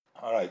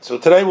All right, so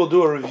today we'll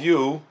do a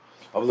review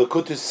of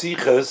Likutei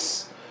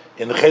Sichos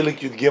in Chelik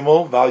Yud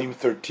Gimel, volume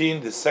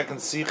 13, the second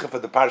Sicha for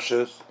the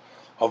Parsha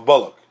of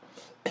Balak.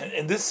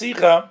 In this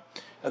Sicha,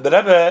 the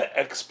Rebbe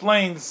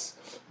explains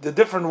the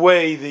different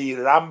way the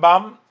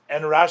Rambam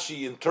and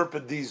Rashi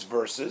interpret these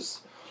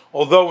verses,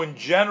 although in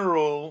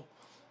general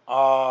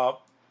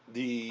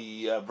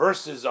the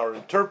verses are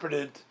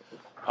interpreted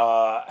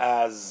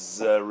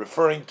as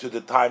referring to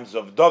the times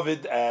of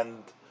David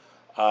and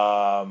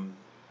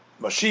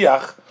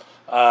Mashiach.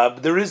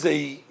 There is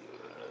a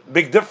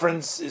big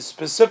difference in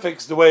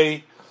specifics the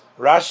way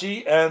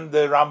Rashi and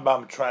the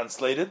Rambam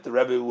translate it. The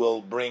Rebbe will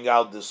bring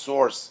out the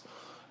source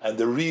and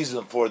the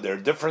reason for their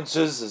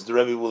differences, as the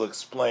Rebbe will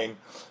explain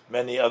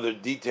many other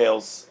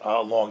details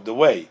along the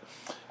way.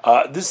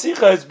 This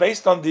Sikha is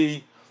based on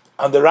the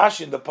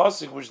Rashi in the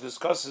Pasuk, which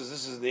discusses,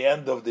 this is the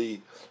end of the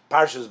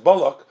Parshas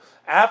Balak,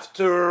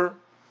 after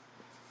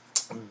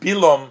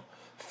Bilam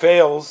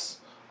fails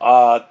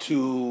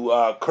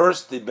to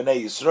curse the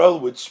Bnei Yisrael,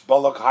 which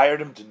Balak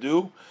hired him to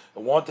do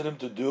and wanted him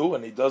to do,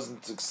 and he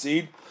doesn't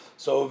succeed.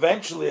 So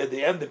eventually, at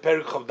the end, the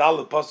Perek of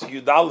Dalet, Pasuk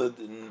Yudalet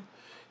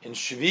in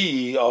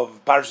Shvi of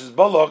Parshas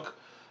Balak,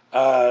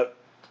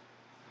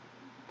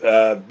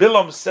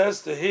 Bilam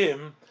says to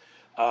him,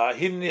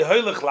 "Hinni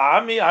hoylech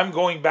la'ami, I'm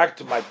going back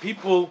to my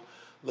people.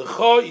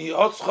 L'cho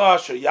yi'otzcha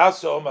asher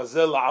yaso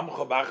mazel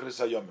la'amcha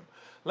b'achris hayomim."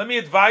 Let me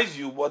advise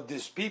you what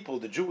this people,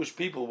 the Jewish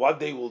people, what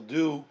they will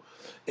do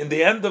in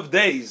the end of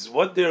days,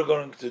 what they're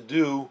going to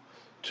do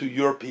to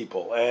your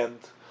people. And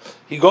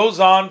he goes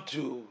on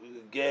to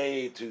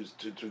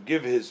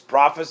give his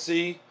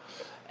prophecy,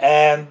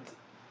 and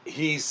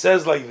he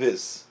says like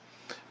this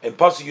in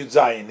Pasuk Yud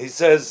Zayin. He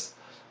says,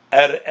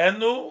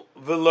 "Erenu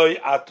v'loy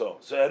ato."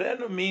 So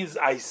erenu means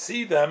I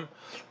see them,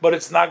 but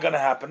it's not going to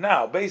happen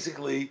now.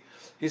 Basically,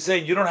 he's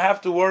saying you don't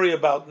have to worry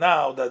about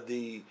now that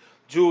the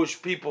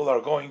Jewish people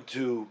are going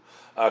to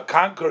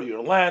conquer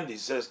your land. He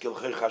says,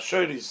 Kilchei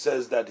Chasher, he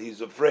says that he's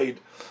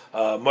afraid,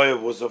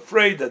 Moav was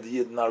afraid that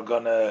the Yidden are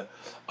going to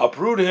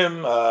uproot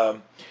him,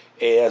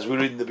 as we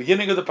read in the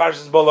beginning of the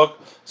Parshas Balak.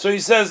 So he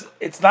says,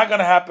 it's not going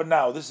to happen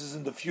now, this is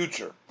in the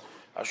future.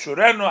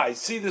 Ashurenu, I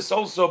see this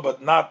also,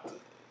 but not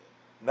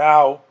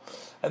now.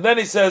 And then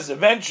he says,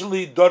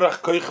 eventually,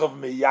 Dorach Koichav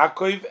me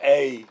Yaakov,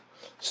 a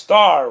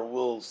star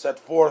will set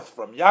forth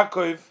from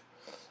Yaakov,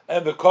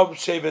 and Bekom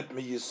Shevet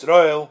me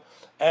Yisrael,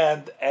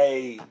 and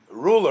a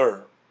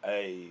ruler,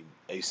 a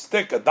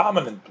stick, a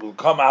dominant, will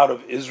come out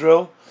of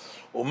Israel,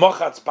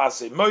 umochatz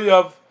pasei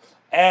Moav,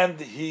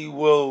 and he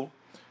will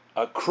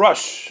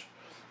crush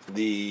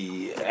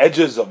the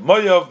edges of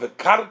Moav, the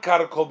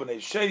karkar kol b'nei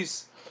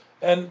sheis,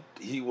 and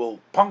he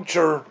will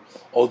puncture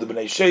all the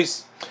b'nei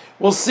sheis.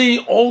 We'll see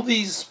all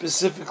these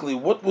specifically.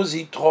 What was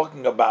he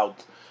talking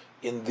about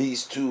in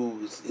these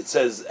two? It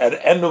says,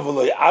 "Erenu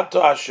v'loy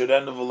ato asher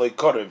erenu v'loy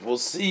korev." We'll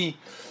see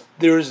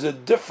there is a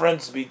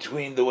difference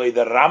between the way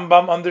the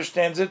Rambam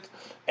understands it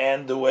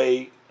and the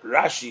way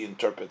Rashi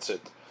interprets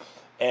it.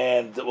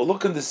 And we'll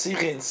look in the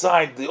Sikha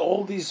inside,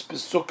 all these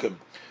Pesukim,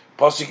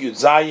 Pasuk Yud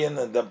Zayin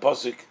and then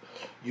Pasuk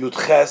Yud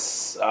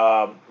Ches,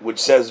 which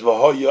says,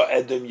 V'hoyo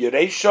Edom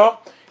Yeresha,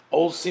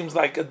 all seems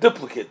like a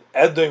duplicate.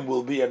 Edom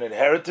will be an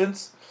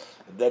inheritance,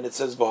 and then it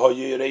says,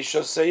 V'hoyo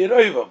Yeresha Seir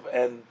Oivav,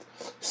 and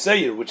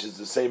Seir, which is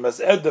the same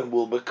as Edom,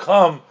 will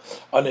become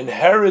an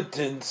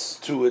inheritance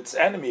to its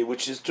enemy,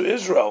 which is to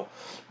Israel.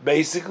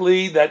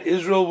 Basically, that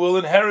Israel will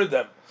inherit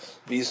them.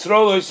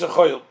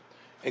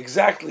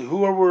 Exactly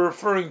who are we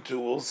referring to?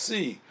 We'll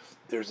see.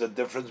 There's a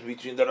difference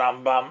between the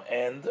Rambam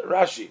and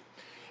Rashi.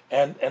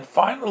 And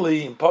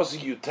finally, in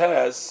Pasuk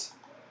Yutes,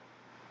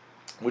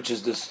 which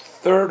is this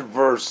third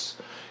verse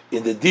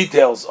in the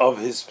details of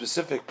his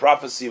specific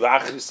prophecy of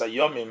Achris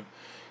Hayomim,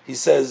 he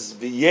says,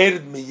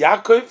 V'yered mi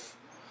Yaakov,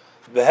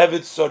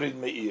 v'hevet sorid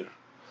me'ir.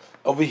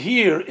 Over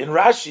here in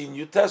Rashi, in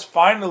Yutes,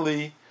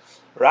 finally,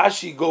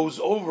 Rashi goes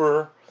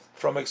over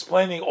from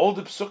explaining all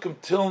the psukim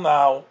till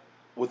now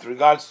with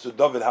regards to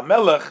David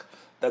HaMelech,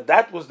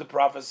 that was the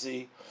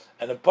prophecy,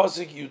 and in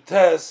Pasuk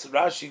Yutes,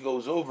 Rashi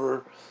goes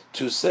over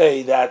to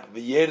say that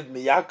V'yered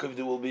mi Yaakov,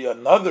 there will be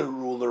another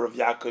ruler of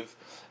Yaakov,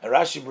 and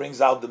Rashi brings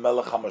out the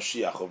Melech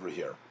HaMashiach over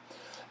here.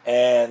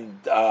 And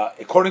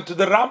according to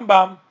the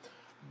Rambam,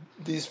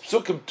 these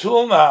psukim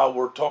till now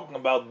we're talking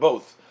about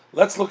both.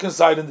 Let's look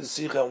inside in the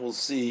Sikha and we'll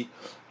see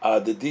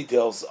the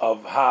details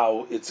of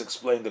how it's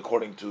explained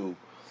according to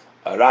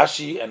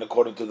Rashi and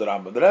according to the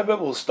Rambam. The Rebbe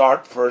will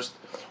start first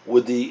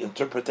with the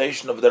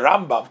interpretation of the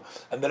Rambam,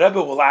 and the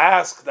Rebbe will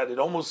ask that it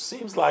almost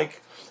seems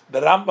like the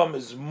Rambam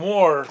is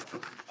more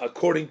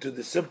according to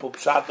the simple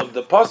pshat of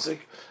the pasuk,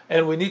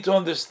 and we need to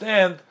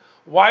understand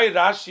why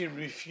Rashi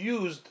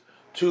refused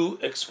to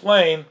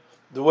explain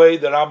the way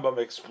the Rambam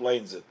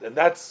explains it, and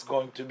that's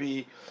going to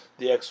be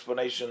the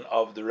explanation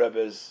of the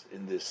Rebbe's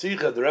in the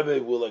Sikha. The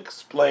Rebbe will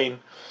explain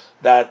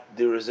that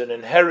there is an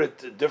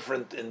inherent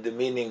difference in the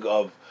meaning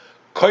of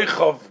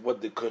koichav,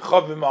 what the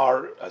koichavim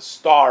are, a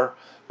star,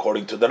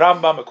 according to the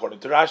Rambam, according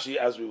to Rashi,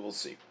 as we will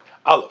see.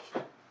 Aleph.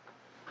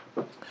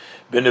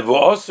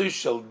 B'nevuosei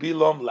shel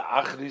Bilam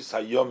la'achris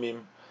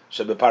hayomim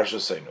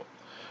shebeparshaseinu.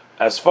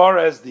 As far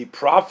as the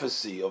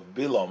prophecy of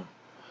Bilam,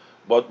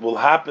 what will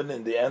happen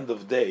in the end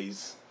of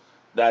days,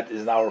 that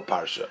is in our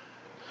parsha.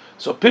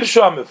 So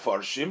Pirsha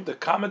Mefarshim, the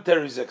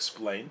commentaries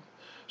explain,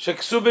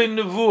 Sheksuvei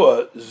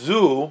Nevuah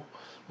Zu,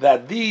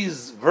 that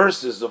these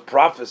verses of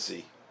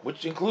prophecy,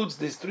 which includes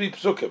these three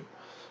psukim,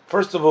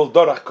 first of all,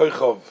 Dorach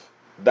Koichov,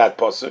 that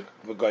pasuk,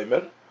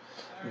 v'goymer,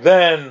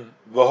 then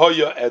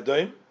V'hoya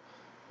Edom,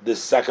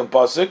 this second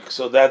pasuk,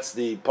 so that's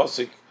the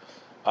pasuk,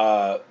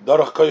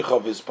 Dorach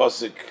Koichov is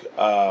pasuk,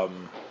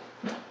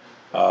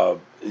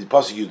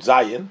 Yud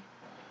Zayin,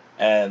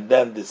 and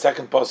then the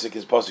second pasuk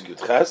is pasuk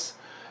Yud Ches,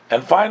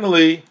 and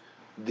finally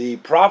the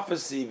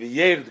prophecy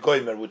V'yer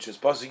Goymer, which is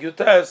pasuk Yud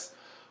Tes,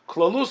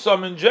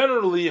 Klalusam, and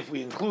generally, if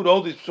we include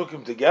all these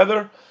psukim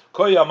together,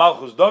 Koya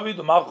Malchus David,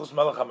 Malchus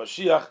Melech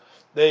HaMashiach,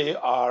 they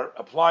are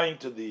applying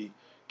to the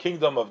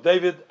kingdom of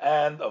David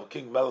and of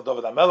King Melech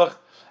David HaMelech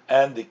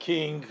and the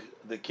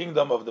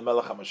kingdom of the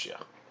Melech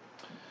HaMashiach.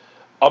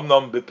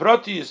 Amnam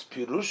Biprati is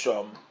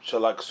Pirusham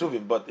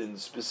Shalaksuvim, but in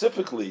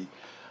specifically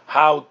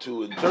how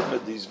to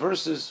interpret these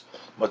verses,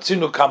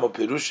 Matzinu Kamo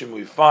Pirushim,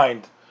 we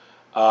find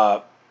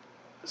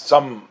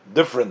some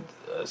different,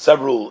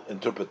 several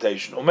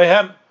interpretation.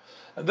 Umehem,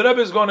 and the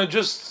Rebbe is going to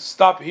just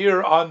stop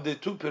here on the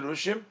two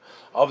Pirushim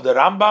of the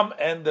Rambam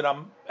and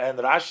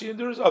Rashi, and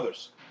there's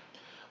others.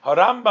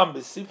 Harambam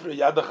b'Sifrei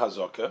Yad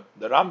HaChazaka,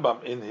 the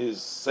Rambam in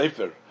his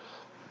Sefer,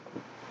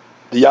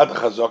 the Yad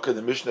HaChazaka,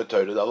 the Mishnah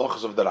Torah, the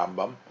Halachos of the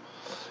Rambam,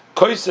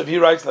 Koisev, he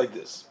writes like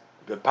this: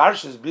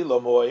 Beparshas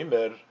Bilam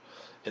Oimer,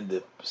 in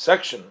the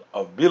section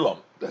of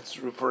Bilam, that's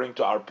referring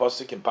to our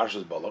pasuk in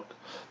Parshas Balak,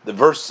 the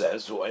verse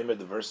says,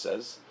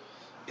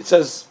 it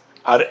says,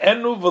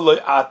 Ar'enu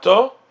v'lo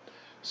ato.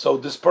 So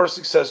this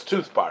pasuk says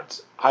two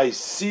parts. I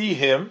see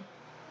him,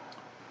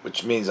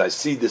 which means I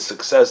see the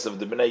success of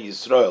the Bnei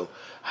Yisrael,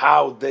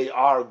 how they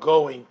are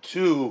going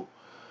to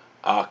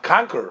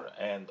conquer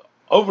and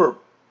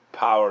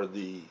overpower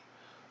the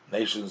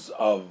nations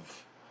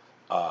of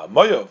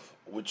Moav,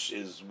 which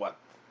is what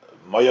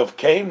Moav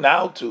came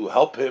now to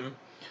help him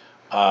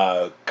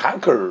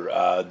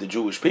conquer the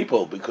Jewish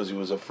people because he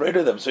was afraid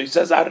of them. So he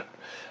says,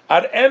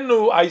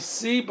 Ar'enu, I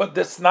see, but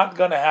that's not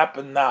going to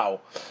happen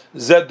now.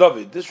 Zed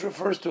David. This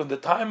refers to in the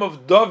time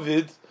of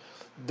David.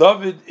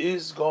 David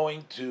is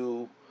going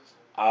to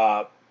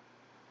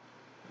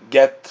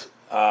get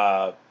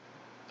Moav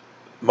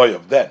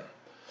then.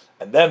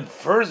 And then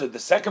further, the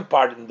second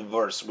part in the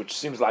verse, which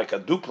seems like a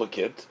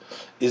duplicate,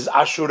 is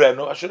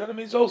Ashurenu. Ashurenu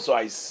means also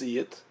I see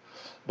it,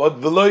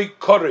 but V'loi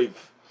Korev.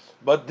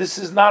 But this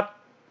is not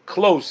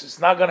close. It's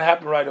not going to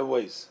happen right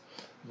away.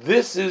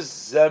 This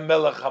is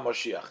Melech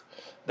HaMashiach.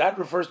 That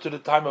refers to the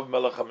time of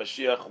Melech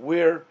HaMashiach,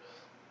 where,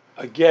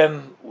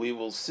 again, we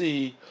will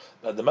see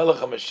that the Melech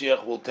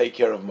HaMashiach will take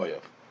care of Moav.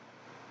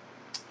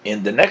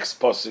 In the next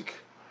pasuk,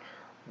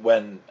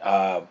 when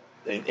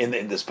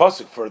in this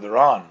pasuk further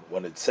on,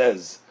 when it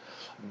says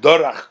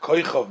Dorach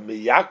Koichov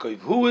MiYaakov,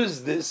 who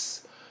is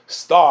this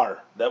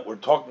star that we're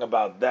talking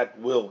about that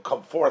will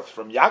come forth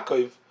from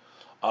Yaakov?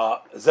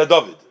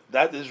 David.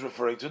 That is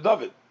referring to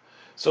David.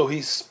 So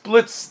he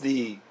splits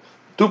the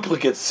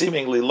duplicate,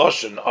 seemingly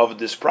lashon of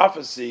this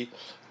prophecy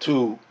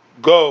to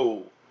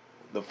go.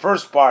 The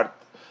first part,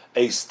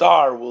 a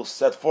star will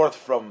set forth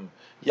from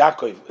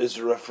Yaakov, is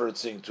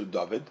referencing to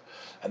David,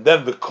 and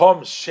then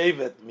becomes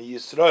Shevet mi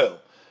Yisrael,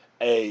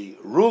 a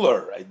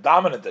ruler, a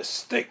dominant, a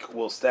stick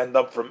will stand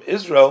up from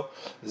Israel.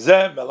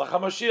 Zeh Melech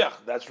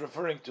HaMashiach. That's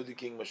referring to the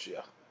King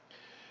Mashiach.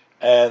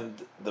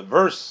 And the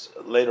verse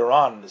later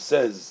on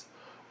says,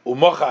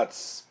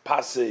 Umochatz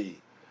pasei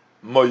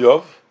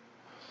Moav.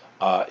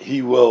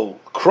 He will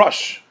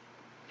crush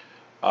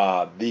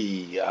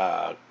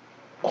the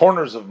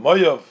corners of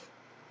Moav.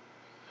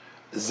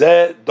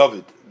 Zeh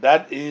David.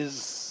 That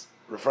is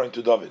referring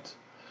to David.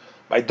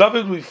 By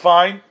David we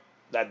find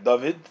that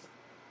David,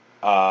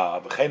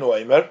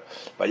 V'cheinu Eimer,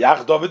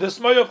 Vayach David es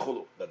Moav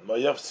chulu. That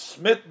Moav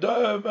smit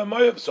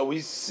Moav. So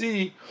we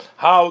see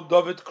how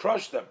David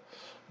crushed them.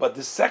 But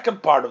the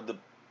second part of the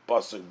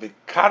pasuk,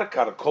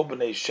 V'karkar kol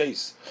b'nei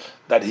sheis,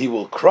 that he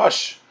will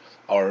crush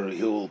or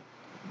he will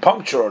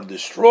puncture or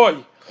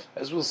destroy,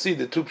 as we'll see,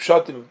 the two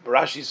pshatim,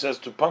 Rashi says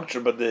to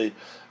puncture, but the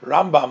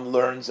Rambam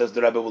learns, as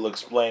the Rebbe will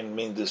explain,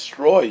 mean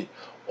destroy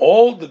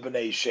all the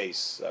Bnei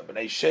Sheis.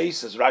 Bnei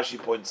Sheis, as Rashi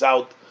points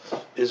out,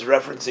 is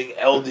referencing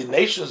all the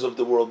nations of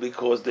the world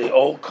because they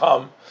all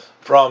come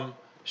from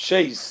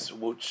Sheis,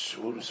 who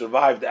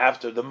survived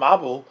after the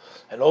Mabul,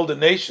 and all the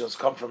nations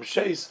come from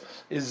Sheis.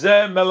 Is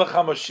Melech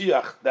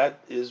HaMashiach, that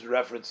is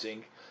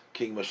referencing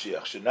King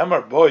Mashiach.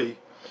 Shenamar boy,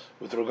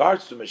 with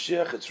regards to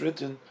Mashiach, it's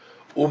written,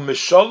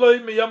 his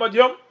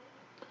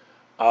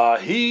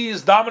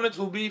dominance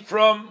will be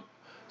from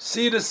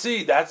sea to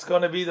sea. That's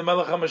going to be the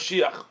Melech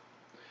HaMashiach.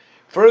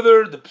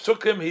 Further, the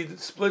Psukim, he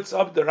splits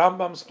up, the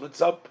Rambam splits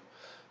up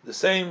the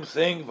same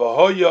thing.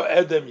 V'hoya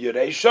Edom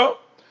Yeresha.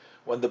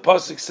 When the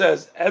pasuk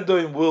says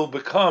Edom will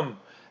become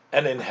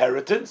an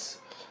inheritance,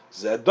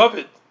 Zed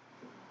David.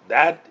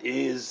 That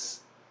is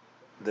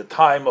the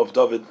time of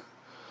David,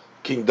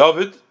 King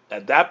David.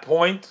 At that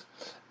point,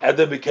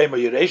 Edom became a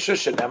Yeresha,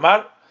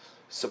 Shenemar,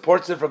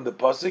 supports it from the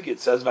Pasuk. It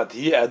says,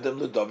 Vatihi Edom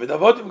LeDavid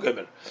Avodim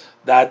Gomer,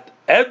 that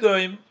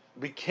Edom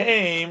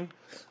became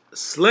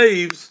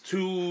slaves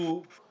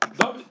to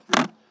David.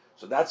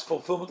 So that's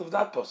fulfillment of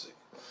that Pasuk.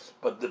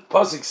 But the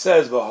Pasuk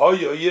says,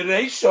 V'hoyo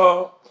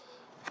Yeresha,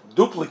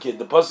 duplicate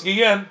the Pasuk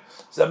again,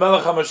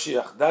 Zamelech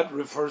HaMashiach. That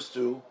refers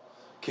to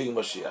King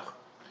Mashiach.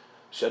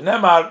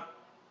 Shenemar,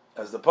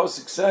 as the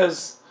Pasuk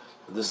says,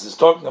 this is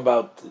talking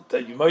about the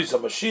Yimoisa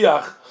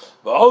Mashiach,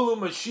 V'olu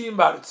Mashim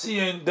Bar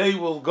Tzion, they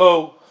will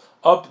go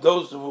up,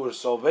 those who are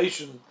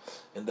salvation,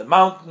 in the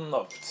mountain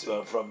of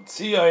from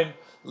Tzion,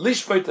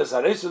 Lishbeit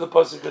Asaresu, the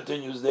Pasuk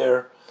continues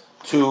there,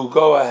 to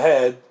go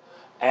ahead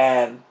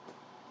and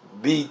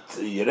beat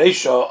the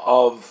Yeresha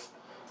of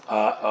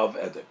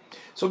Edom.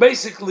 So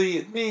basically,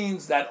 it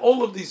means that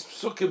all of these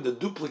psukim, the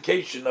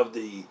duplication of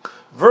the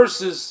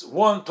verses,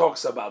 one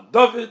talks about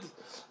David,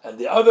 and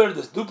the other,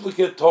 this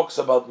duplicate, talks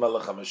about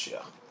Melech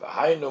HaMashiach.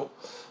 V'hainu,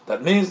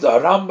 that means the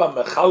Rambam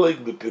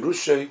mechalik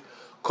b'pirushei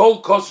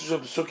kol kosush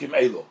psukim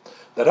elu.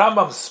 The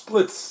Rambam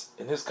splits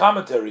in his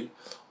commentary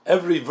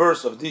every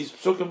verse of these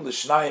psukim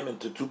l'shnayim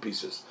into two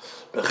pieces.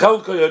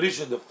 Bechelko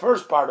Yorishin, the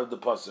first part of the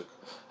pasuk,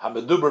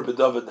 Hameduber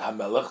b'David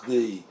HaMelech,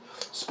 the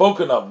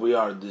spoken of, we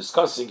are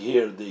discussing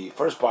here, the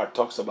first part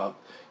talks about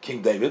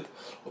King David.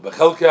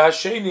 Bechelko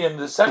Hasheni, and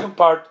the second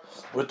part,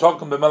 we're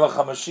talking b'Melech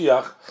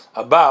HaMashiach,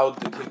 about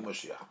the King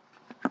Mashiach.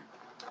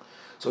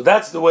 So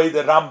that's the way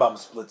the Rambam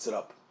splits it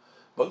up.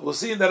 But we'll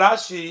see in the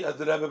Rashi, as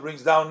the Rebbe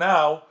brings down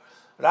now,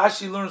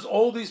 Rashi learns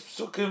all these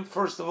psukim,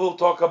 first of all,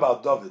 talk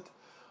about David,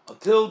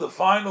 until the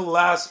final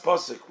last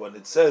pasuk, when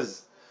it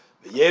says,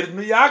 V'yered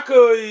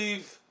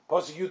miYaakov,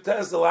 pasuk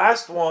Yutes, the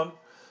last one,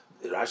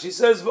 Rashi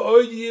says,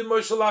 V'oid yeh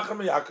Moshe lachem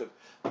miYaakov.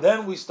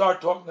 Then we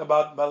start talking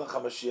about Melech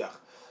HaMashiach.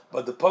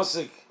 But the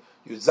pasuk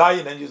Yud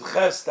Zayin and Yud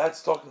Ches,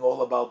 that's talking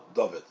all about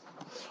David.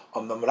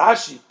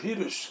 Rashi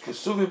Pirush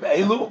Kesuvim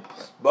Elu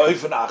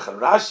Ba'ofen Acher.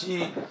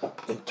 Rashi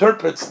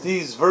interprets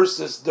these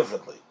verses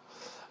differently.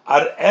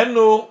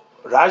 Ar'enu,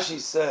 Rashi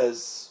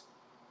says,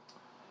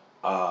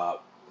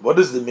 what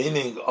is the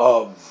meaning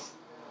of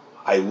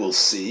I will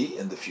see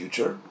in the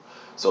future?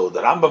 So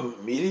the Rambam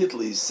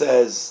immediately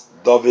says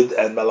David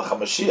and Melech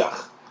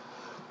HaMashiach.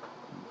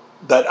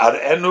 That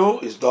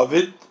Ar'enu is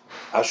David,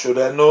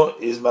 Ashurenu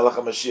is Melech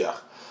HaMashiach.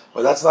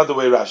 But that's not the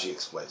way Rashi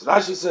explains.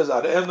 Rashi says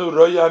Ar'enu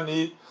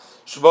Royani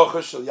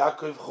Shvocha Shel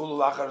Yaakov Chulu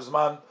Lachar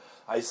Zman.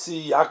 I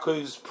see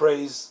Yaakov's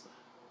praise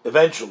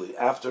eventually,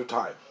 after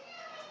time.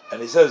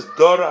 And he says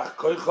Dorach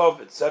Koichov,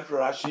 etc.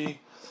 Rashi,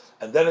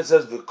 and then it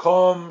says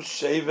V'kom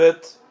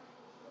Shevet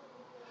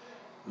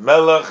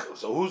Melech.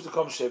 So who's the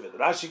Kom Shevet?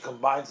 Rashi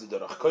combines the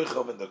Dorach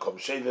Koichov and the Kom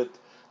Shevet,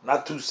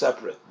 not two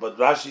separate. But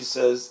Rashi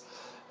says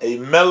a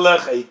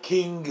Melech, a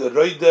king, a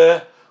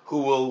Roide,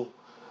 who will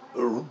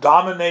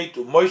dominate,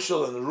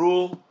 Moshel, and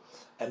rule,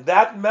 and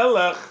that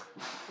Melech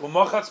will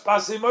mochatz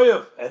Pasei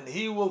Moav, and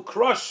he will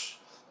crush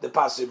the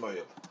Pasei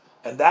Moav,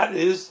 and that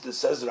is, this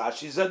says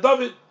Rashi, Zed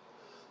David.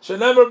 So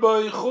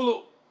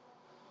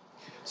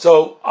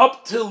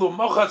up till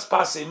Mochatz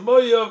Pasei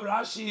Moav,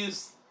 Rashi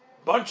is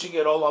bunching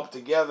it all up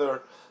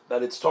together,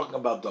 that it's talking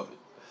about David.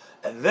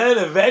 And then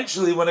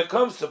eventually, when it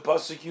comes to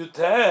Pasuk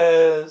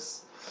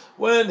Yutes,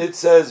 when it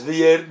says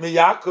V'yered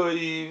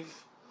miYaakov,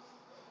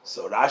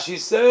 so Rashi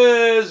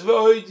says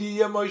V'oid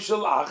yeh Moshe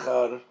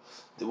lachar,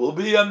 there will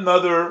be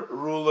another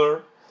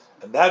ruler,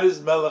 and that is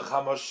Melech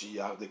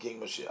HaMashiach, the King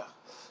Mashiach.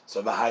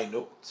 So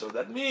v'hainu, so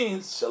that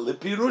means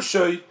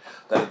Shalipirushoi,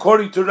 that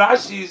according to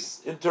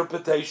Rashi's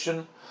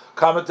interpretation,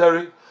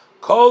 commentary,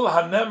 Kol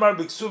Hanemar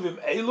Biksuvim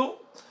Elu,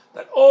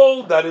 that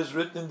all that is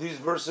written in these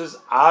verses,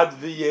 Ad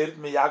V'yered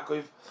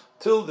miYaakov,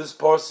 till this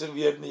portion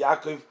V'yered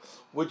miYaakov,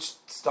 which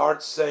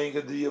starts saying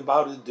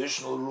about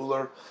additional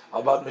ruler,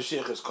 about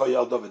Mashiach is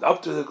Koyal David,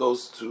 up to it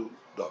goes to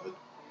David.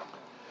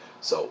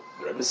 So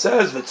the Rebbe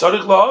says,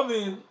 V'tzorich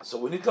la'avin, so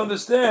we need to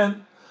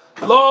understand,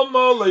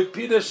 Lama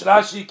le'pirush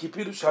Rashi ki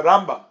pirush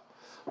HaRambam.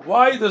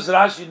 Why does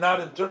Rashi not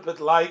interpret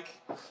like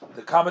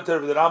the commentary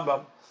of the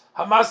Rambam?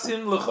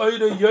 Hamasim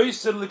l'choyre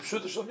yoyser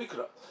l'pshuta shel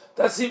mikra.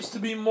 That seems to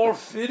be more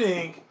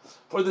fitting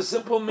for the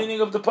simple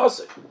meaning of the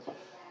pasuk.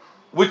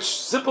 Which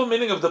simple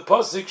meaning of the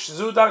pasuk?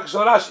 Shzu dark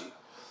shel Rashi.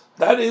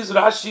 That is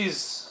Rashi's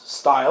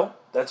style.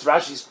 That's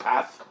Rashi's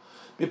path.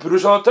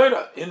 B'pirush al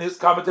Torah, in his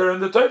commentary on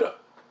the Torah.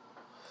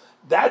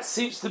 That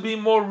seems to be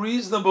more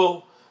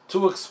reasonable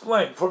to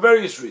explain for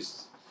various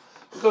reasons.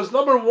 Because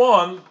number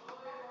one,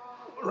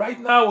 right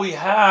now we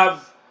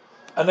have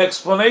an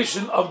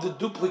explanation of the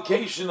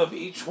duplication of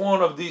each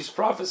one of these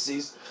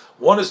prophecies.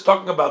 One is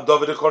talking about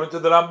David according to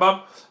the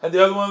Rambam, and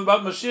the other one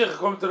about Mashiach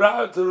according to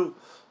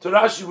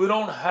Rashi. We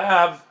don't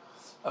have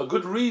a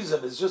good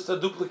reason. It's just a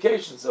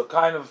duplication. It's a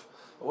kind of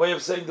a way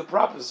of saying the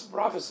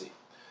prophecy.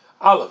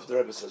 Aleph, the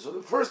Rebbe says.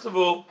 So first of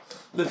all,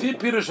 Lefi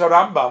Pirush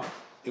HaRambam,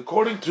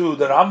 according to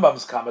the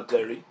Rambam's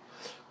commentary,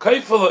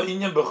 Kaifala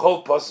Inyan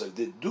Bechol Pasuk,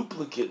 the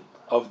duplicate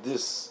of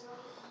this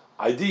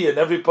idea in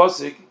every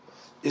pasuk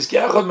is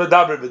Ke'achad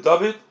Medaber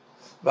b'David,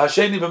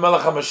 V'Hasheni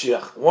b'Melech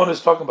HaMashiach. One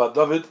is talking about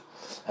David,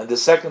 and the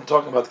second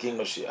talking about King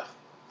Mashiach.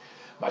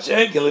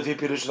 Mashenkel if he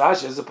pirush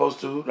Rashi as opposed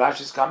to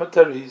Rashi's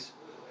commentaries.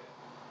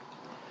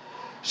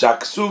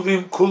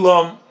 Shaksuvim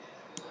kulam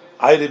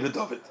ayre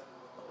b'David.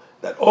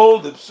 That all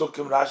the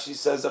psukim Rashi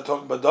says are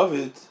talking about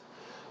David.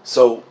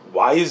 So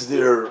why is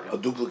there a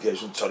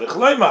duplication? Tzarich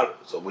leimar.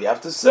 So we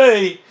have to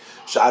say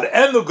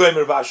Sharenu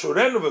gomer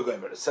v'Ashurenu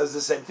v'gomer. It says the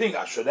same thing.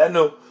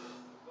 Ashurenu,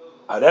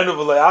 Arenu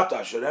v'Leata,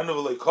 Ashurenu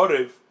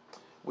v'Leikorev,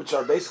 which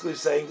are basically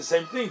saying the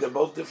same thing. They're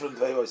both different.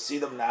 I see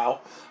them now.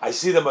 I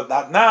see them, but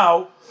not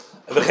now.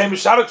 The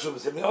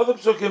other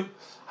psukim,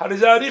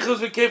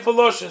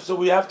 so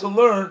we have to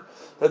learn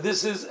that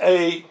this is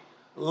a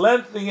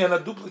lengthening and a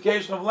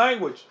duplication of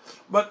language.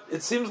 But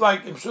it seems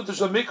like in Pshuta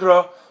Shel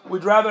Mikra,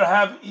 we'd rather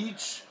have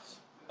each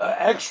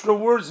extra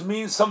words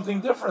mean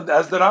something different,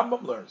 as the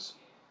Rambam learns.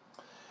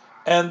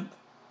 And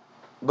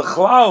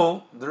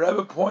B'chlal, the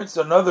Rebbe points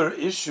another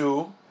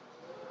issue,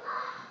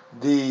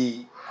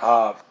 the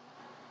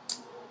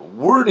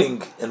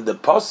wording in the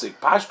Pasuk,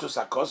 Pashtus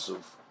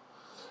HaKosuf,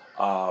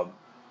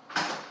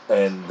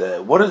 and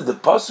what is the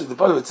pasuk? The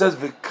pasuk, it says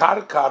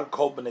v'karkar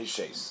kol b'nei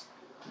sheis.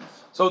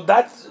 So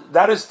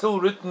that is still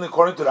written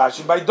according to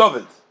Rashi by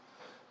David.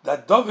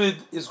 That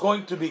David is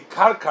going to be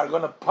karkar,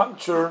 going to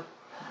puncture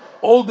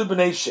all the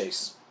b'nei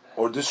sheis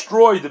or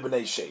destroy the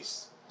b'nei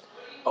sheis.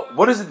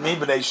 What does it mean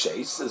b'nei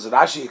sheis? As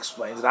Rashi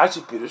explains,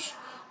 Rashi Pirush,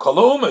 kol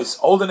ha'umes,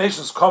 all the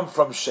nations come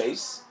from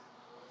sheis,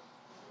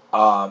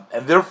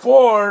 and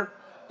therefore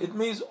it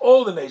means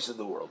all the nations of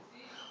the world.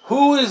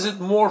 Who is it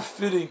more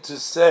fitting to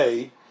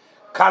say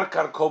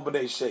Karkar Kol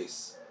B'nei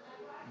Sheis?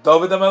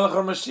 David HaMelech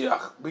or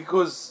Mashiach?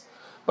 Because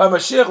by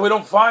Mashiach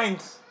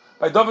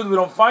by David we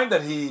don't find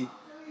that he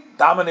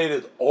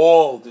dominated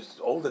all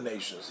the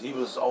nations. He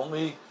was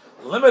only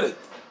limited.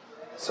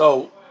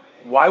 So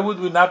why would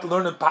we not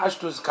learn in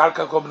Pashtus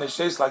Karkar Kol B'nei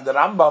Sheis like the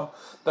Rambam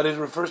that it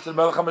refers to the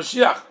Melech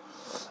HaMashiach?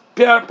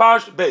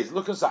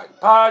 Look inside.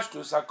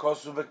 Pashtus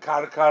HaKosu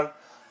v'Karkar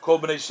Kol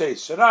B'nei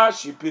Sheis.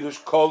 Rashi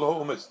Pirush Kol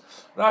Ha'umes.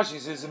 Rashi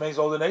says it means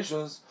all the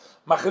nations.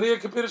 Machariya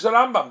Kepirush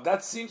Rambam.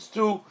 That seems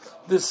to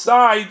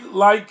decide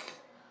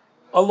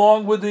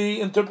along with the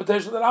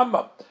interpretation of the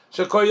Rambam.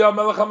 Shekoya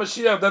Melech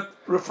HaMashiach, that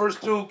refers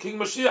to King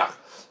Mashiach.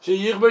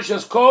 Sheyichbesh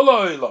es Kol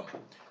Ha'olam,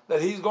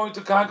 that he's going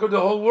to conquer the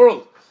whole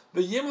world.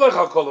 V'yimlech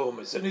HaKol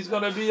Ha'umes, and he's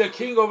going to be a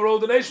king over all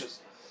the nations.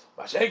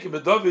 Mashenki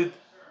b'David,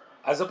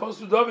 as opposed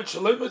to David,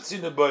 Shalom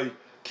Etzine by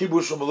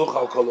Kibush U'Meluch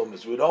HaKol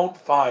Ha'umes. We don't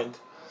find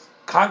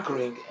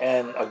conquering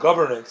and a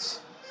governance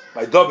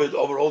by David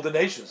over all the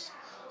nations.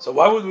 So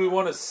why would we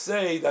want to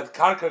say that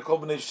Karkar Kol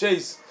B'nei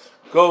Sheis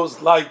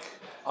goes like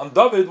on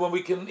David when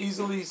we can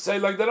easily say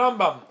like the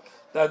Rambam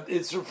that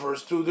it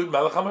refers to the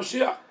Melech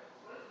HaMashiach?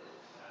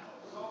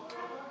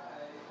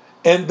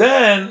 And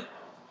then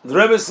the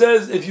Rebbe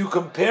says if you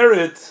compare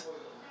it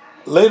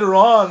later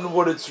on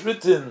what it's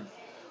written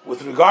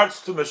with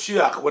regards to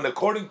Mashiach, when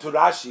according to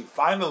Rashi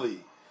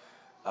finally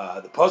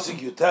the Pasuk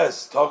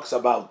Yutes talks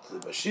about the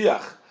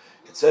Mashiach,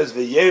 it says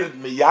V'yered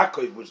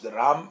miyakov, which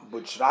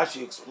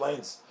Rashi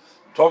explains,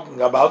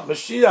 talking about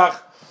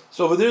Mashiach.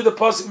 So over there the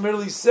pasuk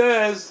merely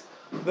says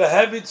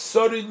V'hevit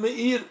sorid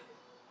meir,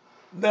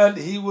 that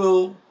he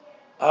will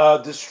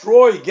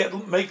destroy,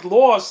 make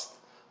lost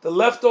the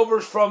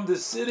leftovers from the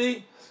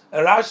city.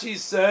 And Rashi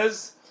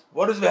says,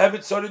 what is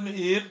V'hevit sorid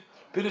meir?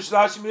 Pirush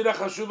Rashi mira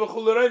chashuv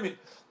v'chul,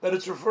 that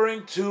it's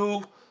referring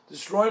to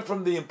destroying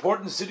from the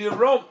important city of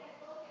Rome.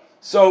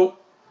 So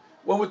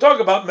when we talk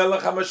about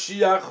Melech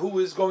HaMashiach, who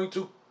is going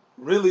to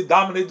really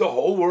dominate the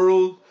whole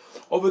world,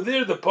 over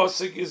there the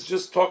pasuk is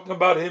just talking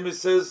about him. It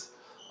says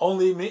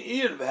only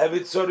Meir,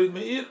 V'hevit sorid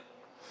Meir.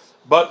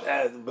 But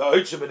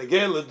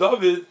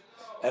David,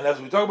 and as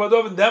we talk about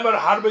David, Nemar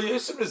Harba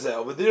Yisem Rizeh.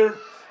 Over there,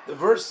 the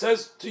verse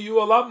says to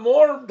you a lot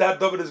more that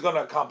David is going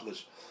to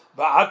accomplish.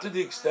 But to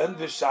the extent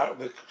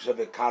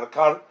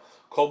V'karkar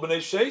Kol B'nei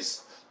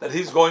Sheis, that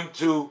he's going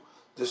to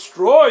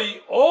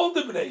destroy all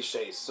the B'nei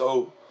Sheis.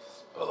 So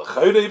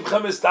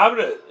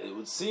it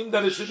would seem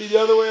that it should be the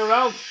other way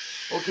around.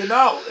 Okay,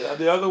 now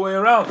the other way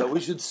around, that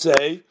we should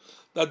say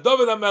that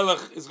David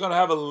HaMelech is going to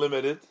have a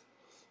limited.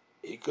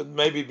 He could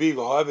maybe be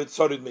V'hevit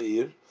sorid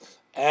Meir,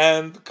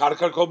 and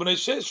Karkar Kol B'nei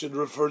Sheis should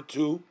refer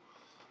to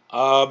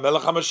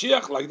Melech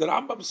HaMashiach, like the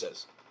Rambam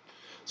says.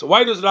 So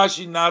why does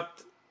Rashi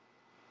not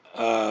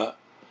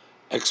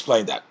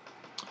explain that?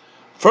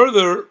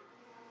 Further,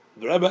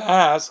 the Rebbe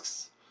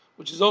asks,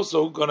 which is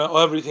also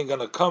everything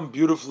gonna come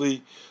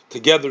beautifully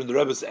together in the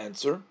Rebbe's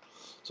answer.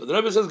 So the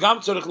Rebbe says, Gam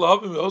tzarich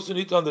lahavim, we also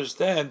need to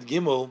understand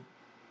Gimel.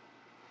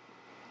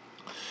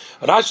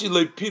 Rashi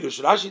le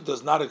pirush. Rashi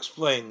does not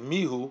explain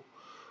mihu.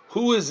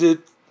 Who is it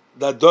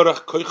that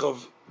dorach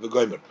koichav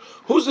v'goymer?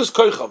 Who's this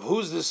koichav?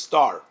 Who's this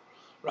star?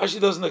 Rashi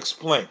doesn't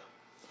explain,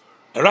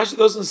 and Rashi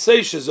doesn't say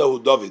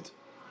shezahu David,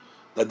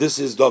 that this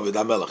is David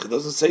HaMelech. He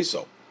doesn't say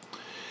so.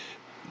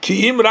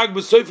 Ki im rak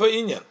b'soifa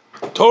inyan.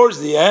 Towards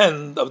the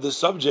end of the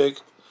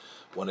subject,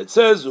 when it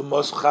says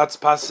umos chatz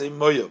pasei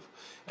moyav,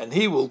 and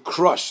he will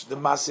crush the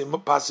pasei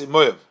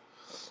moyav,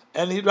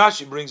 and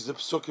Rashi brings the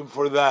psukim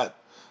for that.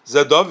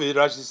 Zadavid,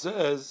 Rashi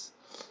says,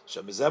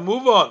 Shemizeh,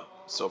 move on.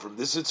 So from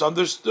this it's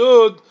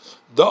understood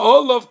the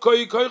all of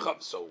Koi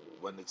Koichav. So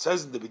when it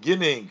says in the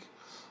beginning,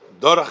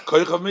 Dorach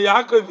Koichav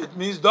Miyakov, it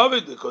means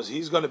David, because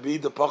he's going to be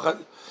the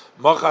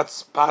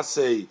Mochatz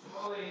Pasei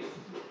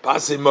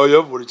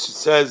Moyav, which it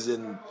says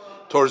in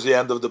towards the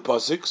end of the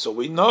pasuk. So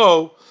we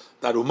know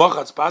that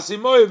Umochatz Pasei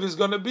Moyav is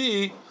going to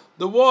be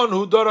the one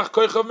who Dorach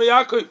Koichav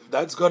Miyakov.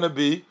 That's going to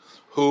be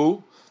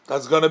who?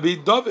 That's going to be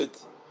David.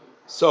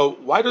 So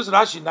why does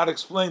Rashi not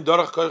explain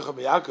Dorach Koichav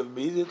Miyakov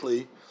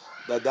immediately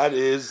that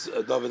is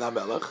David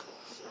HaMelech,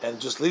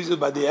 and just leaves it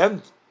by the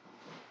end?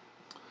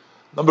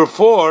 Number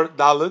 4,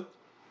 Dalet.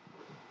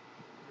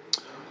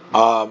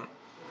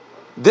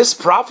 This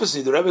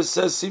prophecy, the Rebbe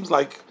says, seems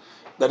like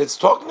that it's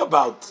talking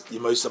about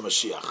Yemesa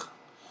Mashiach.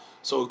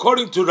 So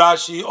according to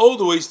Rashi, all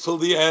the way till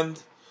the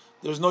end,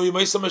 there's no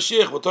Yemesa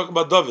Mashiach. We're talking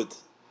about David.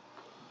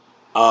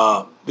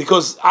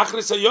 Because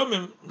Achris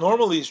HaYomim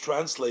normally is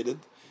translated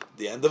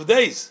the end of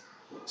days.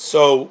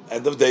 So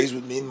end of days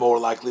would mean more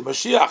likely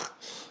Mashiach.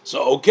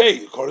 So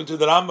okay, according to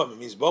the Rambam, it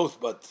means both,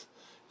 but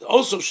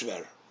also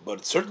Shver.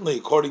 But certainly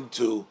according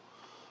to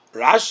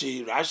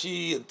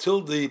Rashi until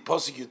the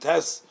Pasuk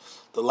Yutes,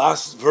 the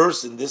last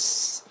verse in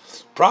this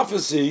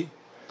prophecy,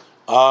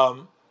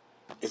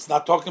 it's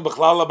not talking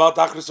Bechlal about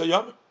Achris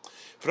HaYomim.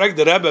 Frag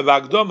the Rebbe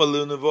V'Agdoma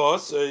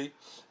L'Nevuos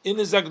in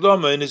his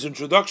Agdoma, in his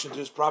introduction to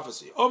his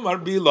prophecy. Omar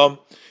Bilam.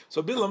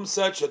 So Bilam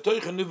said,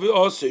 Shetoich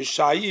Nevuos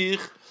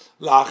Shayich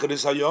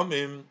L'Achris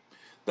HaYomim,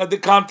 that the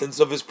contents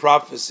of his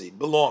prophecy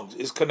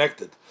is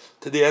connected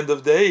to the end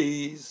of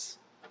days.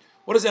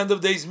 What does end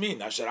of days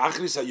mean? Asher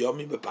Achris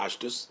HaYomim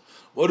Bepashtus.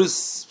 What does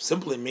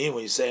simply mean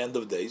when you say end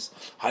of days?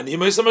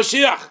 Hanimos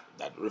Mashiach.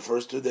 That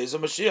refers to the days of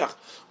Mashiach,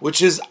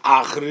 which is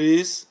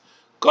Achris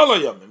Kol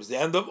HaYomim. It's the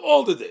end of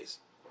all the days.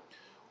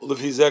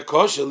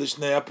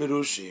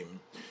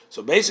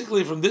 So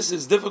basically, from this,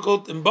 it's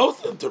difficult in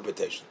both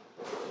interpretation.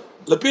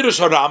 Lepirush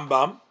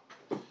HaRambam,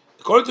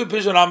 according to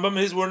Pirush HaRambam,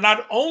 is we're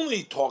not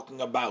only talking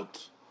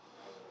about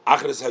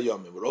Achris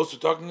HaYomim, we're also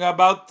talking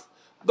about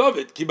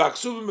David.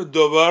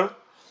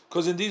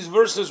 Because in these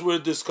verses we're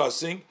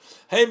discussing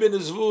David,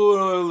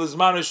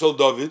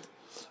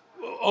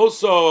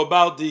 also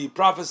about the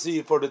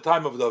prophecy for the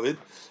time of David.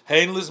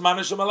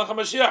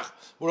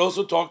 We're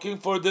also talking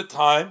for the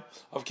time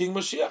of King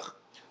Mashiach.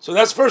 So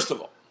that's first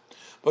of all.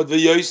 But the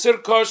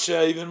Yoser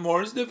Kosha, even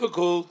more, is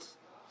difficult.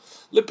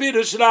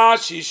 Lepirush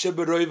Rashi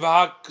sheberoi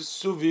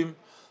v'haksuvim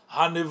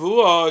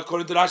hanevuah.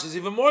 According to Rashi, is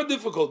even more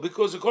difficult,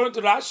 because according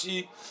to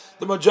Rashi,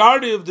 the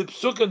majority of the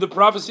psuk and the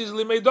prophecies is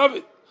Limei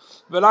David.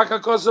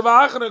 It's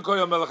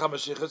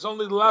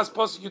only the last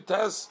pasuk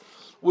Yutes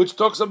which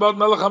talks about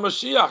Melech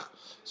HaMashiach.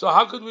 So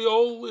how could we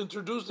all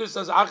introduce this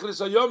as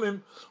Achris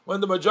HaYomim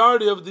when the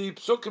majority of the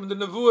psukim, the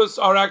nevuas,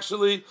 are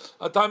actually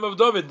a time of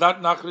David,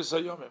 not Achris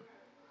HaYomim?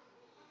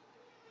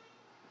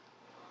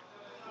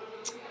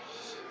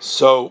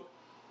 So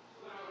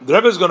the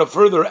Rebbe is going to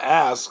further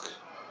ask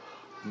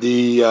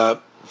the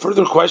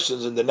further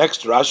questions in the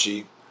next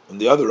Rashi, in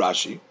the other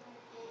Rashi.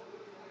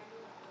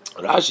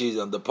 Rashi is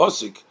on the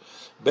pasuk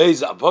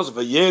Beis Apos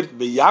Vayerd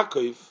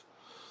BeYaakov.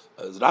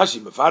 As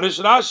Rashi Mefarish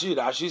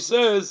Rashi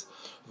says,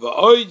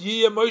 V'oid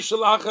Yiyeh Moshe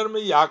Acher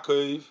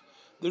MeYaakov.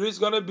 There is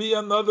going to be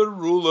another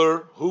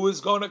ruler who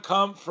is going to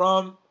come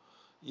from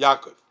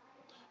Yaakov.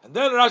 And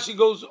then Rashi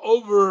goes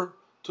over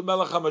to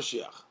Melech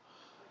HaMashiach.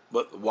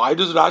 But why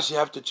does Rashi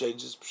have to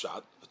change his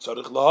pshat?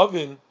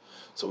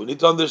 So we need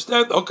to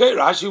understand, okay,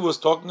 Rashi was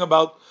talking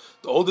about,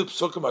 the older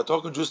psukim are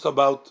talking just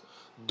about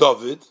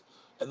David,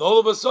 and all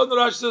of a sudden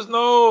Rashi says,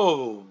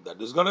 no, that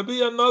there's going to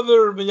be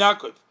another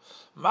Yaakov.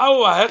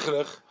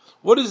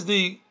 What is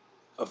the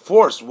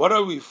force? What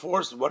are we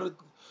forced?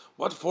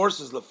 What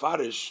forces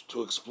Lefarish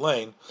to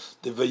explain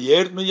the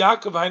Vayerd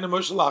Yaakov Hainu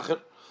Moshe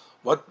Lacher?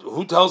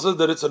 Who tells us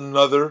that it's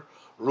another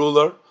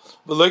ruler?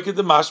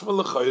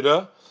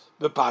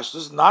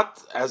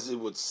 Not as it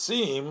would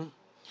seem.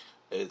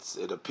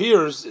 It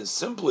appears in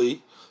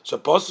simply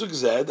Shaposuk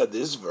said that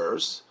this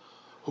verse,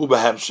 Hu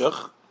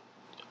Behemshech,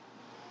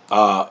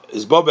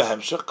 is Bo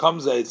Behemshech,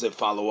 comes as a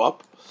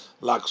follow-up,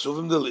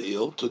 Laksuvim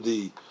Delil, to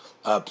the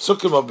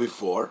psukim of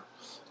before.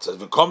 It says,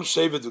 V'kom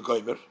Shevet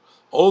V'goymer.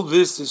 All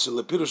this is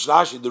Lepirush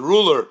Rashi, the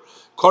ruler,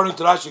 according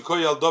to Rashi,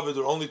 Koyal David,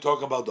 we're only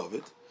talking about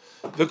David.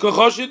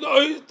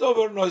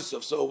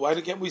 So why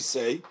can't we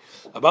say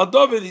about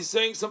David? He's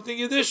saying something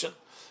in addition.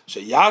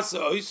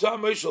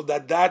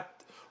 That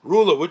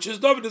ruler, which is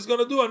David, is going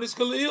to do on his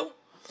Kalil.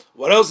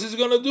 What else is he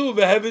going to do?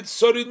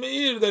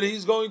 That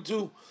he's going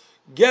to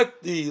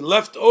get the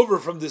leftover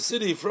from the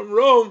city, from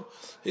Rome.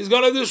 He's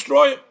going to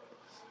destroy him.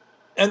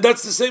 And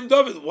that's the same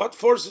David. What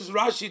forces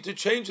Rashi to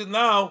change it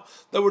now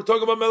that we're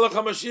talking about Melech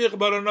HaMashiach,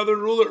 about another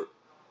ruler?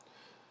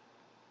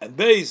 And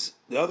Beis,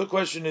 the other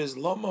question is,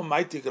 Loma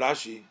Maitik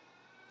Rashi,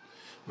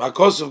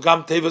 Makosov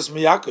Gam Tevas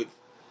Miyakov.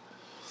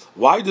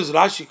 Why does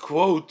Rashi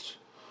quote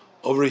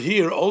over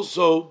here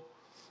also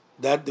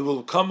that they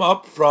will come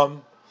up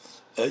from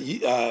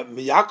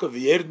Miyakov,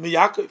 Yerd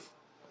Miyakov?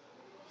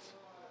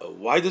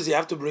 Why does he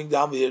have to bring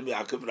down the Yerd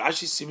Miyakov?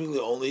 Rashi seemingly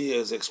only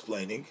is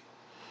explaining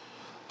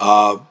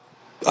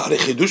What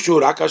is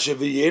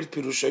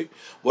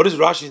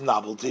Rashi's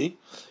novelty?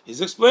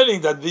 He's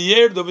explaining that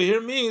V'yered over here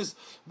means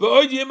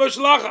V'oid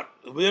Yemoshlachar.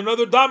 It'll be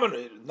another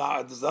dominator.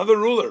 There's another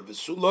ruler,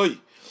 V'suloi,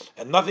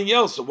 and nothing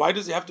else. So why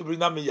does he have to bring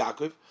down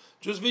Yaakov?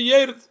 Just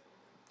V'yered.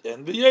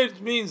 And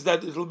V'yered means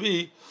that it'll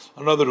be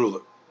another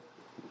ruler.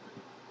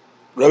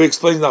 Rabbi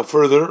explains now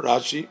further,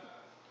 Rashi.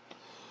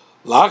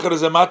 Lachar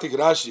Zematik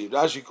Rashi.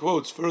 Rashi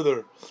quotes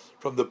further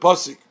from the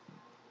Pasuk.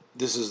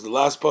 This is the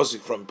last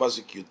Pasuk from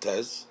Pasuk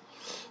Yutes.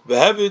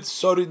 Ve'hevid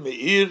Sorid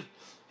Meir.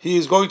 He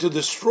is going to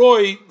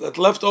destroy that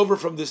left over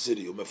from this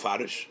city.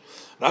 Umefarish.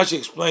 Rashi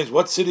explains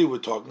what city we're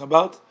talking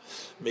about.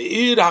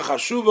 Meir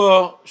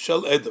HaChashuva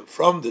Shel Edom.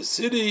 From the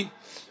city,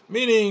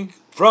 meaning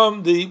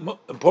from the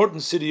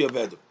important city of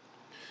Edom.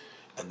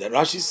 And then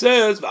Rashi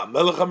says,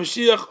 V'amelech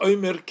HaMashiach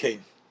Omer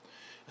Kain.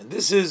 And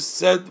this is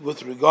said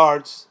with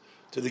regards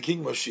to the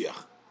King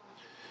Mashiach.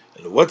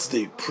 And what's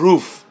the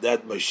proof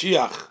that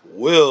Mashiach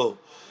will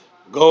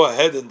go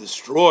ahead and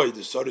destroy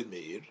the Sorid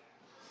Meir?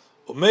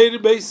 Umeir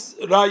Beis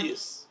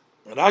Rayis.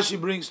 And Rashi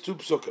brings two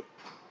psukim.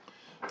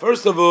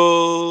 First of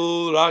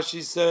all,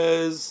 Rashi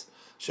says,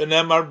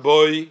 Shenemar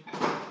Boy.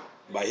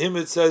 By him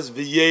it says,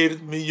 V'yeir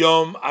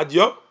miyom ad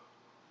yom.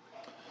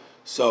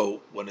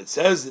 So when it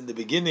says in the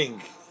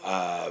beginning,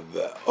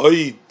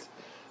 V'oid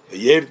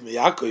V'yeir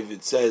miyakov,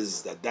 it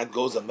says that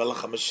goes on Melech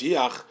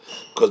HaMashiach,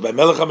 because by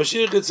Melech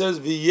HaMashiach it says,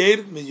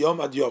 V'yeir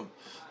miyom ad yom.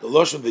 The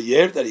Lashon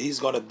V'yeir, that he's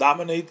going to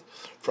dominate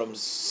from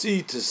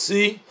sea to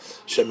sea.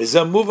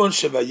 Shemizah muvon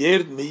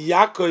shevayeir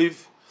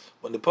miyakov.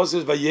 When the pasuk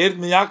says Vayerd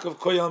Miyakov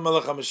Koyal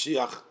Melech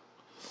HaMashiach,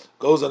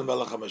 goes on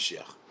Melech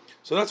HaMashiach.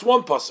 So that's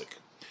one pasuk,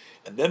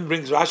 and then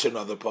brings Rashi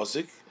another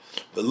pasuk.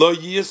 V'lo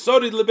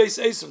yisorid lebeis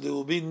Esav. There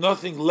will be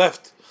nothing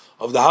left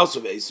of the house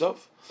of Esav,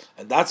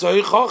 and that's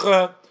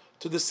Ha'yichacha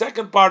to the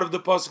second part of the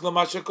pasuk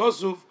L'Masha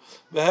Kosuv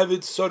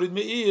V'hevid Sorid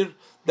Meir,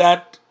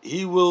 that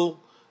he will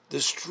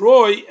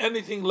destroy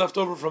anything left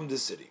over from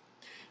this city.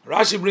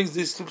 Rashi brings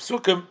these two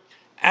psukim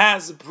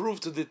as a proof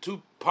to the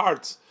two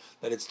parts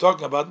that it's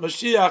talking about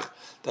Mashiach,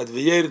 that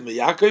V'yered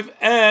Miyakov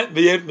and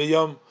V'yered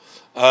Miyom,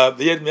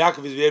 V'yered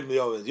Miyakov is V'yered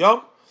Miyom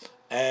Yom,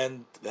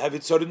 and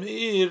V'havit Sorid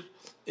Meir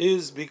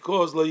is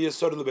because Lo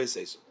Yesorid Lebeis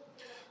Esav.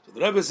 So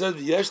the Rebbe says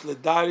V'yesh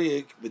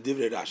L'Dariyek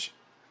B'divrei Rashi.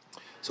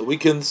 So we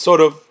can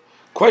sort of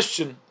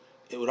question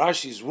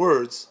Rashi's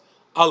words.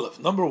 Aleph,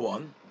 number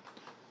one,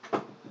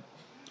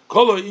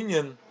 Kolo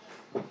Inyan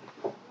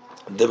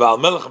Deval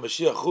Melech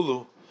HaMashiach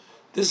Chulu.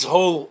 This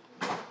whole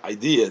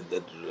idea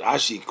that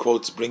Rashi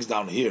quotes brings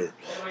down here,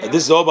 and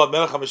this is all about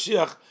Melech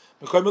HaMashiach.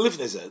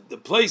 The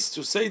place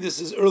to say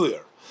this is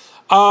earlier.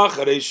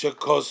 After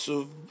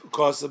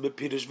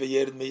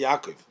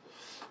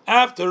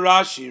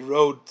Rashi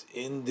wrote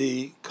in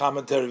the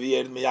commentary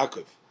V'yered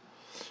Miyakov,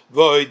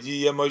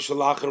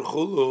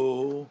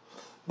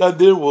 that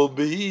there will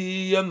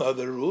be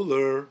another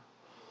ruler.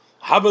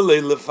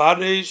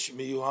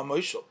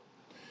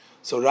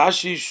 So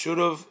Rashi should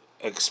have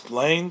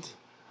explained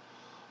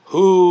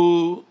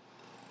who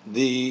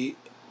the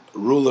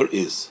ruler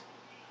is.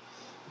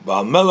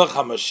 Melech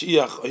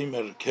HaMashiach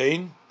Omer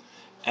Kain,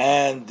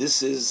 and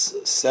this is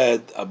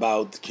said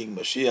about King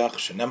Mashiach,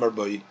 Shenemar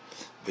Boy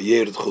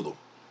V'yered Chulu.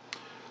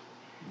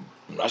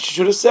 Rashi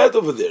should have said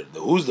over there,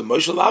 who's the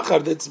Moshe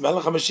Lachar, that's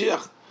Melech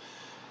HaMashiach.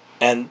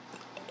 And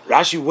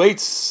Rashi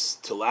waits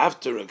till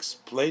after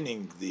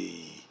explaining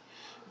the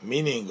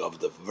meaning of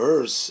the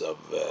verse of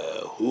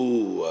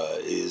who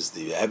is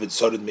the Hevid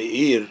Sorid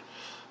Meir,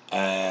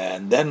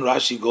 and then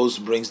Rashi goes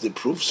and brings the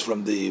proofs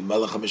from the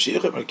Melech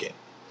HaMashiach.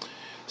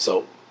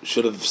 So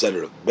should have said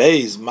it.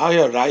 Beis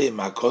Maya Rayim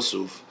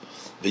HaKosuf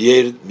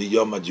V'yered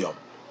Miyom Ad Yom.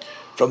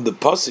 From the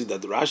pasuk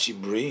that Rashi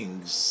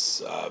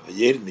brings,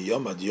 V'yered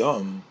Miyom Ad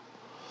Yom,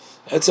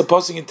 it's a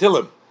pasuk in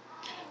Tilim.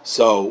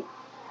 So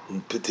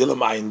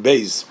Tilim Ayin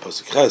Beis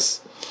pasuk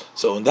Ches.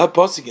 So in that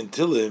pasuk in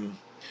Tilim,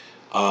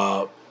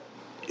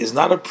 is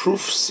not a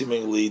proof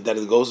seemingly that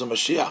it goes on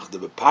Mashiach. The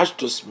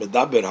Bepashtus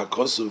Medaber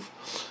HaKosuf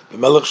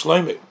B'Melech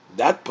Shloimeh.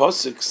 That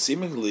pasuk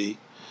seemingly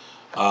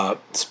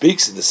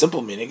speaks, in the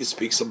simple meaning, it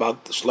speaks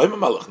about Shloimeh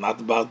Melech, not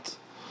about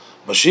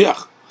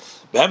Mashiach.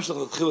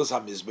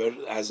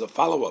 As a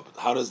follow-up,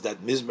 how does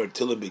that Mizmer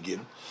Tilim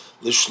begin?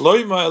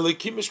 L'Shloimeh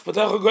Elikim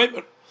Mishpatecha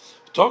Goymer.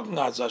 Talking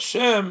as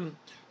Hashem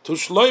to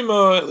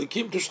Shloimeh,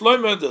 Elikim to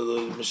Shloimeh, the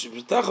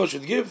Mishpatecha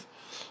should give,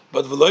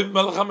 but V'loim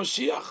Melech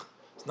HaMashiach.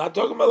 It's not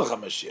talking Melech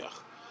HaMashiach.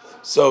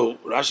 So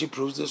Rashi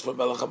proves this from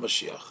Melech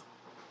HaMashiach.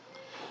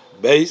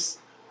 Beis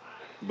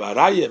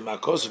Barayim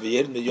Akos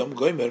V'yered Miyom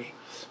Goymer.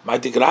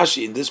 Maitik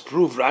Rashi, in this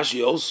proof,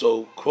 Rashi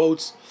also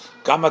quotes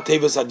Gama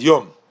Teves Ad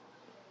Yom.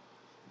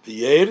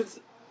 V'yered,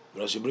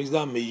 Rashi brings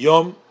down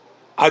Miyom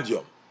Ad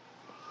Yom.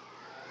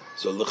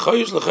 So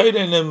L'chayish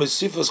L'chayrein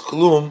Mesifas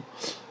Klum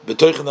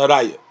B'toichen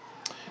Harayim.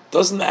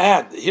 Doesn't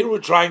add. Here we're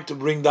trying to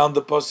bring down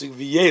the pasuk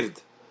V'yered.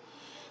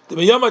 The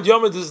Miyom Ad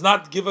Yom does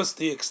not give us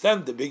the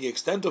extent, the big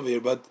extent over here,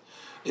 but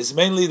it's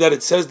mainly that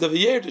it says the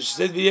V'yered. It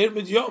says V'yered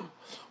Mid Yom.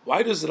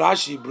 Why does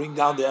Rashi bring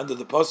down the end of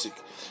the pasuk?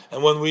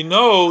 And when we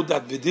know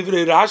that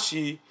V'divrei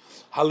Rashi,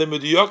 We know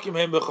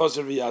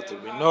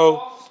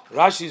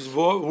Rashi's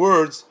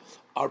words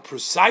are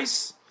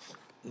precise,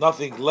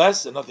 nothing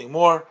less and nothing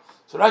more.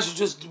 So Rashi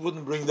just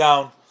wouldn't bring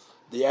down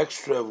the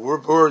extra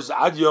words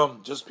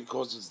adyom just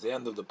because it's the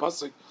end of the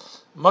pasuk.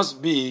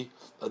 Must be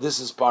that this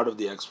is part of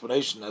the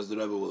explanation, as the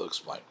Rebbe will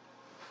explain.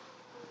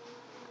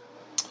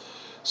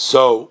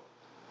 So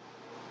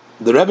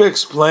the Rebbe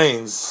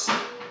explains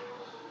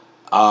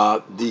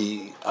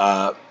the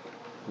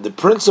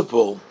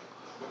principle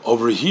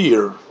over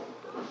here.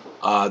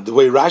 The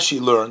way Rashi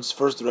learns,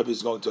 first the Rebbe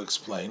is going to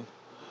explain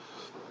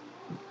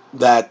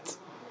that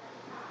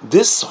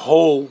this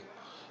whole,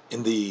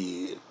 in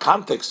the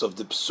context of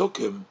the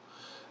Psukim,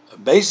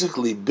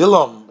 basically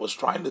Bilam was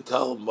trying to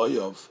tell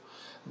Moav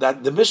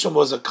that the mission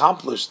was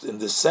accomplished in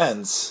the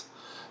sense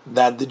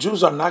that the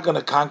Jews are not going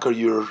to conquer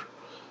your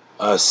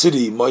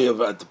city, Moav,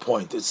 at the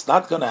point. It's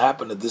not going to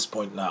happen at this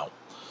point now.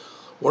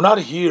 We're not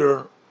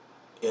here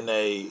in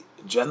a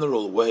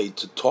general way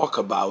to talk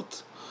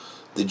about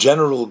the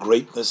general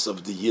greatness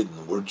of the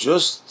Yidden. We're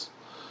just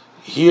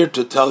here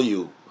to tell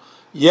you,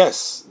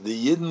 yes, the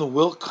Yidden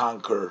will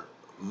conquer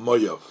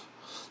Moav.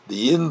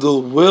 The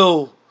Yidden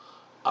will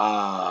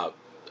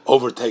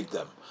overtake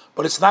them.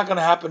 But it's not going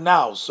to happen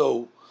now.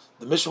 So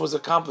the mission was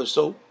accomplished.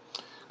 So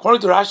according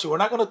to Rashi, we're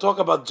not going to talk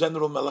about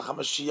General Melech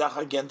HaMashiach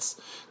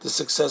against the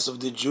success of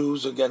the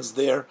Jews against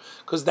their,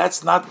 because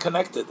that's not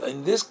connected.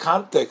 In this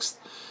context,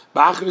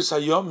 Ba'achris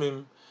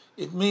HaYomim,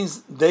 it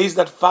means days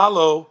that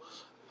follow.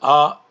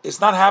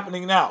 It's not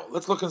happening now.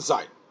 Let's look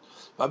inside.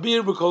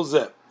 Babir b'kol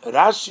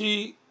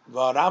Rashi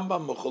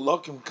v'Rambam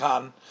mecholokim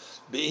kan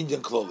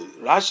be'inyan kloli.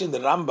 Rashi and the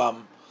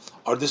Rambam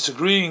are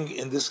disagreeing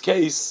in this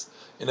case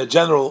in a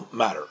general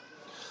matter.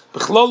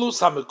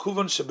 B'chlolus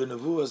hamekuvan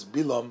shebenevuas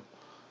bilam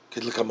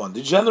kidlikamon.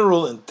 The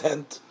general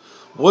intent,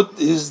 what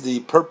is the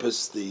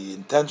purpose, the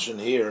intention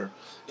here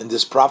in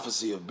this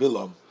prophecy of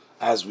Bilam,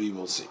 as we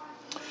will see.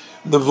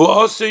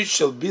 Nevuasei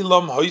shel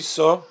Bilam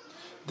hoisa.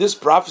 This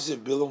prophecy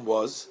of Bilam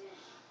was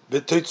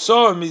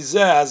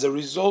as a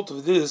result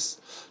of this,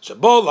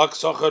 Balak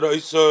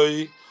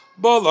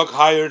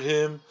hired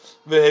him.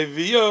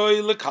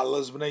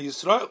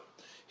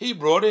 He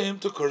brought him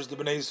to curse the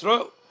Bnei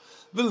Yisrael.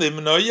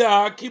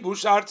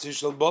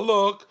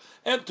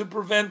 And to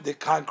prevent the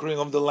conquering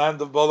of the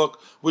land of Balak,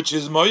 which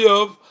is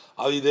Moav,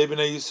 al yidei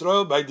Bnei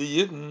Yisrael, by the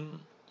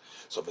Yidden.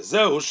 So and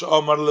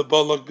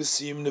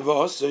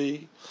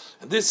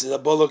this is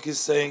what Balak is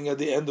saying at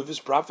the end of his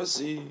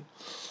prophecy.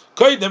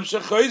 Before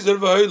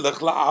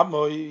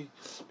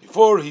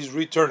he's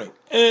returning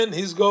and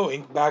he's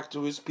going back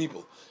to his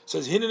people. He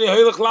says,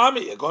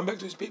 going back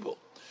to his people.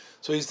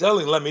 So he's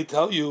telling, let me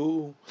tell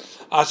you,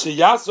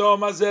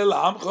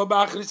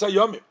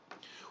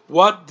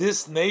 what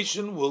this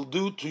nation will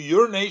do to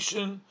your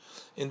nation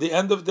in the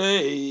end of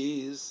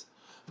days.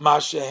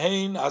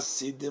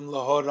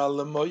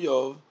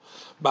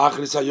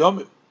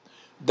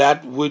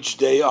 That which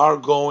they are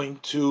going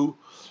to,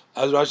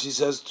 as Rashi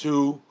says,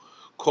 to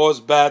cause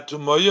bad to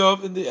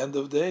Moav in the end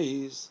of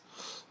days.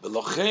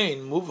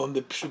 Move on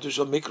the pshuta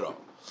shel mikra.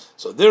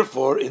 So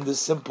therefore, in the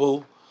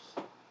simple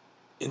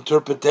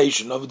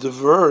interpretation of the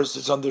verse,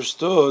 it's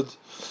understood.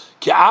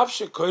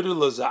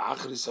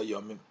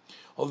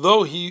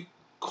 Although he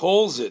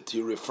calls it,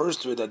 he refers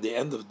to it at the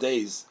end of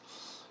days.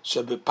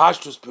 Simply,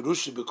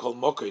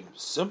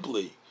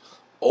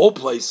 all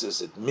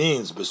places it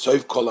means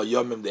b'soif kol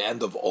hayomim, the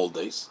end of all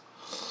days.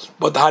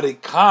 But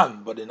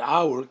harikan, but in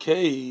our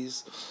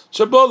case,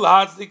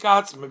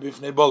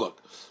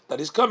 that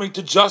he's coming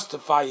to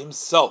justify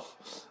himself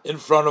in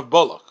front of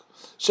Balak.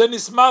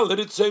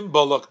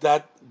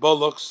 That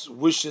Balak's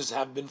wishes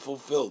have been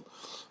fulfilled.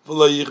 And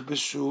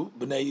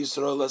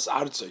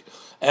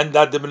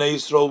that the Bnei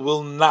Yisrael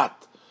will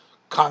not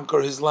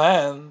conquer his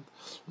land.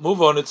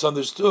 Move on, it's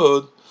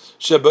understood.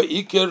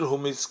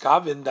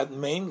 That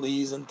mainly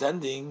he's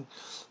intending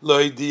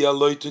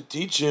to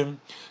teach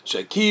him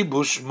He's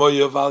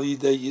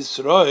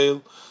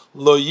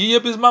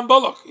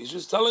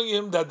just telling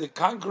him that the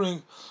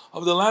conquering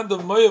of the land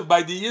of Moav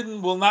by the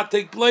Yidden will not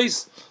take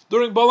place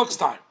during Balak's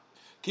time.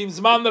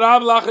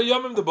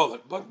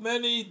 But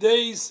many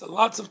days,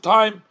 lots of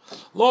time,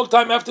 long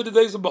time after the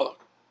days of Balak.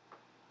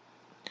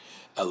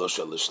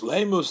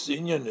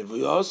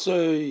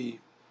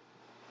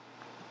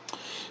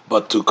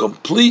 But to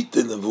complete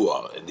the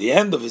nevuah, at the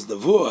end of his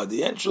nevuah,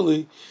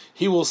 eventually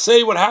he will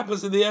say what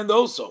happens in the end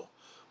also.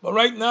 But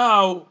right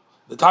now,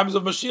 the times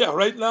of Mashiach,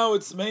 right now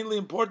it's mainly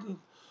important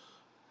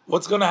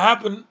what's going to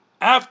happen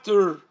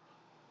after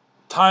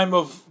time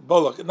of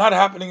Balak, not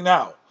happening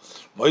now.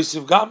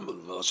 Moisiv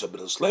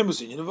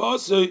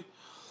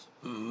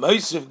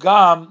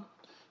Gam,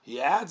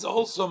 he adds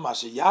also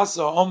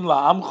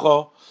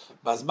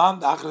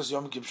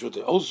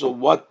also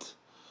what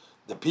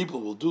the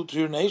people will do to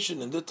your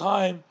nation in the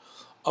time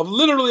of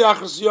literally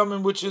Achras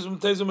Yomim, which is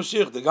Mtezah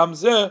Mashiach. The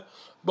Gamzeh,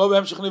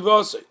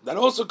 that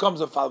also comes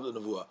of the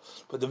Nevuah.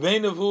 But the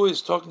main Nevuah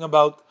is talking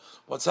about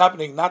what's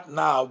happening not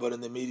now, but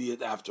in the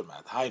immediate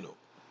aftermath. Hainu.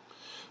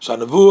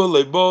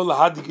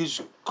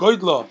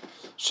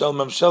 Shel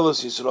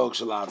Memshelas Yisrael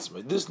Shel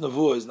Atzmei. This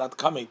nevuah is not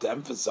coming to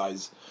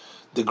emphasize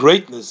the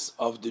greatness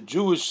of the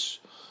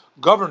Jewish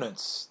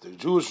governance, the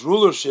Jewish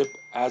rulership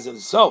as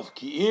itself,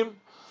 ki'im,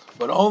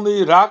 but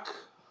only rak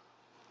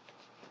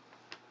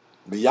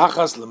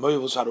b'yachas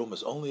l'moyev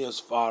sharumas, only as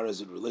far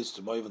as it relates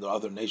to Moav and the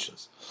other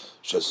nations.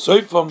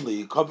 Shesoifam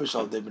li'yikavish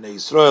al Bnei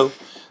Yisrael,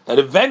 that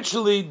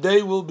eventually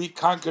they will be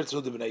conquered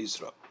through the Bnei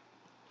Yisrael.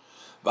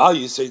 Val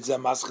Yisayt Zeh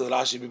Maschil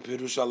Rashi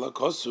b'Pirush ala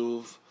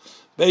Kosuv.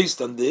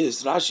 Based on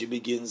this, Rashi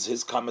begins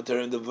his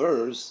commentary in the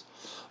verse,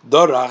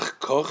 Dorach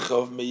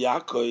kochav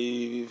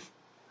miyakov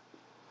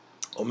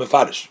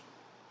umefarish.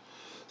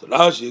 So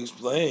Rashi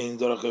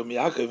explains, Dorach kochav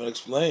miyakov,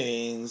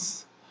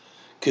 explains,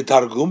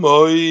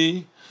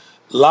 Kitargumoi,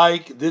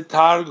 like the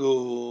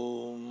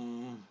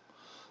Targum,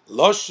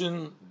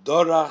 Loshin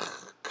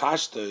Dorach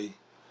kashtoi,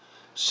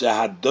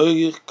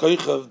 shehadoich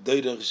kochav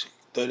derech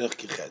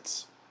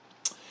kichetz.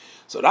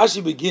 So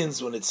Rashi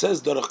begins, when it says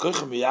Dorach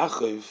kochav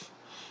miyakov,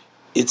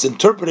 it's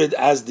interpreted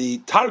as the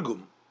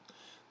Targum.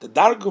 The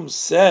Targum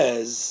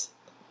says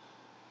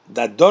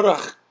that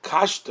Dorach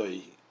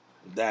Kashtoi,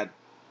 that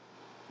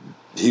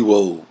he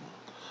will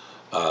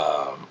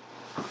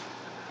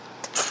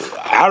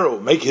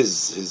make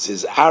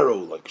his arrow,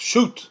 like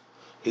shoot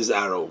his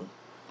arrow,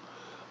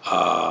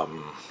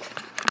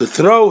 to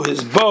throw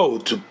his bow,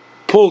 to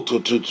pull,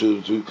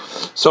 to.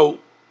 So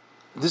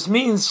this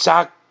means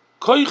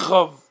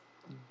Shakoichav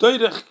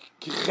Doirech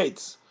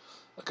Kichetz,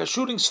 like a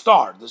shooting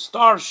star. The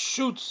star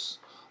shoots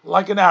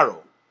like an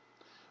arrow,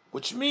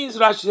 which means,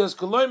 Rashi says,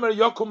 Koloimer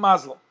Yokum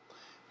Mazal,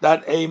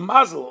 that a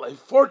mazel, a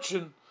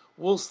fortune,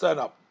 will stand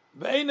up.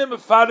 Rashi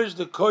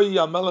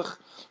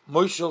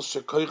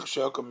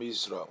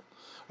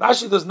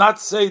does not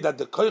say that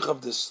the koich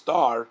of the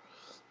star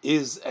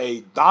is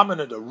a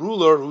dominant, a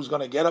ruler who's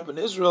going to get up in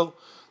Israel,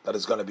 that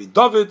is going to be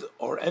David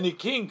or any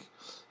king.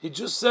 He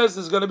just says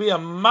there's going to be a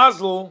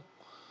mazel,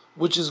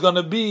 which is going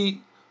to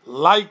be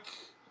like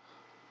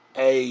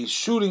a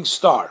shooting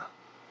star.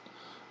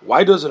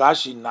 Why does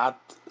Rashi not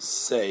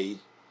say?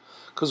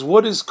 Because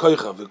what is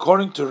koichav?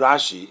 According to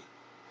Rashi,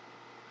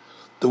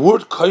 the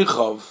word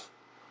koichav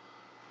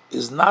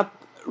is not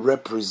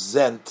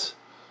represent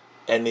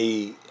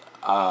any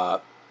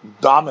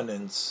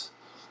dominance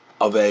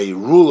of a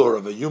ruler,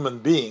 of a human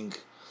being,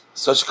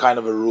 such kind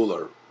of a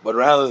ruler, but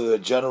rather the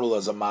general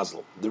as a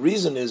mazel. The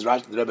reason is,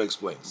 Rashi, the Rebbe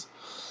explains,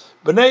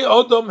 Bnei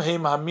Odom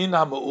heim hamin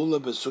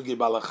ha'ma'ula besugi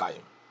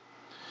balachayim.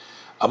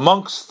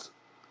 Amongst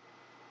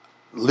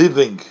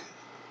living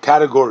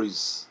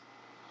categories,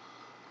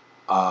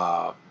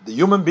 the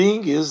human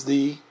being is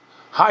the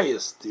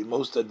highest, the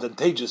most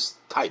advantageous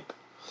type.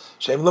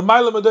 General,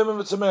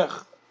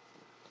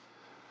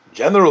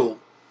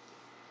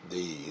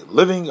 the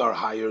living are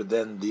higher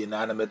than the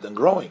inanimate and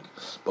growing,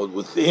 but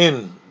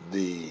within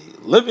the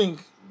living,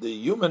 the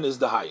human is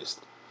the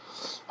highest.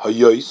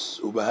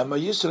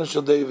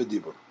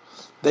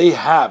 They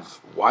have,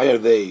 why are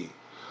they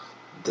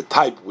the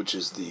type which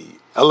is the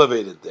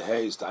elevated, the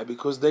highest type?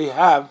 Because they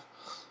have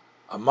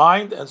a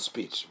mind and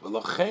speech.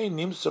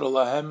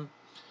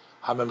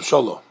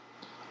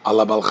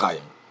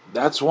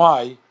 That's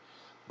why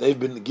they've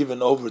been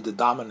given over the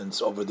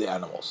dominance over the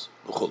animals.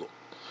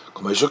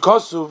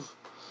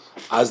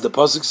 As the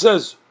pasuk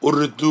says,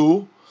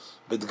 "Urdu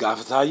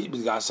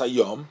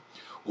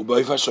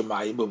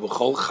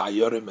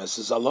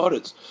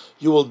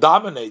you will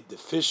dominate the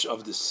fish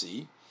of the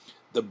sea,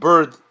 the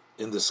bird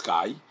in the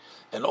sky,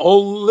 and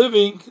all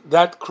living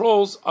that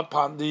crawls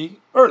upon the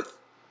earth."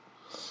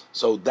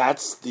 So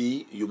that's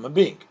the human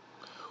being.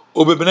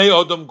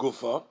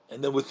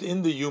 And then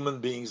within the human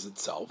beings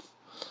itself,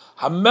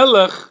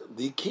 Hamelech,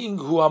 the king,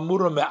 who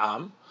Hamura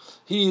Me'am,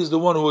 he is the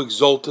one who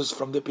exalts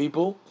from the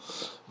people.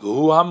 He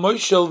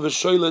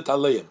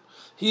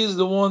is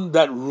the one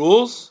that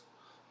rules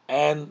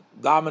and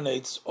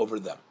dominates over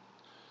them.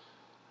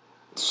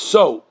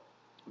 So,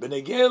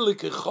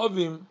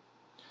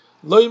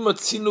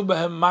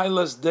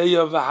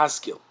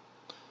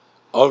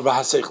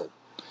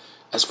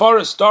 as far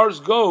as stars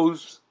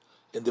goes,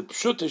 in the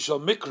Pshut Shel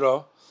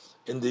Mikra,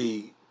 in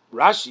the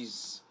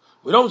Rashis,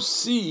 we don't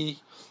see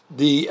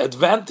the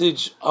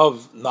advantage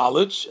of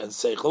knowledge and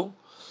seichel,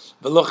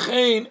 and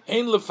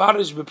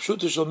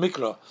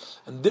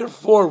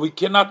therefore we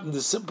cannot, in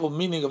the simple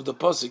meaning of the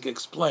pasuk,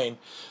 explain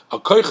a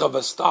koich of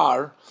a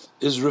star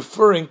is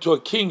referring to a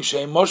king,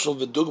 that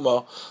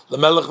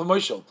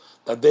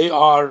they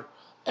are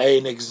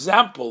an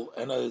example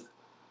and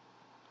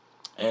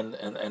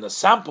a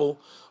sample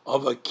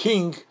of a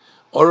king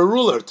or a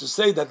ruler. To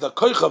say that the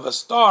koich of a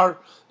star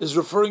is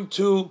referring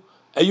to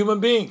a human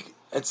being,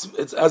 it's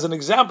as an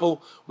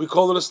example, we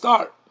call it a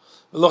star.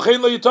 We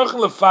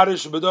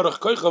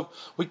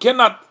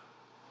cannot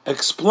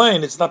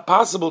explain, it's not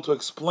possible to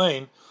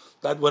explain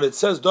that when it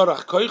says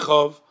Dorach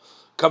Koichov,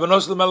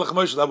 Kavanos L'Melech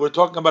Moshe, that we're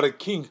talking about a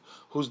king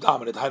who's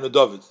dominant, Hainu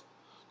David.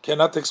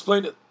 Cannot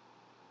explain it.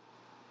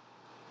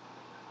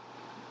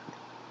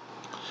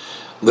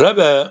 The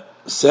Rebbe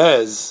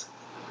says,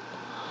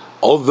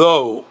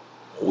 although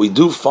we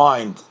do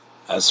find,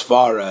 as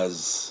far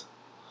as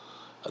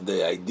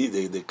the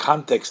idea, the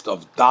context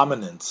of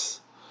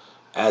dominance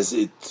as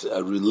it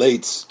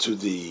relates to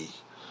the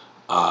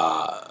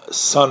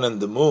sun and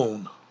the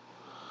moon,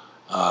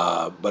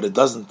 but it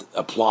doesn't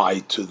apply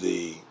to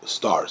the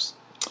stars.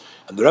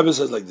 And the Rebbe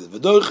says like this: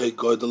 "V'doiche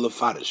goydel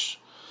lefarish,"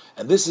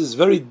 and this is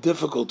very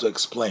difficult to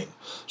explain.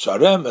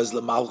 Sharem es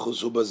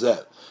lemalchus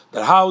ubazeh.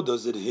 That how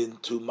does it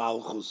hint to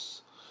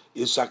malchus?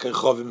 Just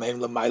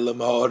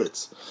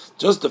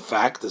the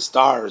fact the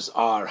stars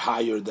are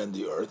higher than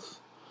the earth,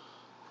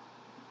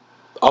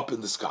 up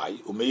in the sky,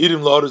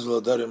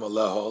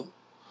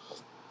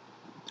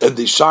 and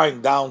they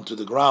shine down to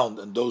the ground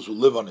and those who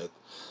live on it,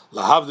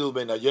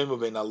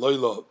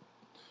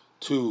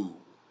 to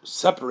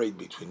separate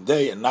between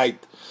day and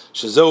night,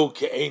 so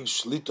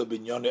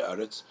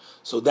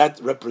that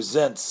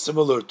represents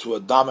similar to a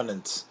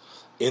dominance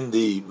in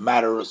the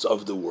matters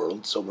of the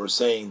world. So we're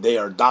saying they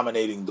are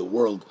dominating the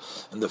world,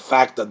 and the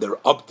fact that they're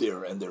up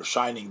there and they're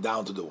shining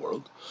down to the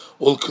world.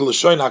 Like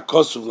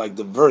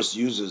the verse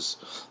uses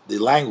the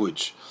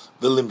language,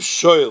 Vilim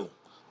Shoil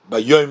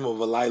Bayoim of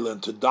Alayla,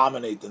 and to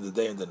dominate in the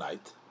day and the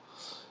night.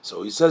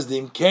 So he says the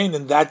Imkain,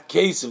 in that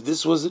case, if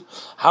this was it,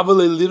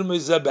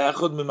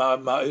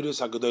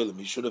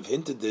 he should have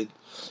hinted it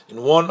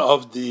in one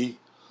of the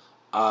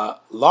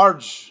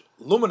large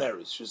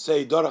luminaries, should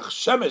say Dorach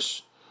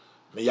Shemesh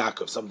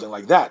Miyakov, something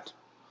like that.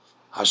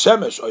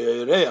 Hashemesh or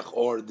Yereach,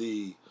 or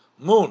the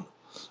moon,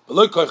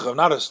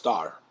 not a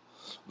star.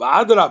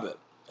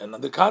 And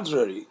on the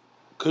contrary,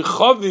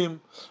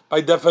 by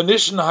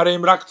definition,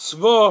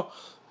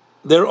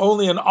 they're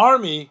only an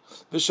army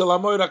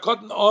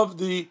of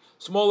the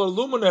smaller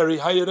luminary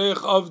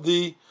of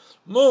the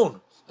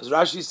moon. As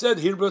Rashi said,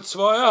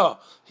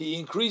 he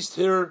increased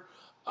her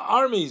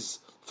armies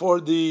for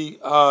the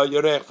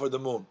Yerech, for the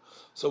moon.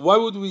 So why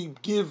would we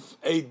give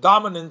a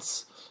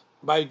dominance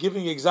by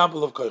giving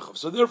example of Koichav?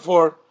 So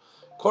therefore,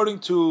 according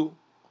to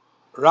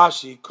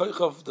Rashi,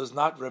 Koichav does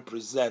not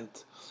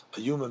represent a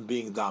human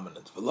being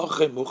dominant.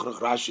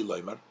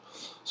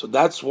 So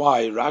that's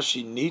why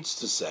Rashi needs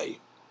to say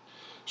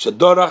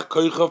Shadorach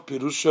Koichav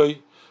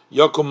Pirushoy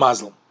Yokum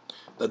Mazl.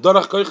 The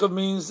Dorach Koichav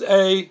means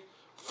a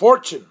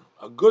fortune,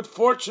 a good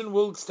fortune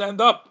will stand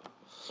up.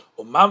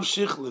 And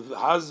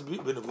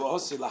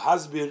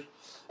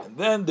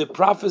then the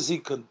prophecy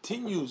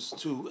continues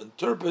to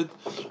interpret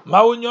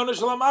Ma'un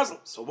Yonesh Mazl.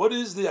 So what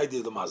is the idea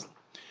of the Mazl?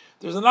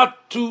 There's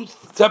not two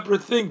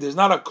separate things. There's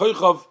not a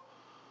Koichav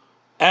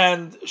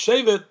and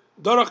Shevet.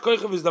 Dorach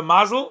Koichav is the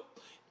Mazl.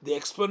 The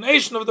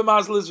explanation of the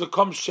Mazl is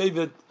V'kom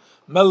Shevet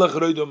Melech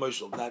Roido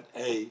Moshel, that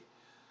a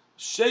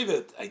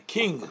Shevet, a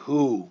king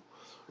who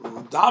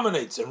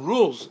dominates and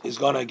rules, is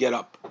going to get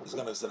up. Is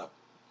going to sit up.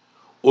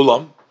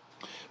 Ulam.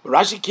 But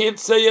Rashi can't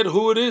say yet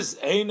who it is.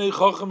 There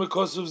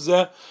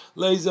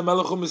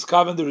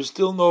is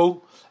still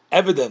no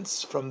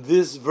evidence from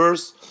this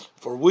verse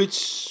for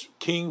which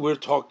king we're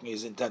talking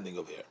is intending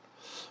of here.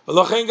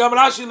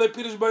 Rashi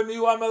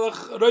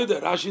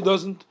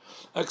doesn't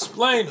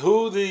explain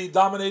who the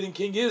dominating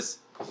king is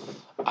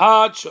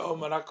until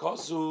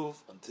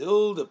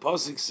the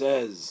pasuk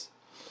says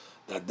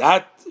that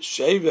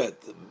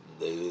Shevet,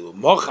 the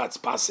Mochatz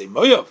Pasei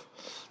Moyav,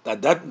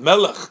 that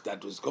Melech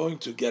that was going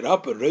to get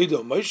up and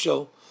Reido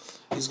Moshel,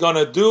 he's going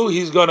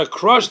to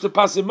crush the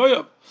Pasei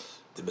Moyav.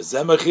 The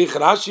Mezemachich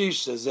Rashi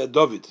says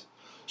David.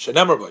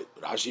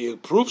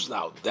 Rashi proves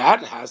now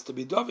that has to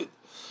be David.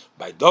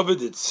 By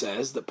David it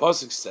says, the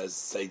pasuk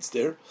states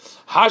there,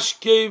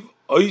 Hashkev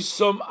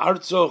Oisom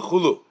Arzo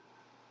Chulu.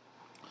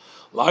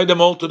 Lie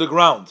them all to the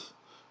ground,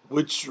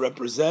 which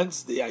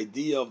represents the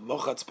idea of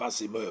Mochatz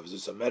Pasei Moyav.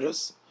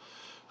 Zusameres.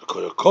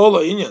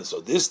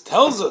 So this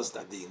tells us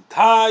that the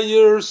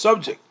entire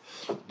subject,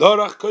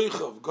 Dorach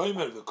Koichav,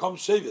 Goimer, V'kom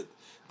Shevet,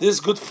 this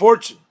good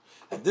fortune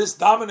and this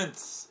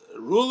dominant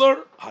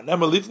ruler,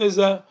 Hanem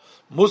Alifneza,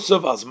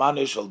 Musav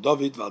Azmane Shel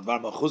David V'Advar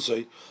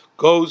Malchusay,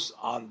 goes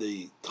on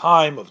the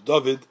time of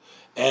David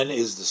and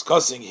is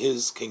discussing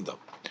his kingdom.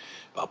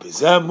 So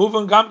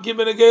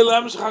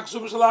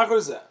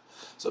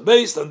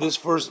based on this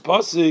first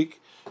pasuk,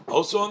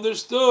 also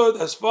understood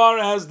as far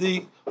as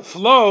the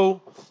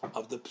flow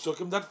of the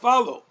psukim that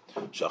follow.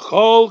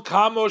 Shachol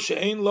kamo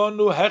she'ein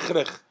lonu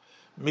hechrech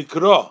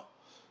mikro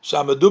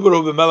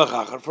shameduberu b'melech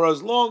achar. For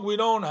as long we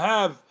don't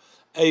have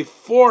a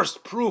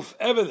forced proof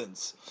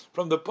evidence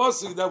from the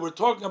pasuk that we're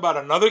talking about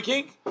another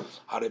king,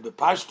 hare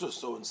bepashtus.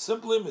 So in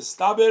simply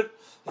mistaber,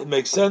 it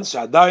makes sense.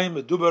 Shadayim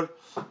meduber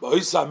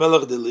ba'isa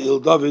melech d'leil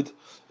David.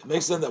 It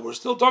makes sense that we're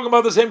still talking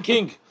about the same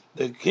king,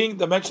 the king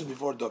that mentioned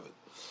before David.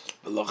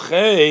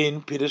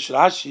 V'lochein Pirish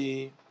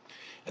Rashi,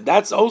 and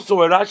that's also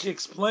where Rashi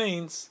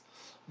explains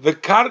the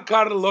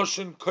karkar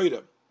loshen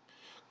koira.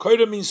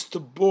 Koira means to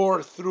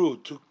bore through,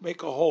 to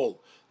make a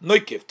hole,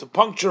 noikiv, to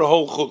puncture a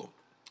hole chulum.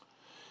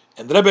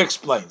 And the Rebbe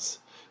explains,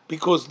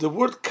 because the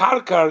word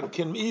karkar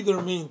can either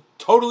mean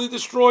totally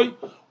destroy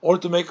or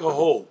to make a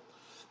hole.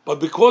 But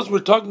because we're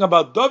talking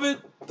about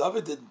David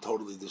didn't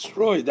totally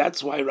destroy.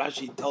 That's why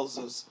Rashi tells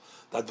us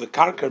that the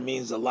karkar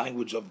means a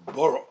language of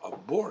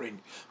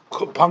boring,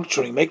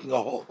 puncturing, making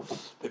a hole.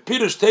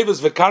 Pirush Tevis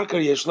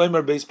v'karkar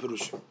yeshleimer beis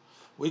pirushim.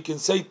 We can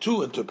say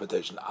two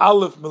interpretations.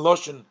 Aleph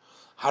Miloshin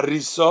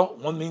Harisa,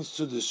 one means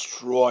to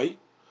destroy.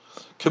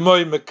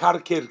 Kemoi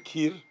mekarker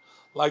kir,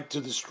 like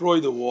to destroy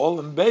the wall.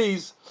 And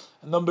Beis,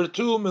 and number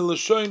two,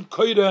 Miloshin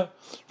Koira,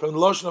 from the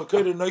Loshin of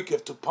Koira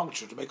Neukev, to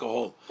puncture, to make a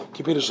hole.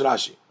 Kipirush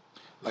Rashi,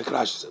 like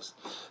Rashi says.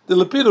 The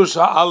Lepirush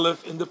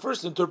Aleph, in the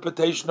first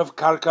interpretation of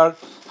Karkar,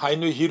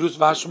 Hainu Hirus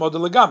Vashmod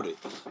Legamri.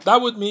 That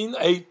would mean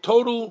a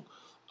total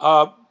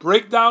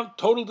breakdown,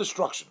 total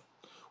destruction.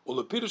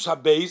 Ulepirush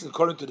HaBeis,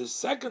 according to the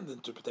second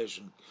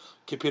interpretation,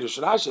 Kipirush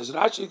Rashi, as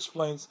Rashi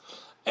explains,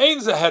 Ein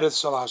Zeheres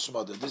Shal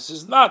Hashmoda. This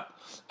is not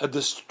a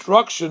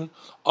destruction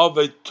of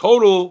a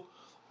total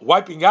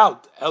wiping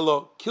out.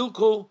 Elo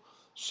Kilkul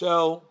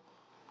Shel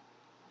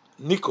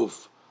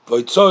Nikuf.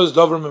 But he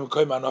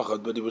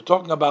was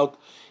talking about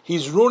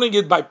he's ruining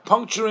it by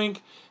puncturing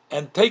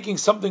and taking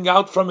something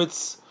out from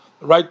its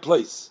right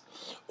place.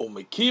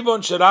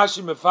 Umekivon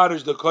Sherashi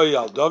Mefarish the Koy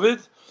al David.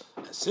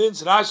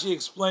 Since Rashi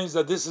explains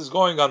that this is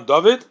going on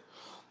David,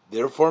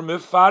 therefore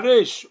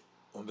Mefarish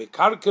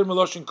Umekarker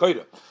Meloshin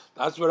Koyra.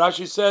 That's what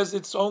Rashi says.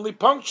 It's only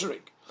puncturing.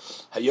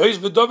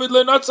 David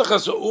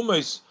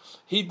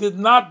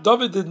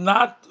did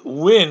not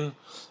win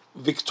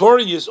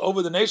victorious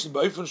over the nation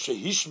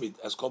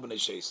as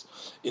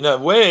in a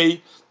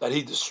way that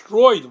he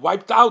destroyed,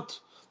 wiped out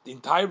the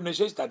entire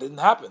nation. That didn't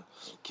happen.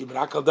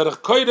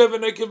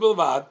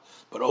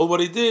 But all what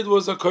he did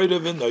was a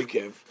koyrev and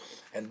noikev,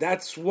 and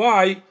that's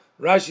why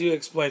Rashi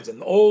explains.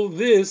 And all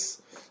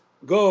this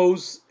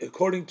goes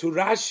according to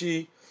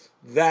Rashi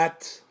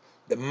that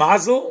the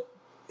mazel,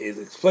 it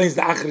explains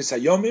the achris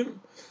hayomim,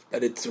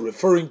 that it's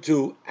referring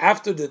to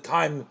after the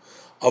time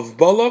of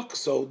Balak,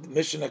 so the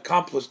mission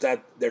accomplished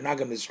that they're not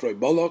going to destroy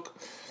Balak,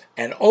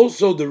 and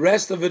also the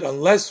rest of it,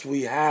 unless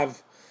we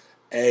have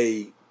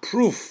a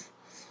proof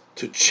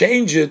to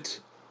change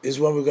it, is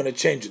when we're going to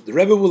change it. The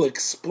Rebbe will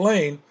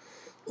explain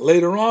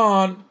later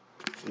on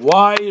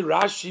why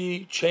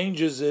Rashi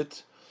changes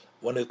it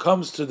when it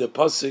comes to the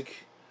Pasuk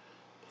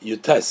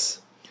Yutes.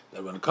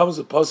 That when it comes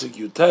to Pasuk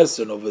Yutes,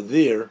 and over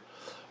there,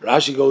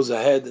 Rashi goes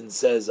ahead and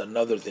says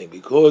another thing,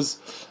 because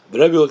the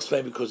Rebbe will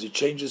explain because he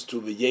changes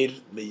to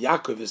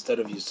Yaakov instead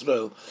of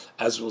Yisrael,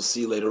 as we'll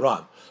see later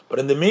on. But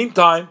in the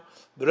meantime,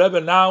 the Rebbe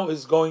now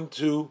is going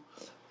to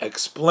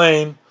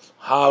explain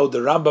how the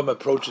Rambam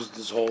approaches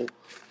this whole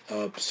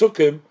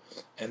psukim,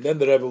 and then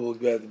the Rebbe will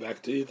get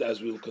back to it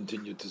as we'll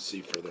continue to see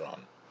further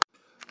on.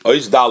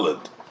 Ois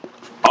Daled.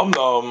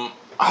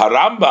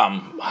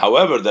 Harambam,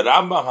 however, the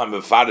Rambam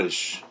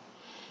HaMefarish,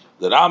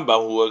 the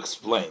Rambam who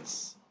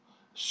explains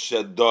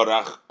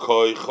Shedorach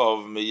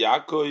Koichov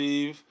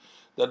Miyakov,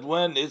 that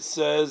when it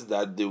says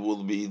that there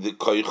will be the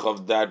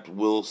Koichov that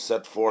will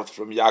set forth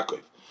from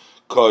Yaakov,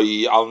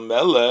 Koi al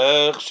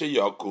Melech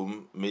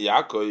Sheyakum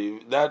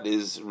Miyakov, that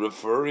is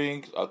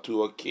referring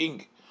to a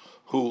king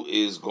who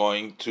is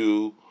going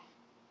to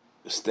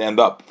stand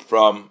up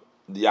from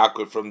the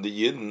Yaakov, from the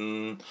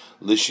Yidden.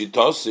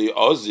 Lishitosi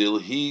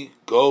Ozil, he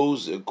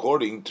goes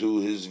according to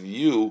his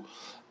view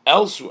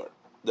elsewhere.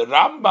 The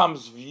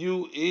Rambam's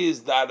view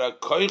is that a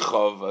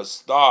koichov, a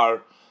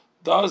star,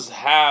 does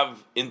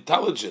have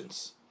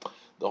intelligence.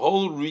 The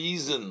whole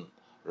reason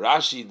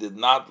Rashi did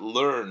not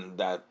learn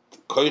that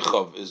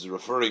koichov is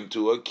referring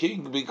to a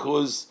king,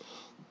 because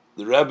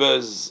the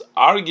Rebbe's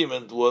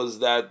argument was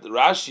that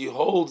Rashi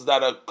holds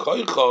that a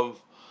koichov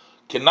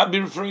cannot be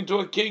referring to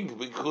a king,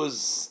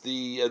 because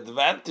the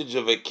advantage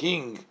of a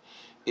king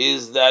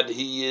is that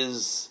he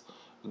is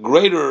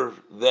greater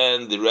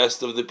than the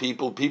rest of the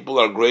people. People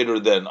are greater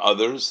than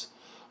others,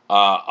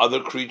 other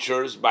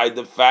creatures, by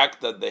the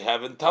fact that they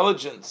have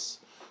intelligence.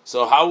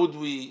 So how would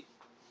we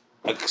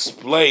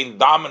explain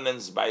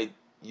dominance by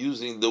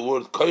using the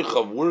word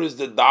koichav? Where is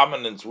the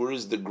dominance? Where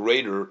is the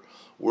greater?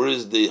 Where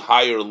is the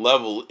higher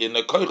level in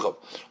a koichav?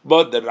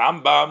 But the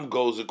Rambam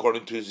goes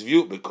according to his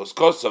view, because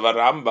Kosav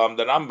Rambam,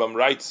 the Rambam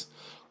writes,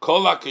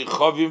 Kol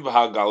ha-kichovim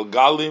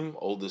v'ha-galgalim,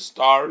 all the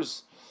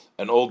stars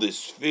and all the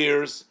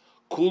spheres,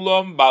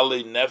 Kulam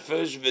bali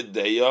nefesh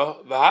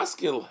v'deya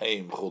v'haskil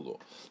heim chulu.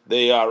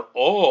 They are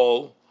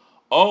all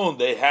owned.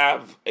 They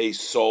have a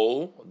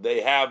soul.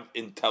 They have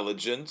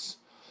intelligence,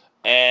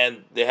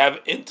 and they have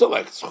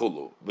intellect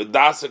chulu.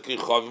 V'dasa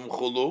kichavim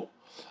chulu.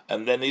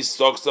 And then he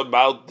talks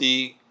about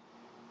the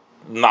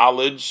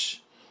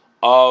knowledge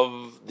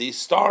of the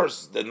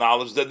stars, the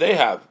knowledge that they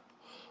have.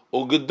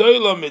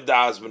 Ugedola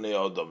midas b'nei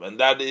odom, and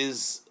that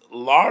is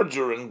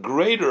larger and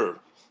greater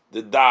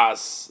the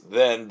das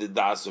than the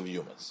das of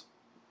humans.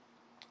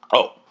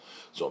 Oh,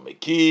 so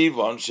mekiv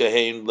on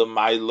sheheim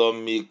l'maylo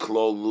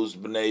miklolus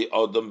b'nei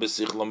odom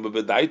b'sichlam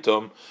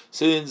b'bedaitom,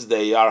 since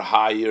they are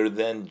higher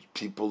than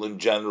people in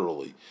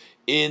generally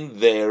in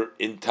their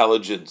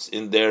intelligence,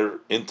 in their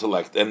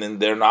intellect, and in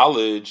their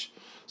knowledge.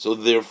 So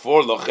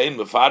therefore, lochein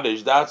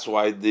mefarish. That's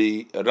why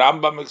the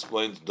Rambam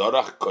explains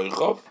dorach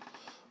koichov.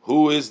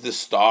 Who is the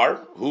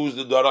star? Who is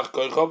the dorach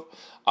koichov?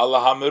 Allah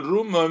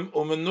hamerumim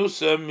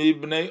umenusem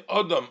mibnei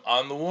odom,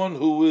 on the one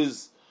who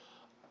is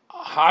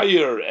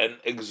higher and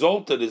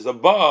exalted, is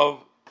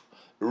above,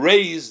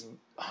 raised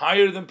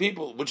higher than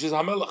people, which is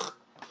Hamelech.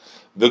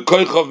 The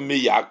Koichov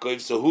mi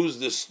Yaakov. So who's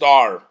the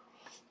star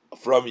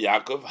from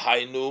Yaakov?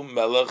 Hainu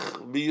Melech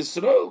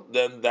b'Yisrael.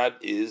 Then that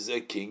is a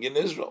king in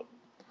Israel.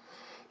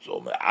 So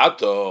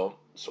me'ato.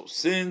 So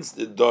since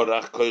the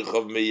Dorach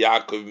Koichov mi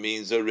Yaakov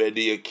means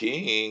already a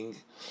king,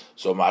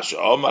 so Masha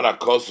Omar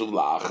Akosuv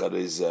la'achar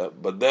is.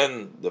 But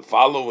then the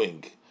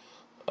following,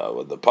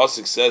 what the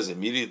pasuk says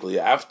immediately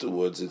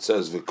afterwards, it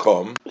says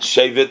V'kom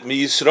Shevet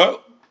mi Yisrael.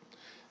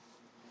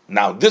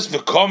 Now this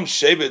V'kom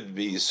Shevet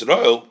mi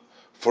Yisrael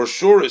for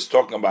sure is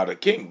talking about a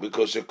king,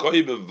 because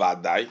Shekoy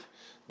b'vadai,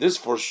 this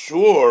for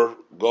sure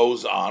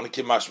goes on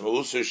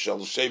Kimashmeuser shel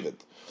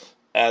Shevet,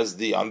 as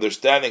the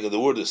understanding of the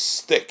word is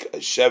stick. A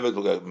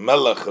Shevet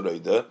Melech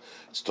Reida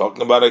is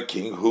talking about a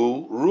king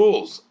who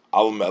rules.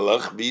 Al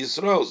Melech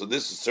b'Yisrael. So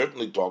this is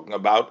certainly talking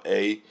about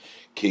a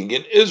king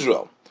in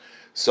Israel.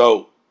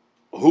 So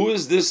who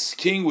is this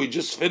king? We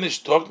just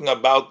finished talking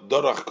about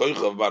Dorach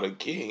Koichav, about a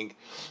king.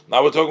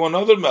 Now we're talking about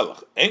another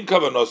Melech. En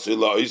kavanosu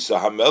la'isa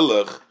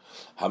hamelech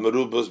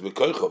hamerubos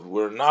b'koichav.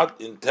 We're not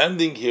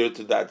intending here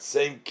to that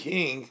same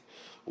king,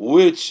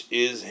 which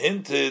is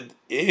hinted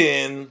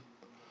in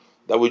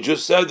that we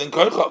just said in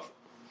Koichav.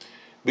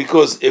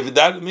 Because if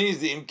that means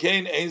the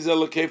imkain ein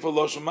zel kefa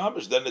lo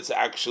shemamish, then it's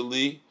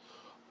actually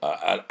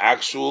an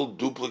actual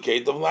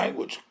duplicate of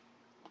language.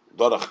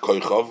 Dorach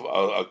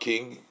Koichav, a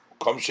king,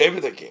 Kom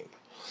Shevet, a king.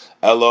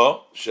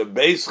 Elo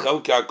shebeis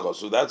chelkei hakos.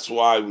 So that's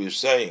why we're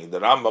saying the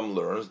Rambam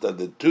learns that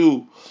the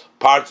two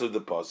parts of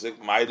the pasuk,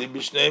 Ma'iri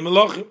b'shnei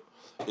Melochim,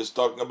 is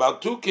talking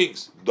about two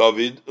kings,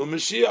 David and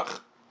Mashiach.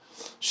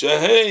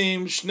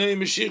 Sheheim shnei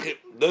Mashiachim.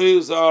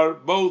 Those are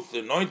both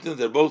anointed.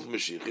 They're both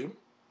Mashiachim,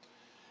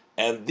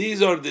 and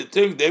these are the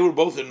two. They were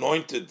both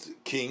anointed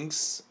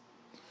kings,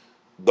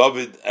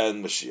 David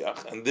and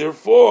Mashiach, and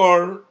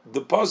therefore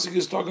the pasuk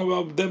is talking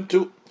about them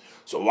too.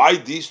 So why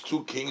these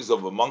two kings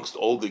of amongst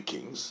all the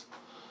kings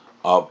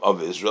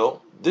of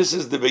Israel? This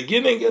is the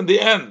beginning and the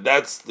end.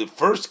 That's the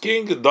first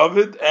king,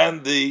 David,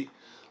 and the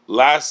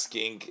last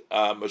king,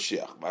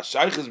 Mashiach.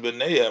 Mashayches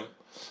b'neihem.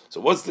 So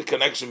what's the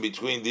connection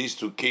between these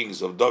two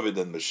kings of David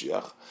and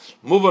Mashiach?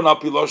 Move on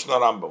up Piloshna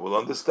Rambam. We'll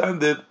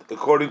understand it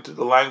according to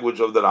the language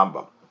of the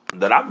Rambam.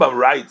 The Rambam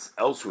writes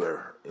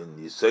elsewhere in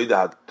Yesod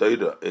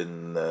HaTorah,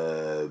 in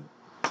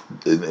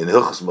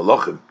Hilchos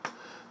Melachim.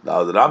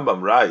 Now the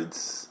Rambam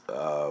writes,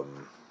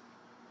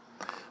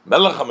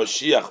 Melech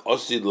HaMashiach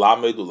osid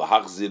lamed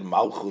ulahachzir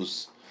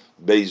malchus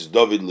beis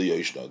David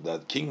liyoshna.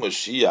 That King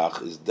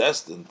Mashiach is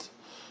destined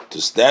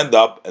to stand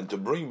up and to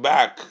bring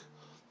back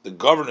the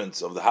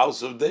governance of the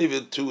house of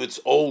David to its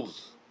old,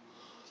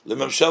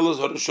 lememshelas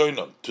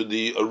harushonon, to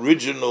the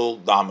original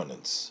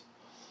dominance.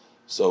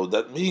 So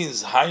that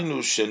means hainu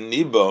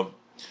sheniba.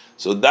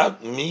 So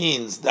that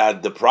means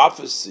that the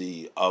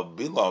prophecy of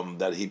Bilam,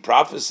 that he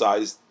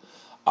prophesied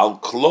al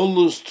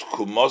klolus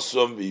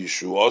tkumosom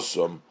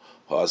v'yishuosom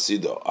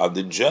ha'asido, on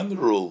the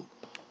general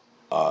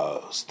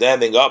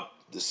standing up,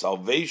 the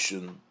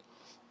salvation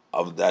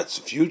of that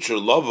future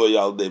lava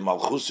yalde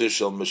malchus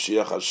shel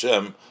Mashiach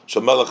Hashem,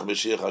 shel Melech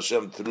Mashiach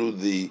Hashem, through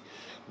the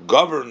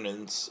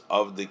governance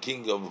of the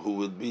king of who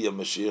would be a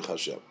Mashiach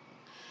Hashem.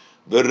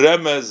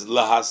 V'remez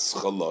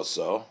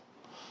lahaschaloso,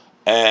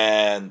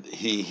 and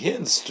he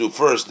hints to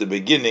first the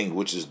beginning,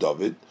 which is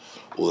David,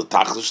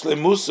 u'letachlis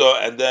shleimuso,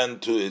 and then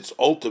to its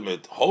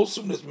ultimate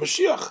wholesomeness,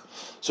 Mashiach.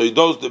 So he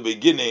does the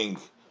beginning,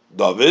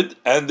 David,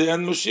 and the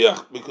end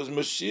Mashiach, because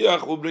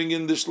Mashiach will bring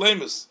in the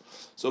shleimus.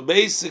 So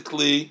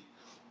basically,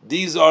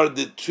 these are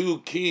the two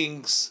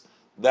kings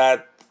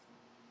that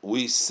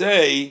we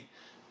say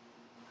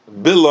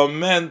Bilam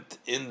meant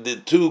in the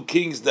two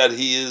kings that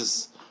he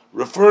is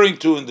referring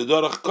to in the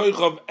Dorach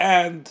Koichav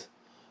and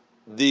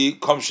the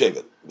Kom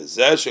Shevet. This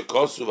is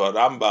what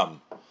Rambam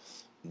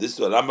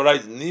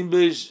writes,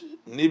 Nibe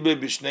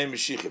b'shnei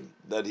Mashiachim,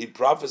 that he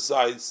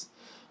prophesies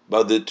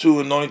about the two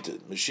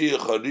anointed, Mashiach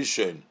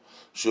HaRishon,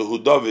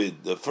 Shehu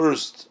David, the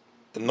first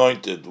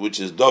anointed, which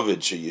is David,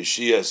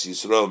 Sheyeshias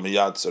Yisrael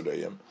Miyad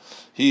Tzareyim.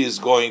 He is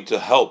going to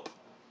help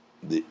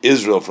the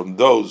Israel from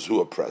those who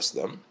oppress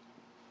them,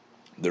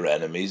 their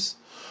enemies.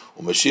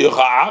 And then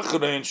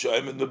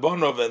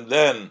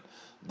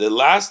the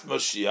last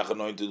Mashiach,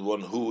 anointed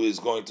one, who is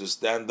going to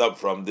stand up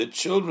from the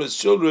children's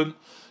children,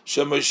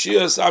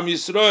 Shemashiach Am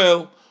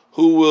Yisrael,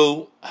 who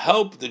will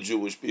help the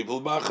Jewish people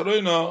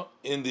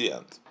in the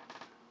end.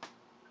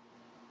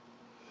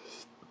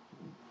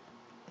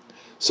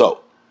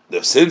 So,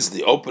 since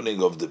the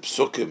opening of the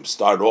Psukim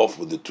start off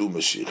with the two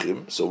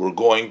Mashiachim, so we're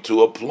going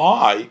to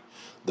apply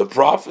the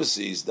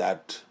prophecies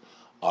that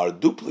are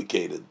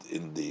duplicated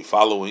in the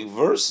following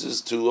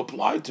verses to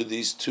apply to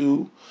these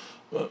two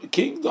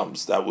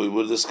kingdoms that we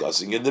were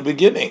discussing in the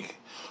beginning.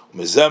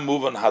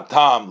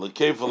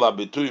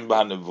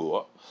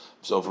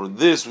 So for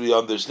this we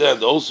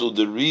understand also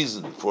the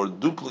reason for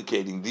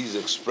duplicating these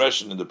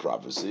expressions in the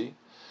prophecy.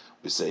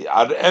 We say,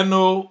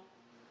 Ar'enu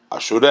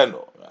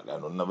Ashurenu.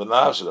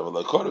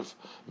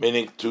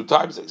 Meaning 2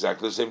 times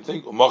exactly the same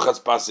thing.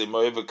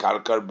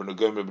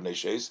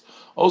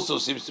 Also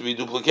seems to be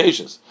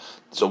duplications.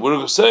 So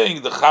we're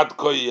saying the Chad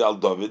Koyi al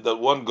David, that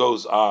one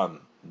goes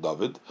on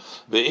David,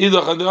 and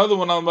the other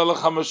one on Melech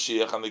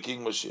HaMashiach, and the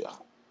King Mashiach.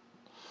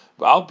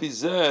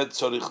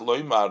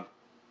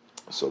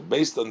 So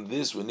based on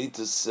this, we need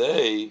to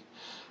say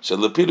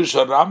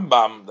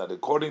that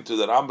according to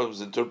the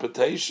Rambam's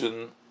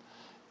interpretation,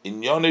 in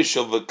Yonish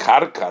of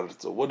Vekarkar,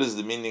 so what is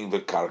the meaning of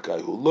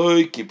Vekarkar?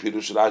 Huloi ki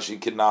pirush Rashi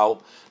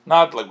kinal,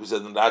 not like we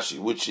said in Rashi,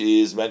 which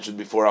is mentioned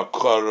before, a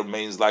kar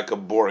remains like a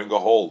boring a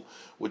hole,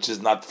 which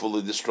is not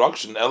fully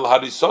destruction. El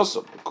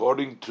harisosam,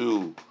 according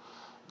to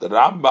the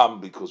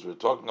Rambam, because we're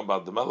talking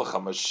about the Melech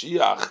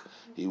HaMashiach,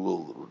 he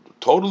will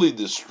totally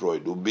destroy.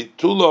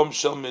 Ubitulam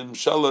shel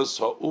mimshalas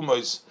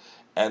ha'umos,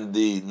 and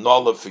the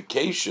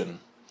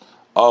nullification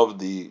of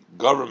the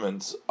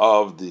governments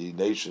of the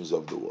nations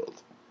of the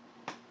world.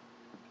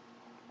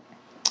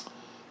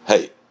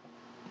 Hey,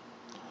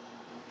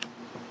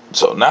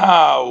 so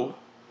now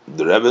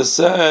the Rebbe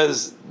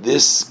says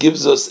this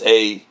gives us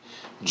a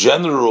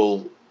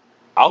general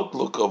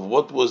outlook of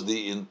what was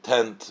the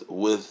intent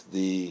with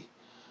the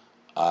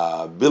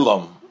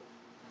Bilam's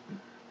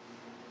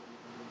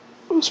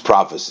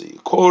prophecy.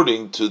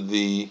 According to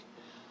the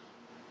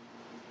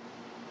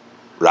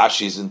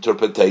Rashi's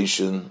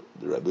interpretation,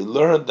 the Rebbe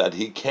learned that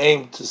he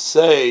came to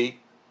say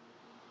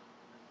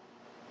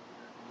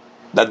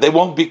that they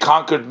won't be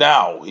conquered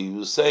now. He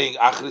was saying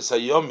Achris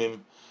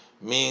Hayomim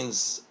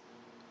means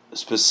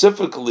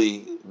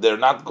specifically they're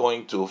not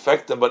going to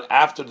affect them, but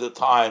after the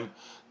time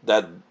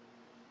that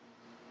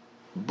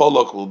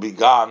Bolok will be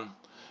gone,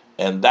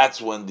 and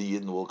that's when the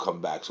Yidden will come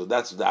back. So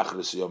that's the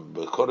Achris Hayomim.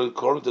 But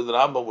according to the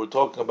Rambam, we're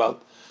talking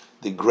about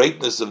the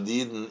greatness of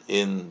the Yidden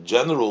in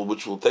general,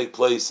 which will take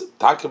place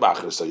Takib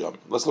Achris Hayomim.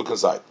 Let's look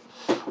inside.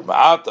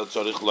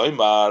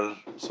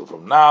 So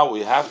from now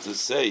we have to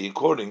say,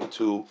 according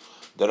to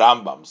the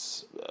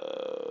Rambam's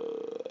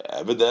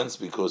evidence,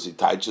 because he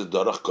teaches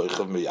Dorach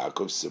Koichav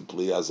Meyakov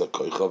simply as a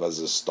Koichav, as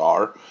a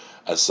star,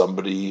 as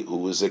somebody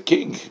who is a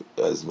king,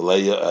 as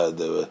Malaya,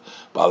 the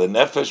Bali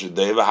Nefesh,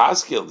 Deva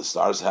Haskell. The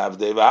stars have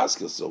Deva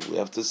Haskell. So we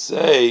have to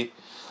say,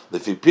 the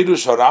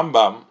Fipirush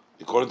HaRambam,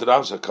 according to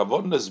Rambam,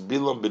 Kavodnes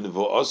Bilam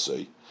B'Nivo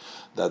Osoi,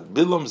 that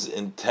Bilam's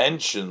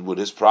intention with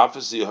his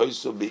prophecy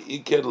also be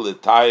Iker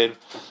L'Tayr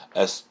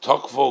as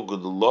Tokvo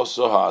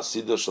Guduloso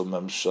HaAsida Shal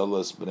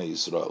Memshalas B'nei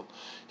Yisrael.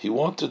 He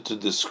wanted to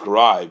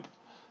describe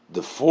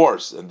the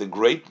force and the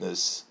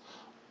greatness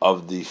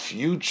of the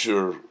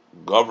future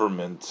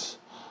government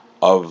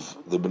of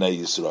the Bnei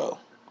Yisrael.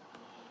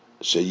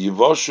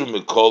 Sheyivoshu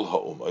mikol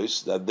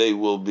ha'umos, that they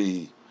will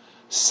be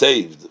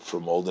saved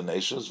from all the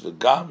nations.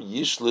 V'gam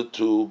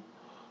yishletu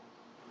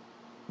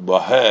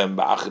bahem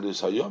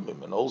ba'achiris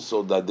hayomim, and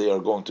also that they are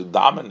going to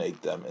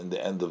dominate them in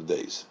the end of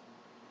days.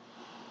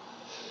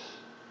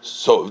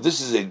 So if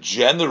this is a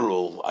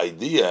general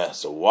idea,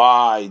 so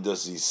why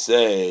does he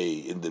say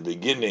in the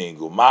beginning,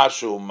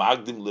 Umashu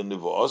magdim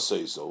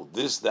l'nivuosei? So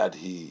this that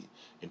he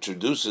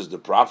introduces the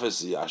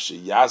prophecy, Asher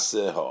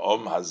yaseh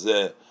ha'om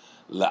hazeh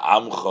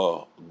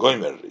la'amcha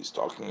goimer. He's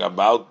talking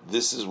about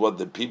this is what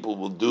the people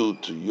will do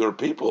to your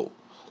people,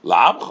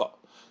 la'amcha.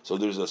 So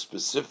there's a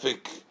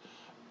specific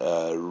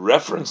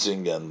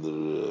referencing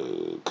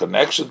and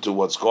connection to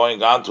what's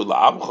going on to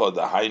la'amcha,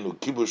 the hainu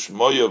kibush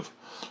moyev.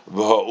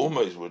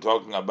 We're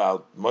talking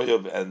about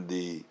Moav and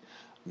the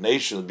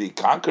nation being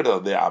conquered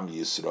of the Am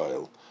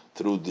Yisrael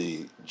through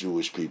the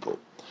Jewish people.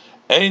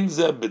 Ein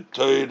ze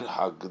betoir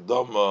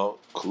hagdama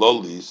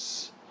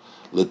klolis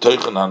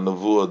letoichen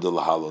hanavua de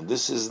lahalon.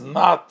 This is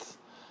not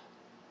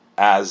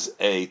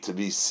to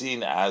be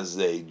seen as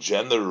a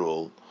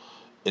general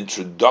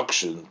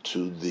introduction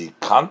to the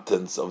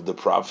contents of the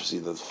prophecy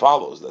that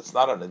follows. That's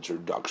not an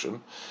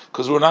introduction,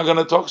 because we're not going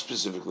to talk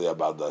specifically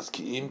about that.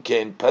 Ki im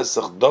kein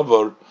Pesach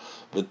davar.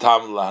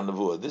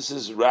 This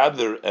is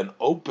rather an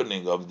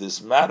opening of this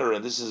matter,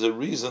 and this is a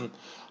reason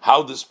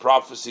how this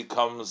prophecy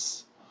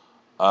comes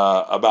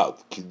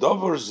about.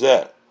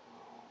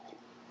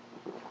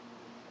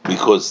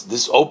 Because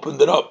this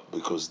opened it up,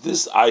 because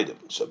this item,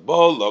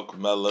 Shabolok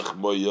Melech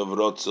Moyav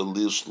Rotzel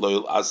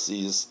Lishloil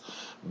Asis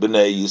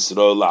Bnei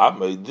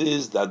Yisrael,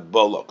 this that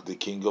Bolok, the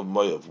king of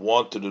Moav,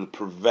 wanted to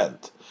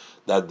prevent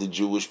that the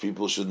Jewish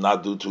people should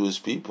not do to his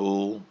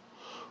people.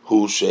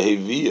 Who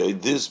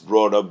shehevi, this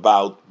brought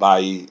about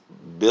by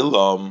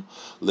Bilam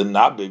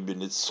lenabe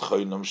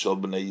b'nitzchoinam shel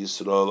bnei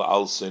Yisrael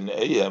al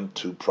seineihem,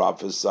 to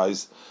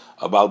prophesy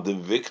about the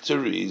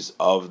victories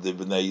of the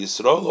bnei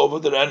Yisrael over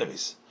their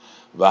enemies.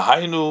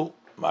 V'hainu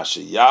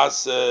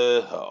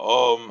mashiyase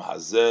ha'om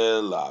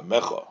hazeh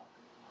la'amecha.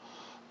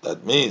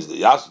 That means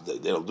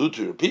they'll do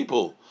to your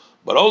people,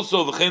 but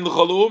also v'chein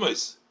l'chol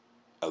u'umes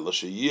el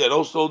sheyiyah, and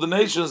also the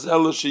nations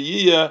el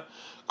sheyiyah.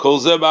 But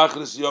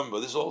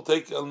this will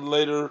take in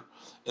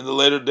the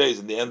later days,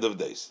 in the end of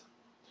days.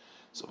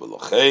 So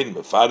that's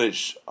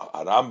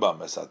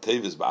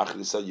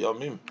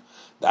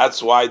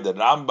why the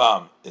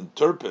Rambam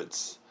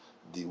interprets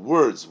the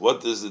words,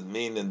 what does it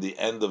mean in the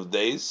end of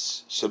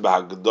days?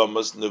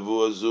 Shebahagdomas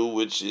nevuazu,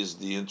 which is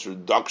the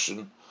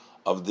introduction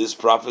of this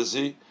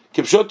prophecy.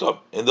 Kipshotom,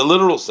 in the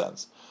literal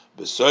sense.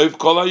 Besoiv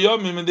kol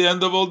hayomim, in the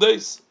end of all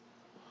days.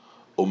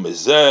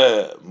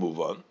 Umezeh, move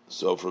on.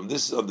 So from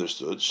this is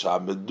understood,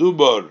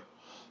 Shamedubar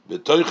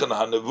betoichen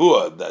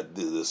hanevua, that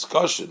the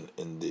discussion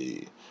in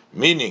the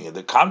meaning and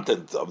the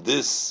content of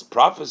this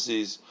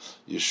prophecies,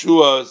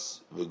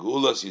 Yeshua's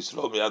v'geulas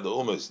Yisrael miyad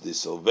ha'umes, the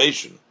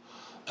salvation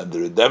and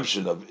the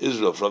redemption of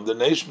Israel from the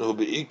nation, who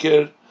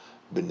be'iker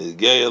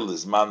b'nigel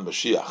lizman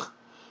Mashiach,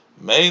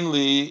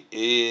 mainly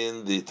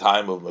in the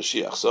time of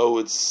Mashiach. So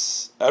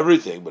it's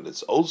everything, but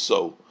it's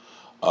also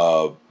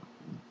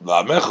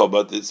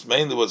but it's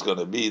mainly what's going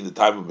to be in the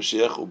time of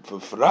Mashiach,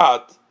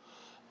 upefrat,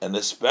 and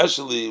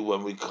especially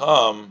when we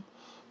come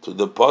to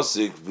the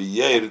pasuk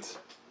v'yerd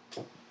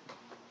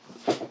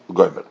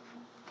gomer.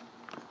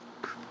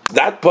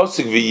 That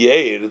pasuk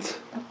v'yerd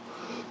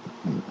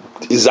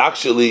is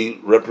actually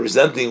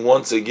representing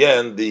once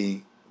again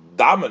the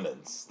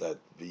dominance that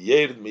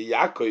v'yerd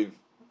miyakov,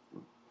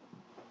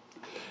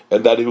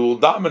 and that he will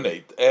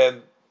dominate.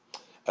 And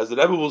as the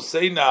Rebbe will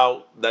say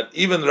now, that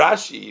even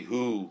Rashi,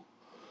 who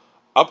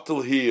up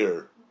till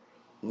here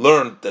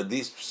learned that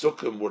these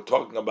psukim were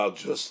talking about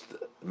just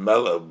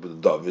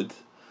Melech David,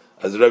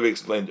 as the Rebbe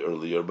explained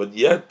earlier, but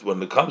yet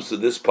when it comes to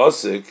this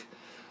pasuk,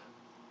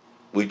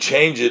 we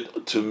change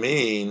it to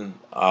mean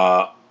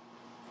Melech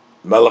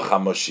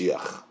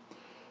HaMashiach,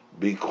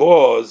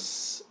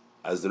 because,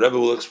 as the Rebbe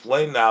will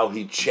explain now,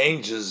 he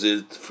changes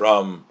it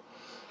from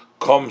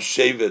Kom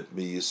Shevet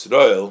Mi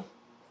Yisrael,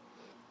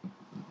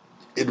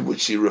 in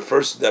which he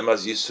refers to them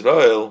as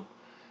Yisrael,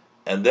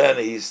 and then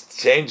he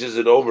changes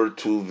it over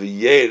to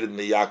V'yer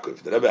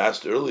Yaakov. The Rebbe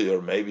asked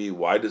earlier, maybe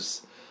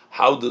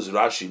how does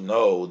Rashi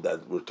know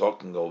that we're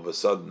talking all of a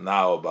sudden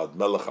now about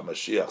Melech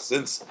HaMashiach?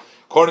 Since,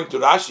 according to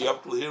Rashi,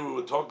 up till here we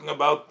were talking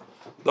about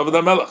David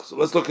HaMelech. So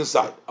let's look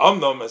inside.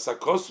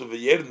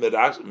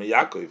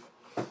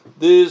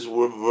 This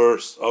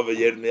verse of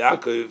V'yer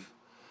Yaakov,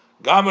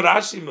 Gam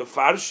Rashi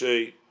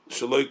Mefarshei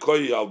Shaloi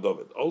Koyi Al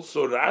David.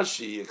 Also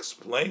Rashi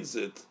explains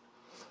it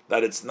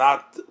that it's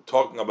not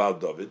talking about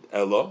David.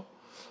 Elo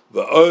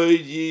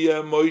V'oy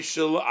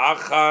Moishel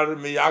Achar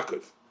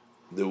Miyakov.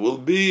 There will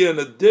be an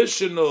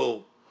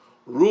additional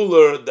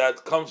ruler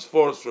that comes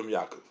forth from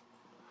Yaakov.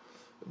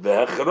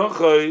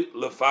 V'echrochoy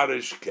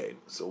lefarish Cain.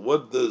 So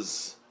what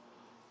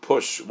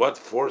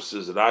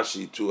forces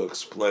Rashi to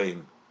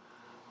explain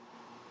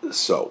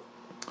so?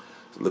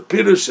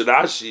 Lepirush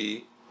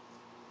Rashi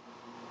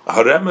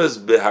Haremes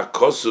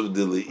behakosuv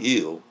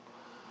diliil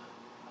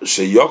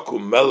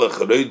sheyokum melech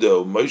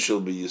reida u'moshel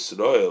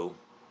b'Yisrael,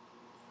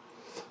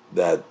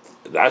 that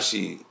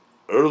Rashi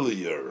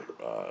earlier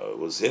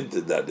was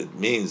hinted that it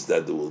means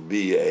that there will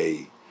be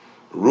a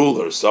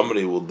ruler,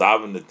 somebody will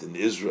daven it in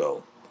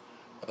Israel,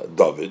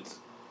 David,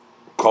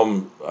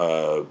 kom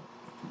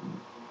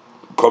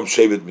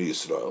shevet mi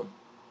Yisrael,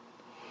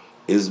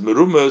 is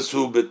merumas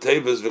hu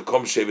beteves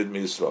v'kom shevet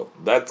mi Yisrael.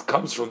 That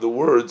comes from the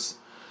words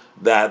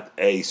that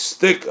a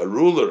stick, a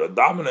ruler, a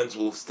dominance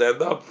will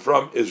stand up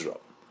from Israel.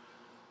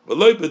 And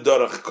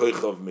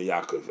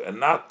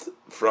not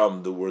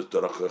from the word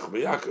Dorach Koich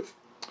Yaakov.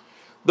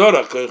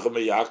 Dorach Koich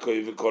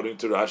Yaakov, according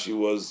to Rashi,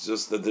 was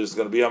just that there's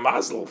going to be a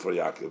mazel for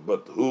Yaakov.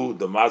 But who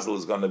the mazel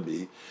is going to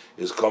be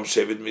is Kom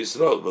Shevet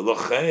Misrael.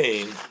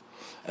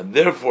 And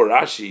therefore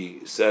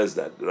Rashi says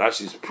that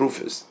Rashi's proof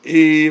is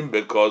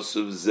because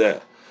of Zeh.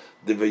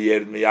 The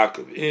V'yer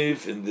Yaakov.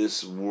 If in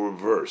this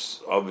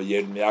verse of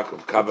V'yer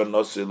Yaakov,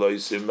 Kavanos Lo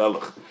Yisim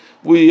Melech,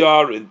 we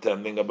are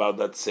intending about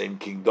that same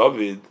King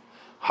David,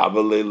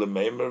 Havalei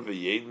Lemeimer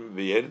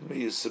V'yer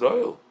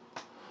Yisrael.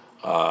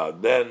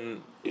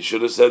 Then he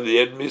should have said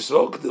V'yer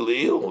Yisrael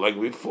K'dilil, like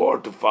before,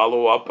 to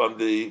follow up on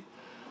the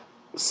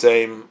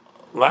same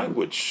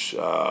language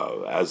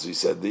as we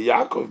said the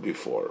Yaakov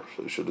before.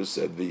 So he should have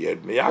said V'yer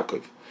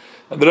Yaakov.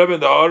 And the Rebbe in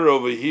the Ar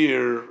over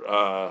here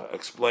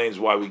explains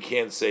why we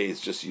can't say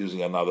it's just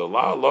using another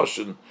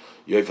Lashon,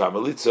 Yoif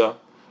HaMelitza,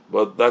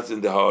 but that's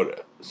in the Har.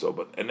 So,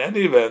 but in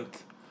any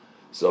event,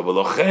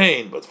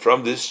 but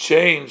from this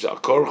change, so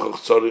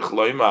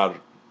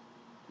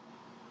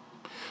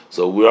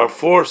we are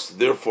forced,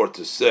 therefore,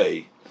 to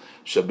say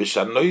that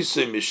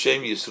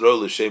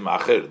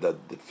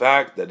the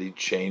fact that he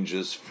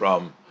changes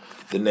from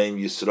the name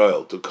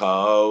Yisrael to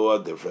a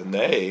different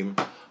name,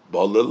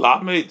 so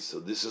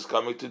this is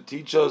coming to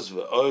teach us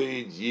there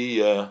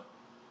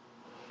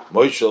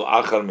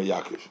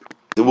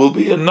will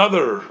be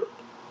another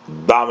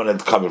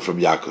dominant coming from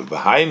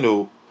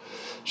Yaakov.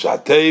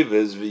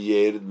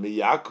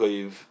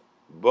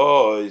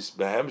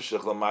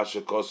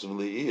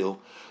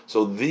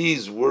 So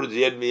these words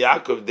Yed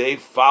Miyakov, they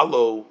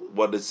follow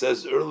what it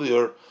says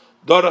earlier,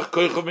 Dorach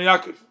Koich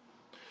Miyakov.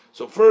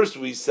 So first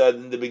we said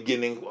in the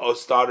beginning,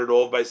 started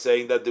off by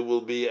saying that there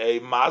will be a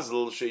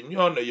mazel,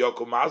 Shinyon, a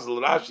Yokum mazel.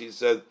 Rashi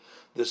said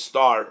the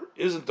star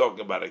isn't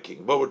talking about a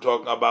king, but we're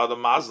talking about a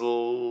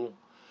mazel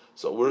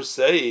So we're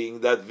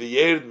saying that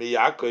V'yered mi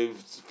Yaakov,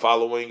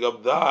 following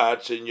up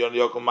that, Shen Yon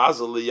Yokum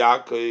Mazel li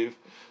Yaakov.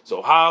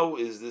 So how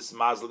is this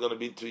Mazel going to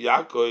be to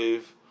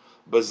Yaakov?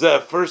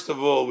 Bazeh, first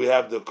of all, we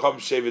have the Kom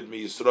Shevet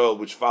mi Yisrael,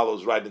 which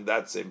follows right in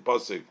that same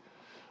pasuk,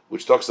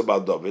 which talks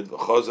about David. Now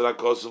the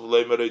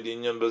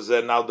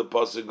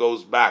pasuk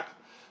goes back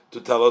to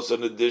tell us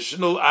an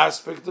additional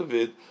aspect of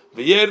it.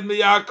 V'yered mi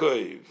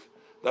Yaakov.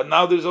 That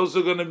now there's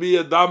also going to be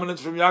a dominance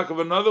from Yaakov.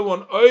 Another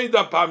one,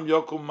 Oida Pam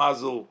Yokum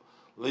Mazel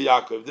li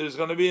Yaakov. There's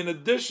going to be an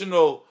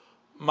additional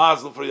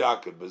Mazel for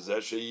Yaakov.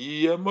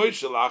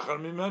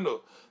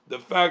 The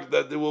fact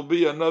that there will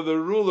be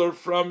another ruler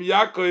from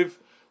Yaakov.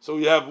 So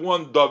we have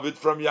one David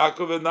from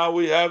Yaakov, and now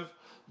we have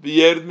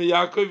V'yered mi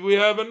Yaakov. We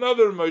have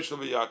another Moshe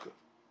Yaakov.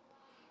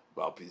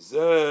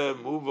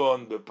 Move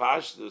on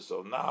bepashta.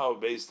 So now,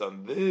 based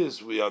on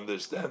this, we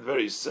understand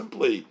very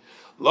simply.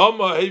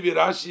 Lama hevi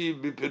Rashi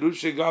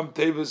b'perusha gam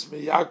tevis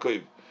mi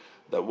Yaakov.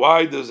 That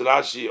why does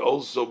Rashi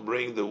also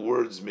bring the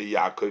words mi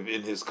Yaakov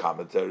in his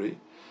commentary?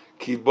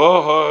 Because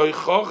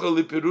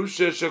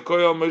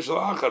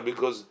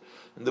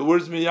the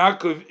words mi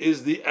Yaakov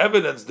is the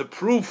evidence, the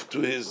proof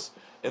to his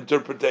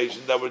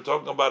interpretation that we're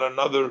talking about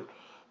another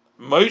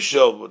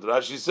Moshel. What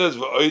Rashi says,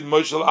 v'oid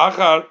Moshel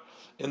achar,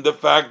 in the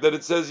fact that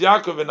it says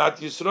Yaakov and not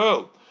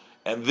Yisrael.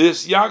 And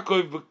this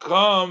Yaakov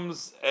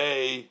becomes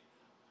a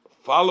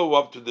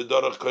follow-up to the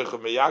Dorach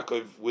Koichem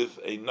Yaakov with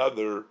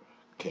another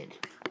king.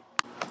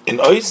 In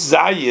Ois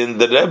Zayin,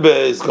 the Rebbe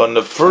is going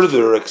to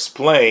further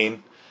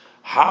explain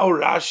how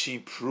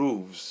Rashi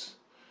proves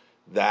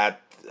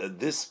that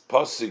this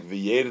pasuk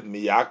V'yered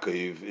mi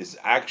Yaakov is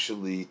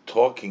actually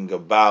talking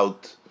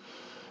about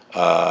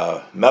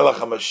Melech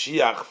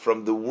HaMashiach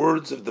from the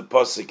words of the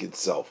pasuk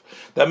itself.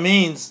 That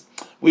means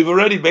we've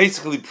already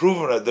basically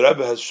proven that the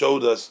Rebbe has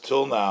showed us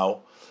till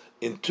now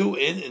from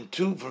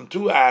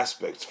two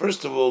aspects.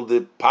 First of all,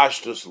 the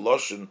Pashtus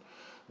Loshen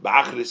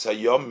Ba'achris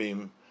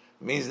Hayomim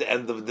means the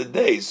end of the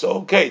day. So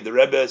okay, the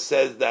Rebbe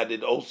says that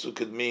it also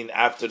could mean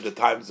after the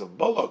times of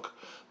Balak,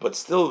 but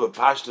still the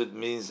Pashtus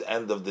means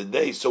end of the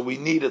day. So we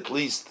need at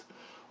least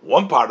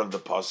one part of the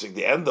pasuk,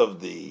 the end of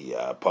the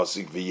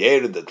pasuk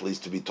V'yered, at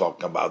least to be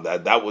talking about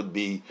that. That would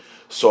be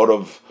sort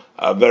of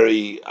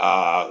very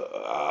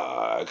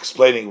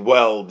explaining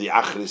well the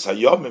Achris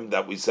Hayomim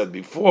that we said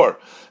before,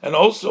 and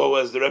also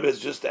as the Rebbe has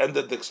just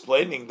ended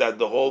explaining that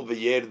the whole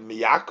V'yered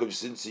mi Yaakov,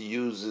 since he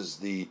uses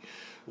the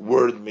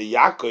word mi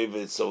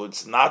Yaakov, so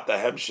it's not a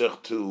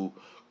hemshech to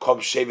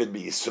Kom Shevet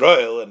mi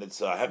Yisrael, and it's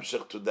a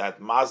hemshech to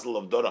that Mazel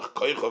of Dorach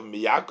Koichem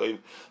mi Yaakov,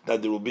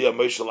 that there will be a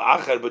Moshel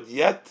Acher, but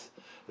yet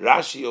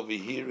Rashi over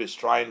here is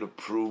trying to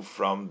prove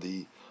from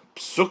the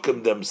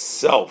Psukim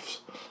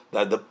themselves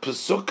that the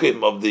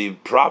Psukim of the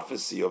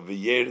prophecy of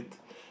V'yered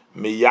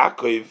mi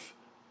Yaakov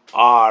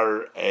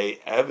are a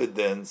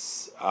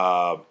evidence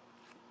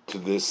to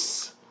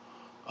this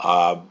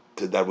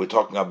to that we're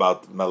talking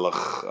about Melech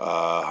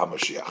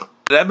HaMashiach.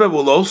 Rebbe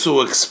will also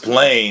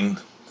explain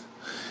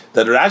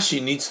that Rashi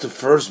needs to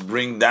first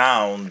bring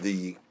down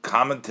the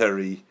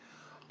commentary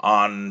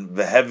on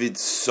V'hevit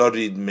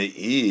Sorid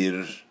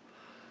Meir.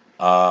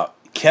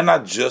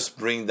 Cannot just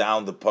bring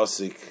down the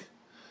pasuk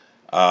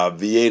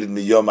V'yered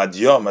mi Yom ad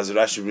Yom, as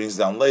Rashi brings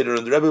down later,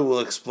 and the Rebbe will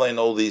explain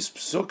all these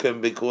psukim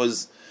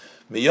because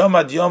mi Yom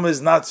ad Yom is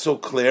not so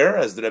clear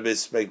as the Rebbe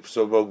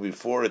spoke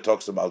before. It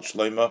talks about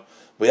Shlomo.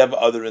 We have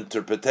other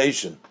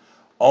interpretation.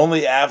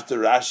 Only after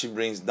Rashi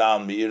brings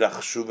down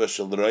Me'irach Shuva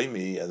Shel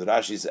Roimi, and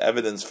Rashi's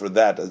evidence for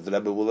that, as the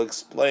Rebbe will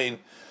explain.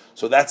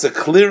 So that's a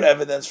clear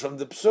evidence from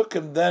the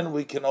psukim. Then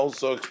we can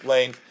also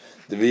explain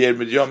the V'yered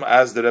mi Yom,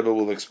 as the Rebbe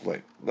will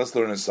explain. Let's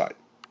learn inside.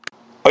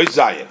 There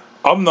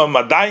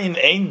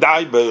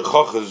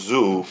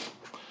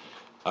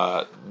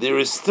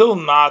is still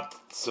not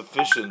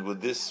sufficient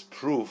with this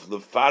proof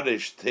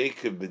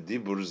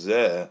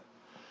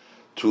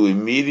to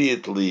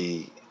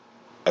immediately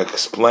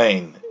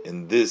explain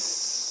in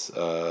this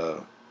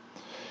dibur,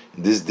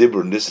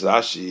 in this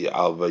Rashi,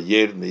 al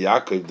V'yered mi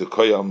Yaakov the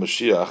koy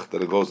Mashiach,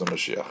 that it goes on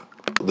Mashiach.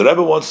 The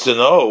Rebbe wants to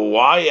know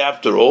why,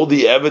 after all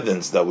the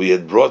evidence that we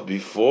had brought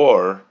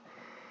before,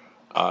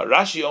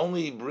 Rashi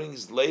only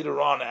brings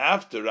later on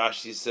after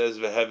Rashi says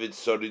V'hevit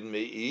Sorid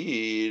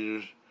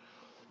Meir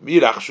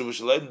Mirach Shuv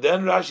Shalem.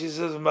 Then Rashi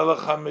says Melech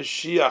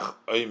HaMashiach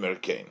Omer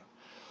Kain.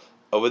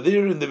 Over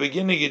there in the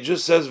beginning it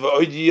just says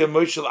V'oid Yeh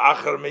Moshel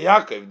Achar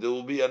Me'Yakov. There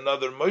will be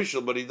another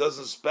Moshel, but he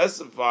doesn't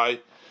specify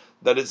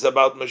that it's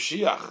about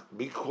Mashiach,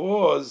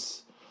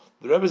 because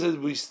the Rebbe says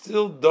we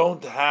still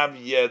don't have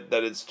yet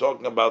that it's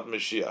talking about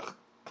Mashiach.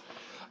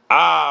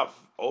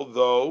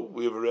 Although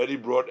we have already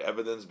brought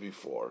evidence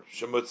before,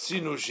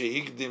 Shematzinu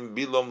shehigdim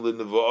bilom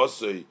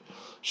lenevoosei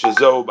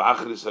shezoh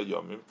b'achris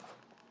hayomim.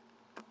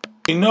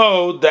 We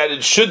know that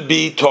it should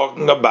be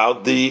talking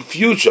about the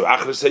future,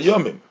 achris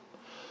hayomim.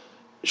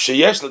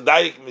 Sheyesh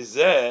l'dayik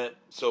mizeh.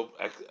 So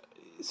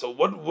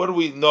what do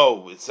we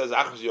know? It says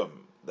achris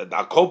hayomim, that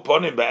akol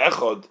ponim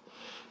be'echod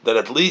that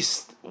at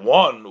least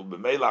one,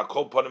 minimally,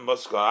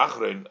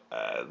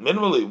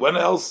 when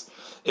else,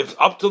 if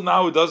up till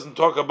now it doesn't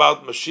talk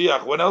about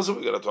Mashiach, when else are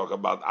we going to talk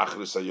about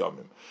Achris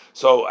Hayomim?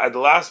 So at the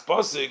last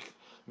pasuk,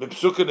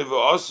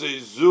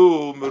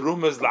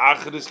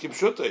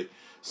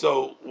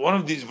 so one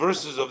of these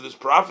verses of this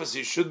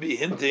prophecy should be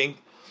hinting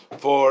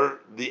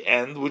for the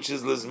end, which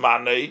is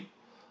Lizmanei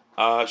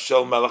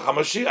Shel Melech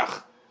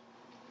HaMashiach.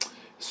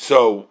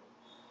 So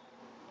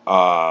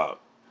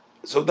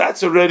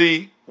that's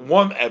already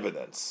one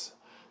evidence.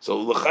 So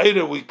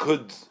l'chayre we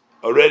could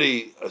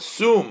already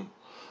assume,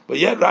 but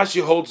yet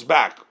Rashi holds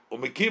back.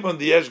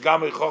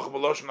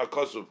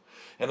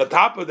 And on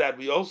top of that,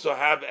 we also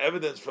have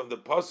evidence from the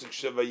pasuk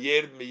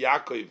Shevayer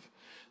Miyakov,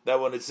 that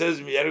when it says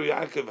Miyarev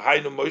Yaakov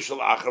Hainu Moshel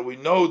Acher, we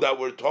know that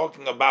we're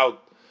talking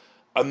about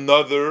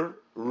another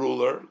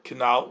ruler,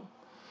 Kinal.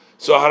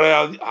 So Hare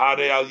al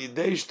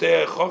Yidei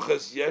Shtei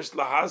Choches Yesh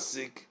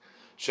Lahasik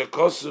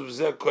Shekosuv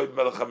Zeh Koid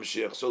Melech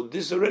HaMashiach. So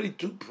this already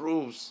two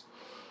proves.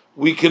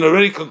 We can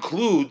already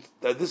conclude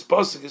that this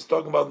pasuk is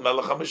talking about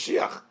Melech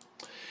HaMashiach.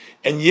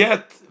 And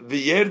yet,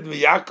 V'yerd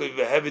Miyakov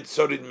V'hevit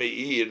Sorid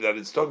Meir, that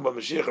it's talking about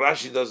Mashiach,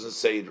 Rashi doesn't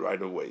say it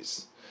right away.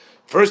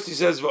 First he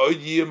says,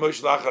 V'oid Yir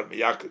Moshel Acher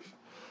Miyakov.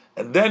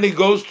 And then he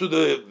goes to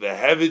the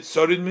V'hevit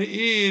Sorid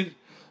Meir,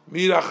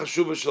 Mira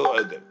Chashuva Shel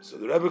Edom. So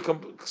the Rebbe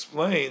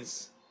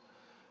explains,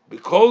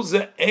 because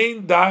the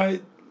Ein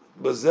died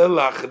Bazel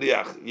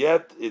Lachriach,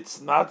 yet it's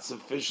not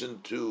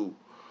sufficient to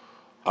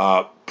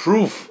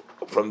proof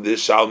from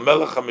this Shal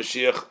Melech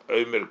HaMashiach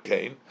Omer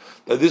Kain,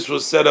 that this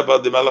was said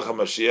about the Melech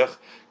HaMashiach,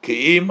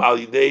 Ke'im al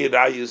Yidei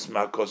Rayus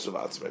Ma'kosov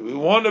Atzmei. We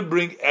want to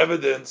bring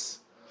evidence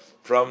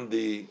from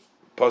the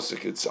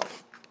pasuk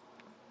itself.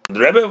 The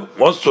Rebbe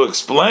wants to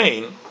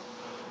explain,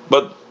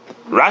 but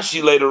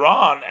Rashi later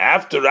on,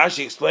 after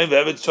Rashi explained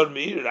V'hevit Sorid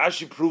Meir,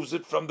 Rashi proves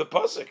it from the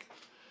pasuk.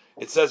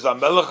 It says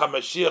Melech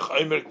HaMashiach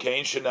Omer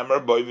Kain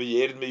shenemar boy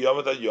v'yered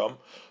miyom ad yom.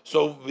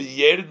 So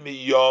v'yered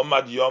miyom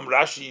ad yom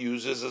Rashi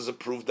uses as a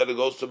proof that it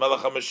goes to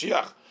Melech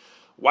HaMashiach.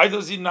 Why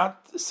does he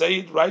not say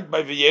it right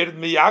by v'yered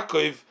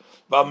miyakov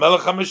v'al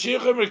Melech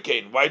HaMashiach Omer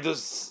Kain? Why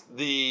does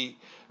the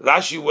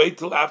Rashi wait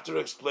till after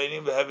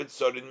explaining V'hevit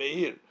Sorid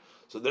Meir?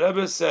 So the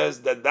Rebbe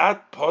says that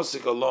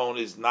pasuk alone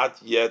is not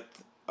yet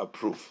a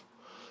proof,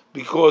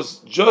 because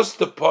just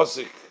the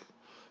pasuk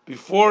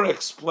before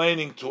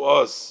explaining to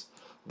us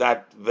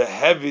that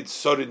V'hevit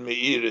Sorid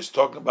Meir is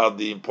talking about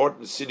the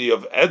important city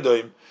of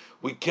Edom,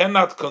 we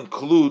cannot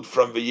conclude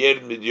from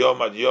V'yered Midyom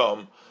ad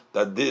Yom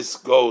that this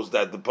goes,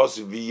 that the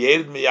pasuk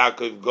V'yered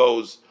Miyakov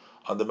goes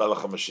on the Melech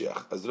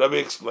HaMashiach. As the Rebbe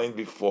explained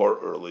before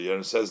earlier,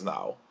 and says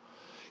now,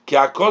 Ki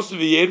hakos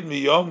V'yered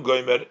Miyom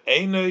goimer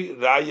einoi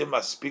raya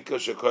maspika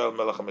shekoel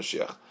Melech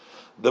HaMashiach.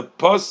 The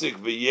pasuk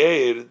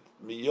V'yered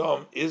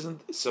Miyom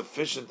isn't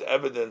sufficient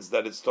evidence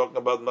that it's talking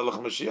about Melech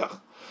HaMashiach.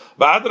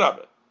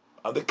 V'adrabeh,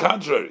 on the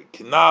contrary,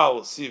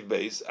 Kinal Siv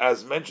Beis,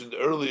 as mentioned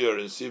earlier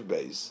in Siv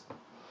Beis,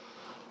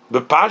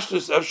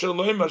 B'pashtus Efshar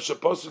Loimar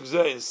Shepasuk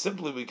Zeh, and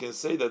simply we can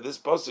say that this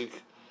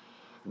pasuk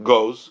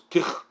goes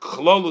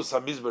Kichlolus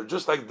HaMizmer,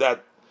 just like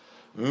that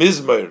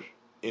Mizmer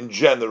in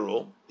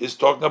general is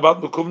talking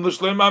about Mekum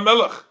L'Shloim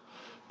HaMelech,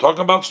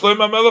 talking about Shloim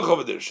HaMelech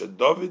over there.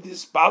 David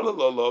is Palel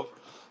Olov,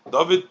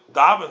 David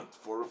davened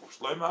for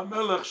Shloim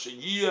HaMelech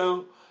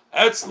Sheyiyel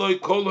Etzloi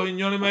Kolo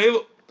Inyonim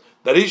Eilu,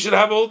 that he should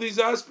have all these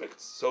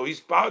aspects. So he's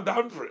bowed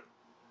down for it.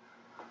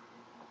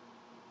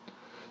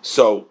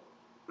 So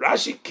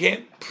Rashi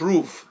can't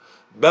prove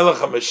Melech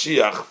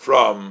HaMashiach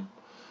from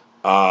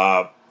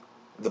the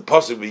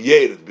pasuk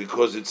V'yered,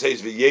 because it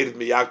says V'yered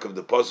Miyakov,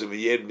 the pasuk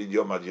V'yered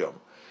Midyom ad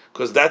Yom,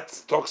 because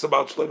that talks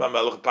about Shloim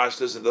HaMelech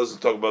Pashtus and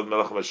doesn't talk about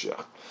Melech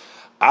HaMashiach.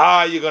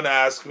 You're going to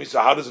ask me,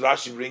 so how does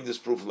Rashi bring this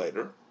proof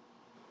later?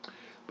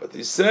 But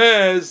he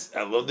says,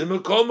 still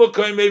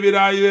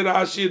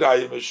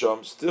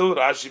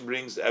Rashi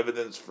brings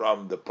evidence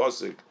from the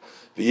pasuk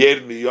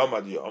V'yered Miyom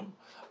ad Yom,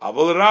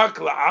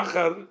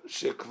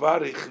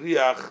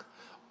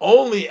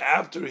 only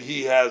after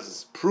he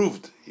has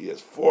proved, he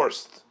has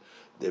forced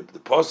the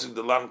pasuk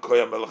the Lam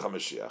Koya Melech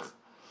HaMashiach.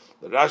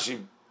 The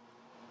Rashi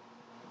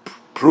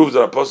proves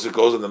that a pasuk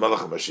goes in the Melech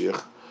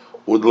HaMashiach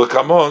with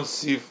L'kamon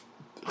Siv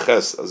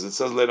Ches, as it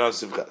says later on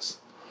Siv Ches.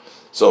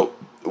 So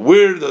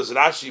where does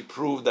Rashi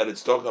prove that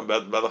it's talking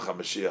about Melech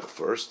HaMashiach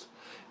first,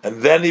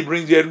 and then he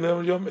brings the V'yered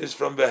Miyom, is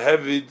from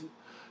V'hevit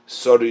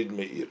Sorid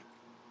Meir.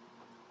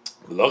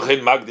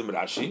 L'chein Magdim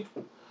Rashi.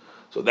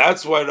 So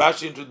that's why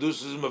Rashi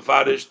introduces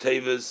Mefarish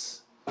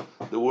Tevis,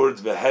 the word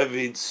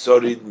V'hevit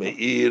Sorid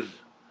Meir.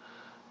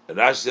 And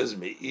Rashi says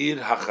Meir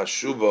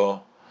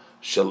HaChashuva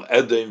Shel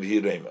Edom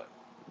V'hirema,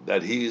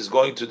 that he is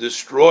going to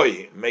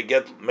destroy,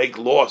 make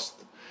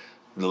lost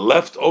the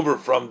leftover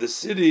from the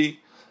city.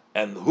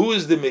 And who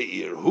is the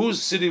Meir?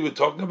 Whose city we're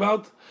talking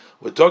about?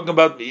 We're talking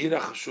about Meir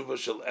HaChashuva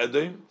Shel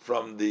Edom,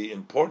 from the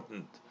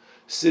important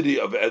city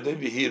of Edom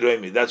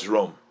V'hirema. That's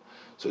Rome.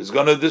 So it's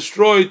going to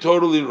destroy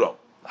totally Rome.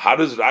 How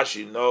does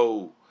Rashi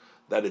know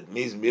that it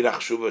means Meir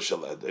HaChashuva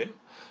Shel Edom?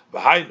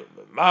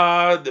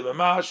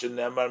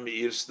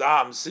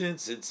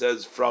 Since it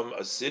says from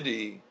a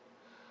city,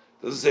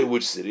 Doesn't say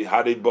which city.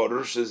 Hari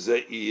Borush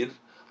Zeir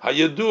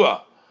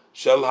Hayadua.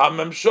 Shel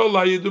HaMemshol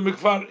Hayadu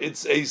Mikfar.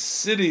 It's a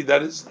city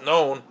that is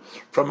known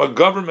from a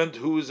government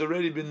who has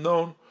already been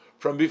known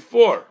from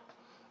before.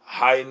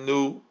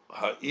 Hainu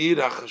Ha'ir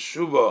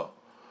HaChashuva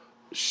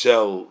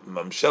Shel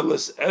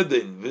Mamsheles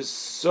Eden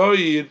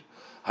V'Soir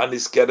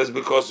Haniskeres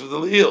because of the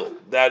Leil.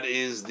 That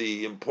is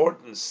the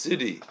important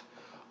city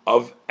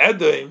of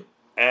Edom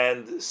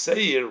and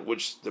Seir,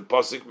 which the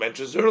pasuk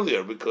mentions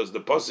earlier, because the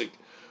pasuk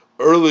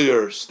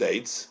earlier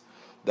states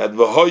that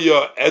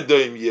V'hoya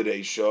Edom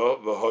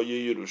Yeresha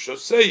V'hoya Yerusha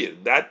Seir.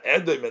 That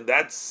Edom and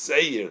that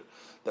Seir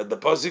that the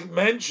pasuk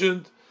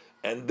mentioned,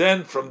 and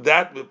then from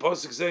that the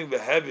pasuk saying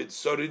V'hevid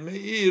Sorin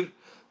Meir.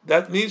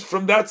 That means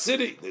from that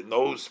city. There's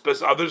no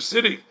other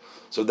city.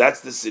 So that's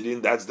the city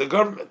and that's the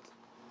government.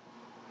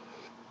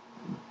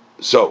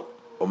 So,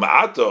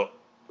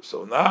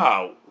 so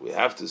now we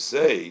have to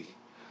say,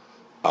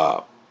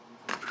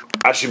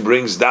 Ashi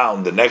brings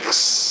down the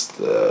next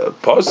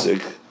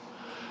posik,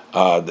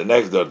 the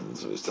next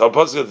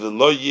posik, the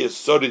lo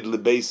sorid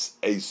lebeis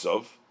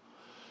Esav.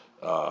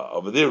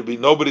 Over there will be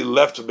nobody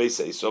left to base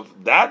Esav.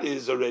 That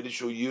is already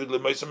shu yud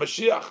lemeisa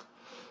Mashiach.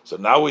 So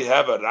now we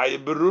have a raya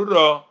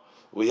berura.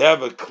 We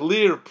have a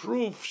clear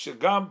proof,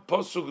 Shagam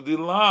Posuk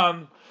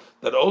Dilan,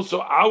 that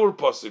also our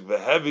Posuk, the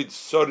Hevid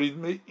Sorid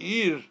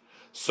Meir.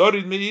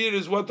 Sorid Meir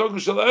is what talking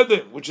Shal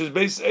Edom, which is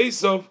based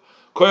Esav,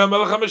 Koya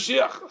Melech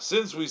HaMashiach.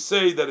 Since we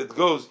say that it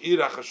goes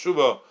Ira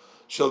Chashuva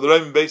Shal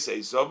Reim based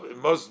Esav, it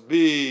must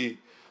be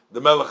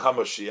the Melech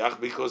HaMashiach,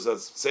 because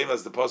that's the same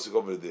as the Posuk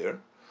over there.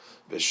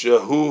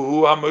 Veshehu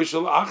Hu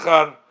HaMoshel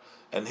Achar,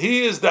 and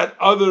he is that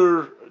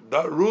other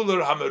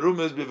ruler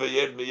Hamerumes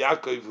B'Vayed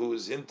Miyakov, who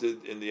is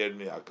hinted in the Yed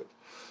Miyakov.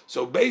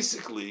 So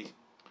basically,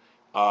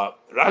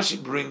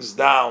 Rashi brings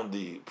down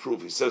the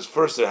proof. He says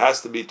first it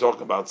has to be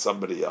talking about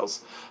somebody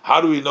else.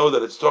 How do we know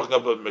that it's talking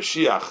about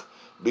Mashiach?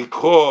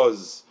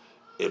 Because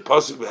a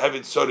pasuk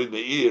Hevid Sorid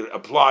Meir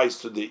applies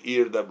to the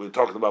ear that we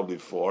talked about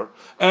before,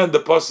 and the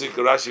pasuk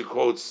Rashi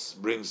quotes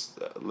brings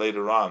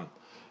later on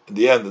in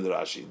the end of the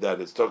Rashi that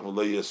it's talking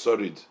about Leia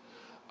Sorid,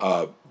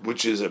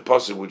 which is a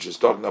pasuk which is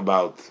talking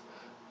about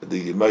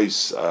the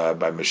Yemais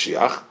by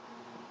Mashiach.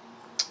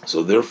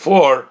 So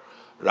therefore,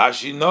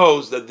 Rashi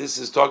knows that this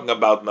is talking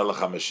about Melech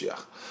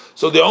HaMashiach.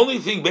 So the only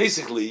thing,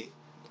 basically,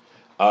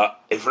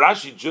 if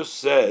Rashi just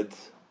said,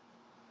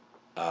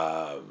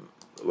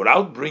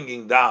 without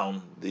bringing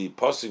down the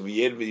Pasuk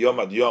V'yed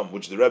Miyom Ad Yom,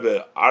 which the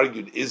Rebbe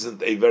argued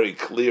isn't a very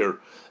clear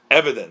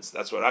evidence,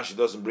 that's why Rashi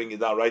doesn't bring it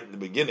down right in the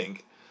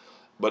beginning,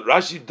 but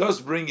Rashi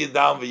does bring it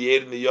down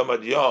V'yed Miyom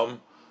Ad Yom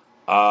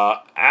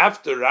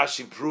after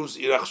Rashi proves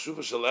Irach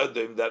Shuva Shel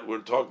Edom that we're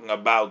talking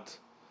about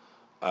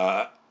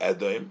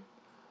Edom.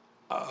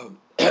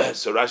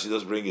 So Rashi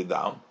does bring it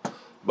down,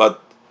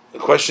 but the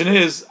question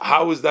is,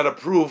 how is that a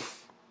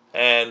proof,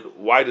 and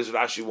why does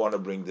Rashi want to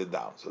bring it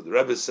down? So the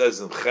Rebbe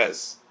says in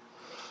Ches,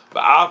 so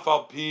from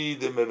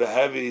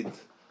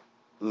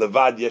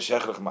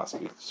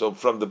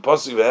the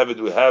pasuk V'hevid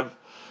we have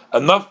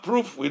enough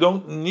proof. We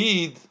don't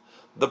need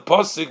the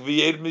pasuk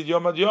V'yed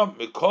Miyom Ad Yom.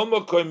 Mikol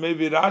Makom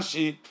maybe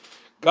Rashi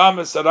Gam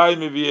Esarai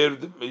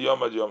V'yed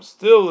Miyom Ad Yom.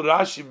 Still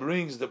Rashi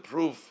brings the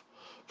proof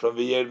from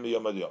V'yed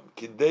Miyom Ad Yom.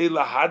 Kidei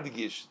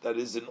lahadgish, that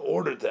is in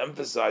order to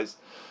emphasize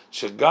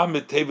Shagam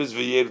Teves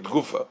V'yed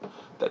Gufa,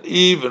 that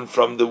even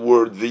from the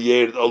word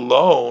V'yed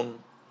alone,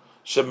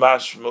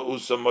 Shemash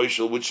Ma'usa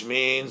Moshel, which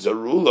means a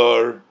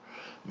ruler,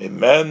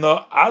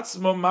 Mimeno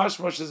Atzmo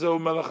Mashma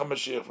Shezeu Melech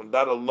HaMashiach. From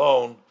that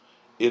alone,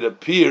 it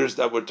appears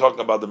that we're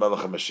talking about the Melech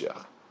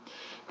HaMashiach.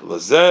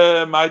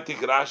 Lazeh Maitik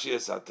Rashi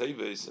Es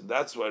HaTeves, and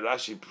that's why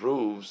Rashi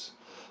proves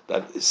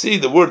that, see,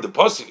 the word, the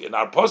pasuk, in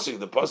our pasuk,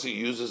 the pasuk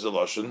uses a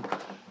lashon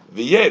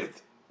v'yerd,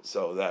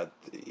 so that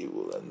he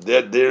will, and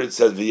there it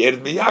says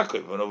v'yerd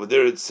miyakov, and over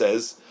there it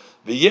says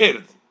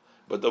v'yerd,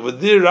 but over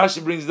there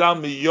Rashi brings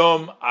down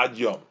miyom ad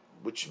yom,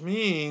 which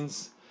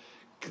means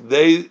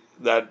mehem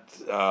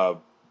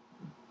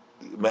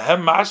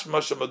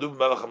mashma shemadu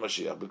melech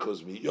HaMashiach,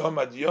 because miyom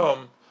ad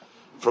yom,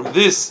 from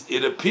this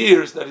it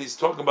appears that he's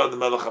talking about the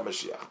Melech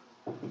HaMashiach.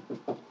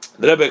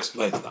 The Rebbe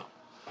explains now.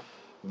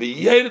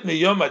 V'yed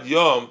miyom ad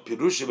yom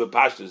pirushi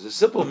b'pashtus. The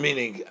simple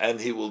meaning, and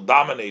he will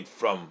dominate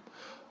from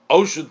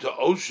ocean to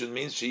ocean,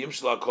 means sheyim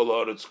shel kol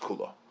haaretz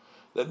kula.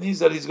 That means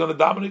that he's going to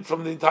dominate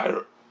from the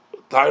entire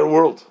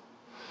world.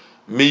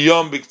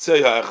 Miyom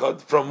b'ktzei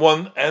ha'echad, from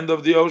one end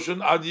of the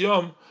ocean ad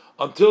yom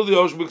until the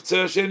ocean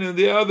b'ktzei ha'sheni on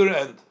the other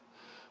end.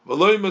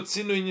 V'lo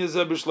yimatzinu in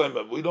yezeh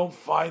b'shleima. We don't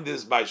find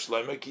this by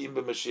shleima ki im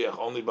b'Mashiach,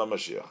 only by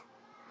Mashiach.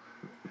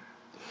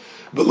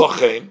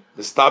 And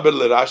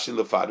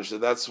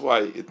that's why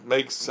it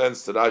makes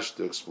sense to Rashi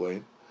to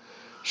explain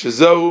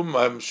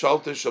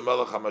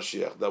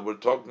that we're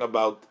talking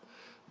about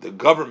the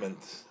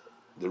government,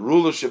 the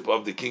rulership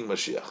of the King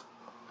Mashiach.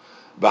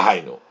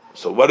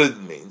 So what it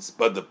means,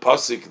 but the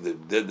pasuk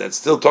that's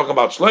still talking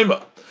about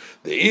Shlomo.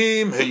 So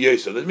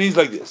that means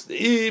like this: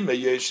 even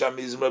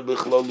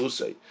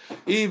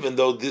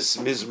though this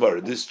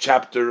mizmar, this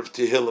chapter of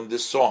Tehillim,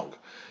 this song,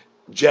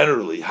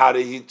 generally,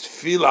 Harihi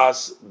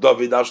Tfilas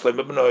David al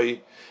Shlomo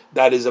b'noi,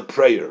 that is a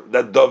prayer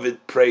that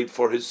David prayed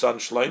for his son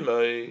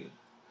Shlomo.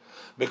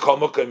 Mikol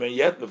Mokom, and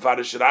yet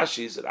Mefarish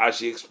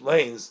Rashi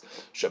explains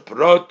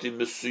Shaproti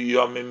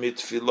Mesuyamim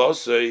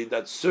Mitfilosoi,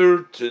 that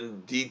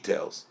certain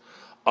details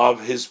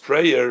of his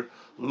prayer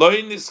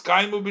Loi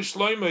Niskaimu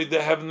b'Shlomo,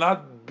 they have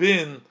not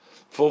been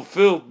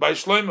fulfilled by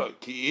Shlomo.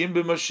 Ki im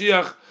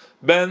b'Mashiach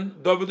ben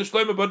David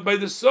Shlomo, but by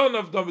the son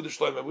of David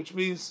Shlomo, which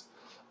means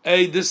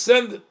a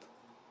descendant.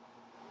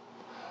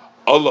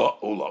 Allah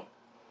Ulam.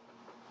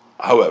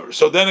 However,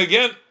 so then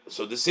again,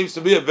 so this seems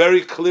to be a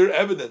very clear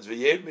evidence.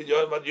 V'yed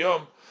miyom ad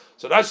yom.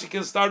 So Rashi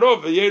can start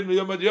off v'yed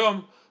miyom ad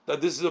yom,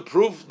 that this is a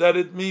proof that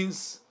it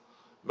means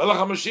Melech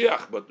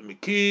HaMashiach. But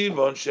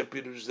mikivon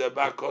shepirush zeh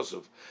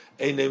kosov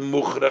einay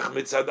muchrach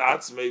mitzad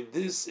atzmei.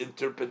 This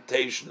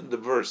interpretation in the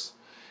verse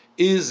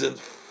isn't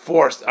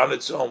forced on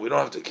its own. We don't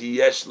have to ki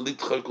yesh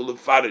litchol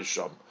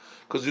ulefarisham,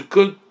 because you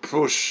could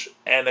push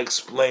and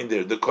explain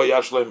there the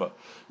koyah shleima.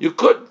 You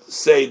could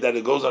say that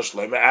it goes on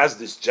Shlomo as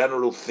this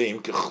general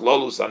theme,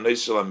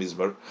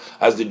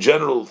 as the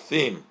general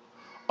theme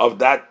of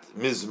that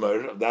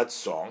mizmor, of that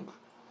song.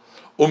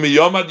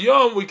 Umiyom ad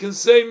yom, we can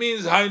say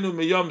means Hainu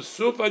miyom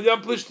suf ad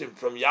yam plishtim,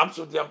 from Yam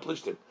Suf to Yam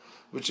plishtim,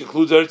 which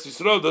includes Eretz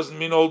Yisrael, doesn't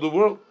mean all the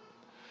world.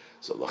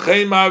 So maybe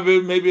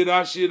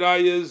Rashi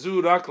raya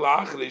zu rak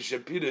la'achri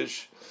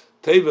shepirish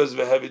tevas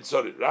vehevit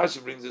sorit.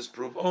 Rashi brings this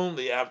proof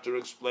only after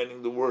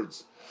explaining the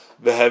words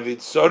vehevit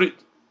sorit.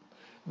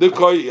 The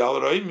Koy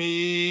Al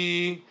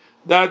Roimi,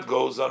 that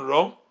goes on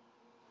Rome.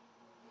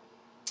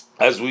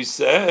 As we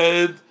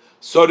said,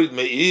 Sorid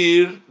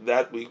Meir,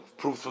 that we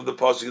proved from the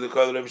Pasuk, the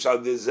Koy Al Roimi Shal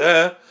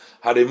Dezeh,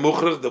 Hare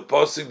Muchrach, the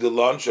Pasuk, the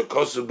launch,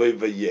 Kosu Bei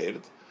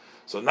Vayerd.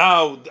 So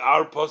now,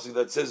 our Pasuk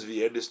that says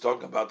Vayerd is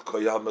talking about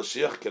Koy Al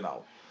Mashiach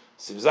Canal.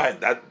 Siv Zayin,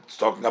 that's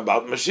talking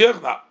about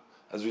Mashiach now.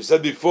 As we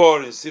said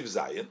before in Siv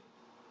Zayin,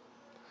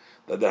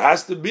 that there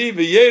has to be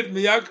Vayerd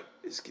Miyak,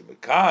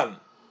 Iskimekan.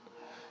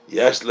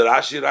 Yes,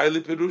 Rashi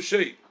Raili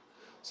Pirushei.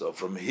 So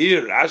from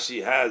here,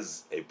 Rashi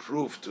has a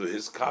proof to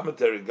his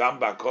commentary,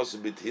 Gamba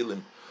Kosubit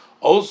Hilim,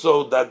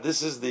 also that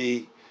this is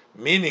the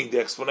meaning, the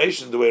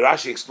explanation, the way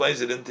Rashi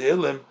explains it in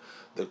Tehillim,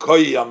 the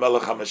Koyi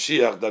Melech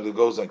HaMashiach, that it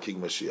goes on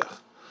King Mashiach.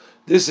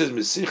 This is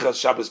Mesichas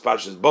Shabbos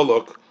Parshas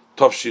Bolok,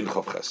 Tovshin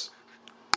Chavches.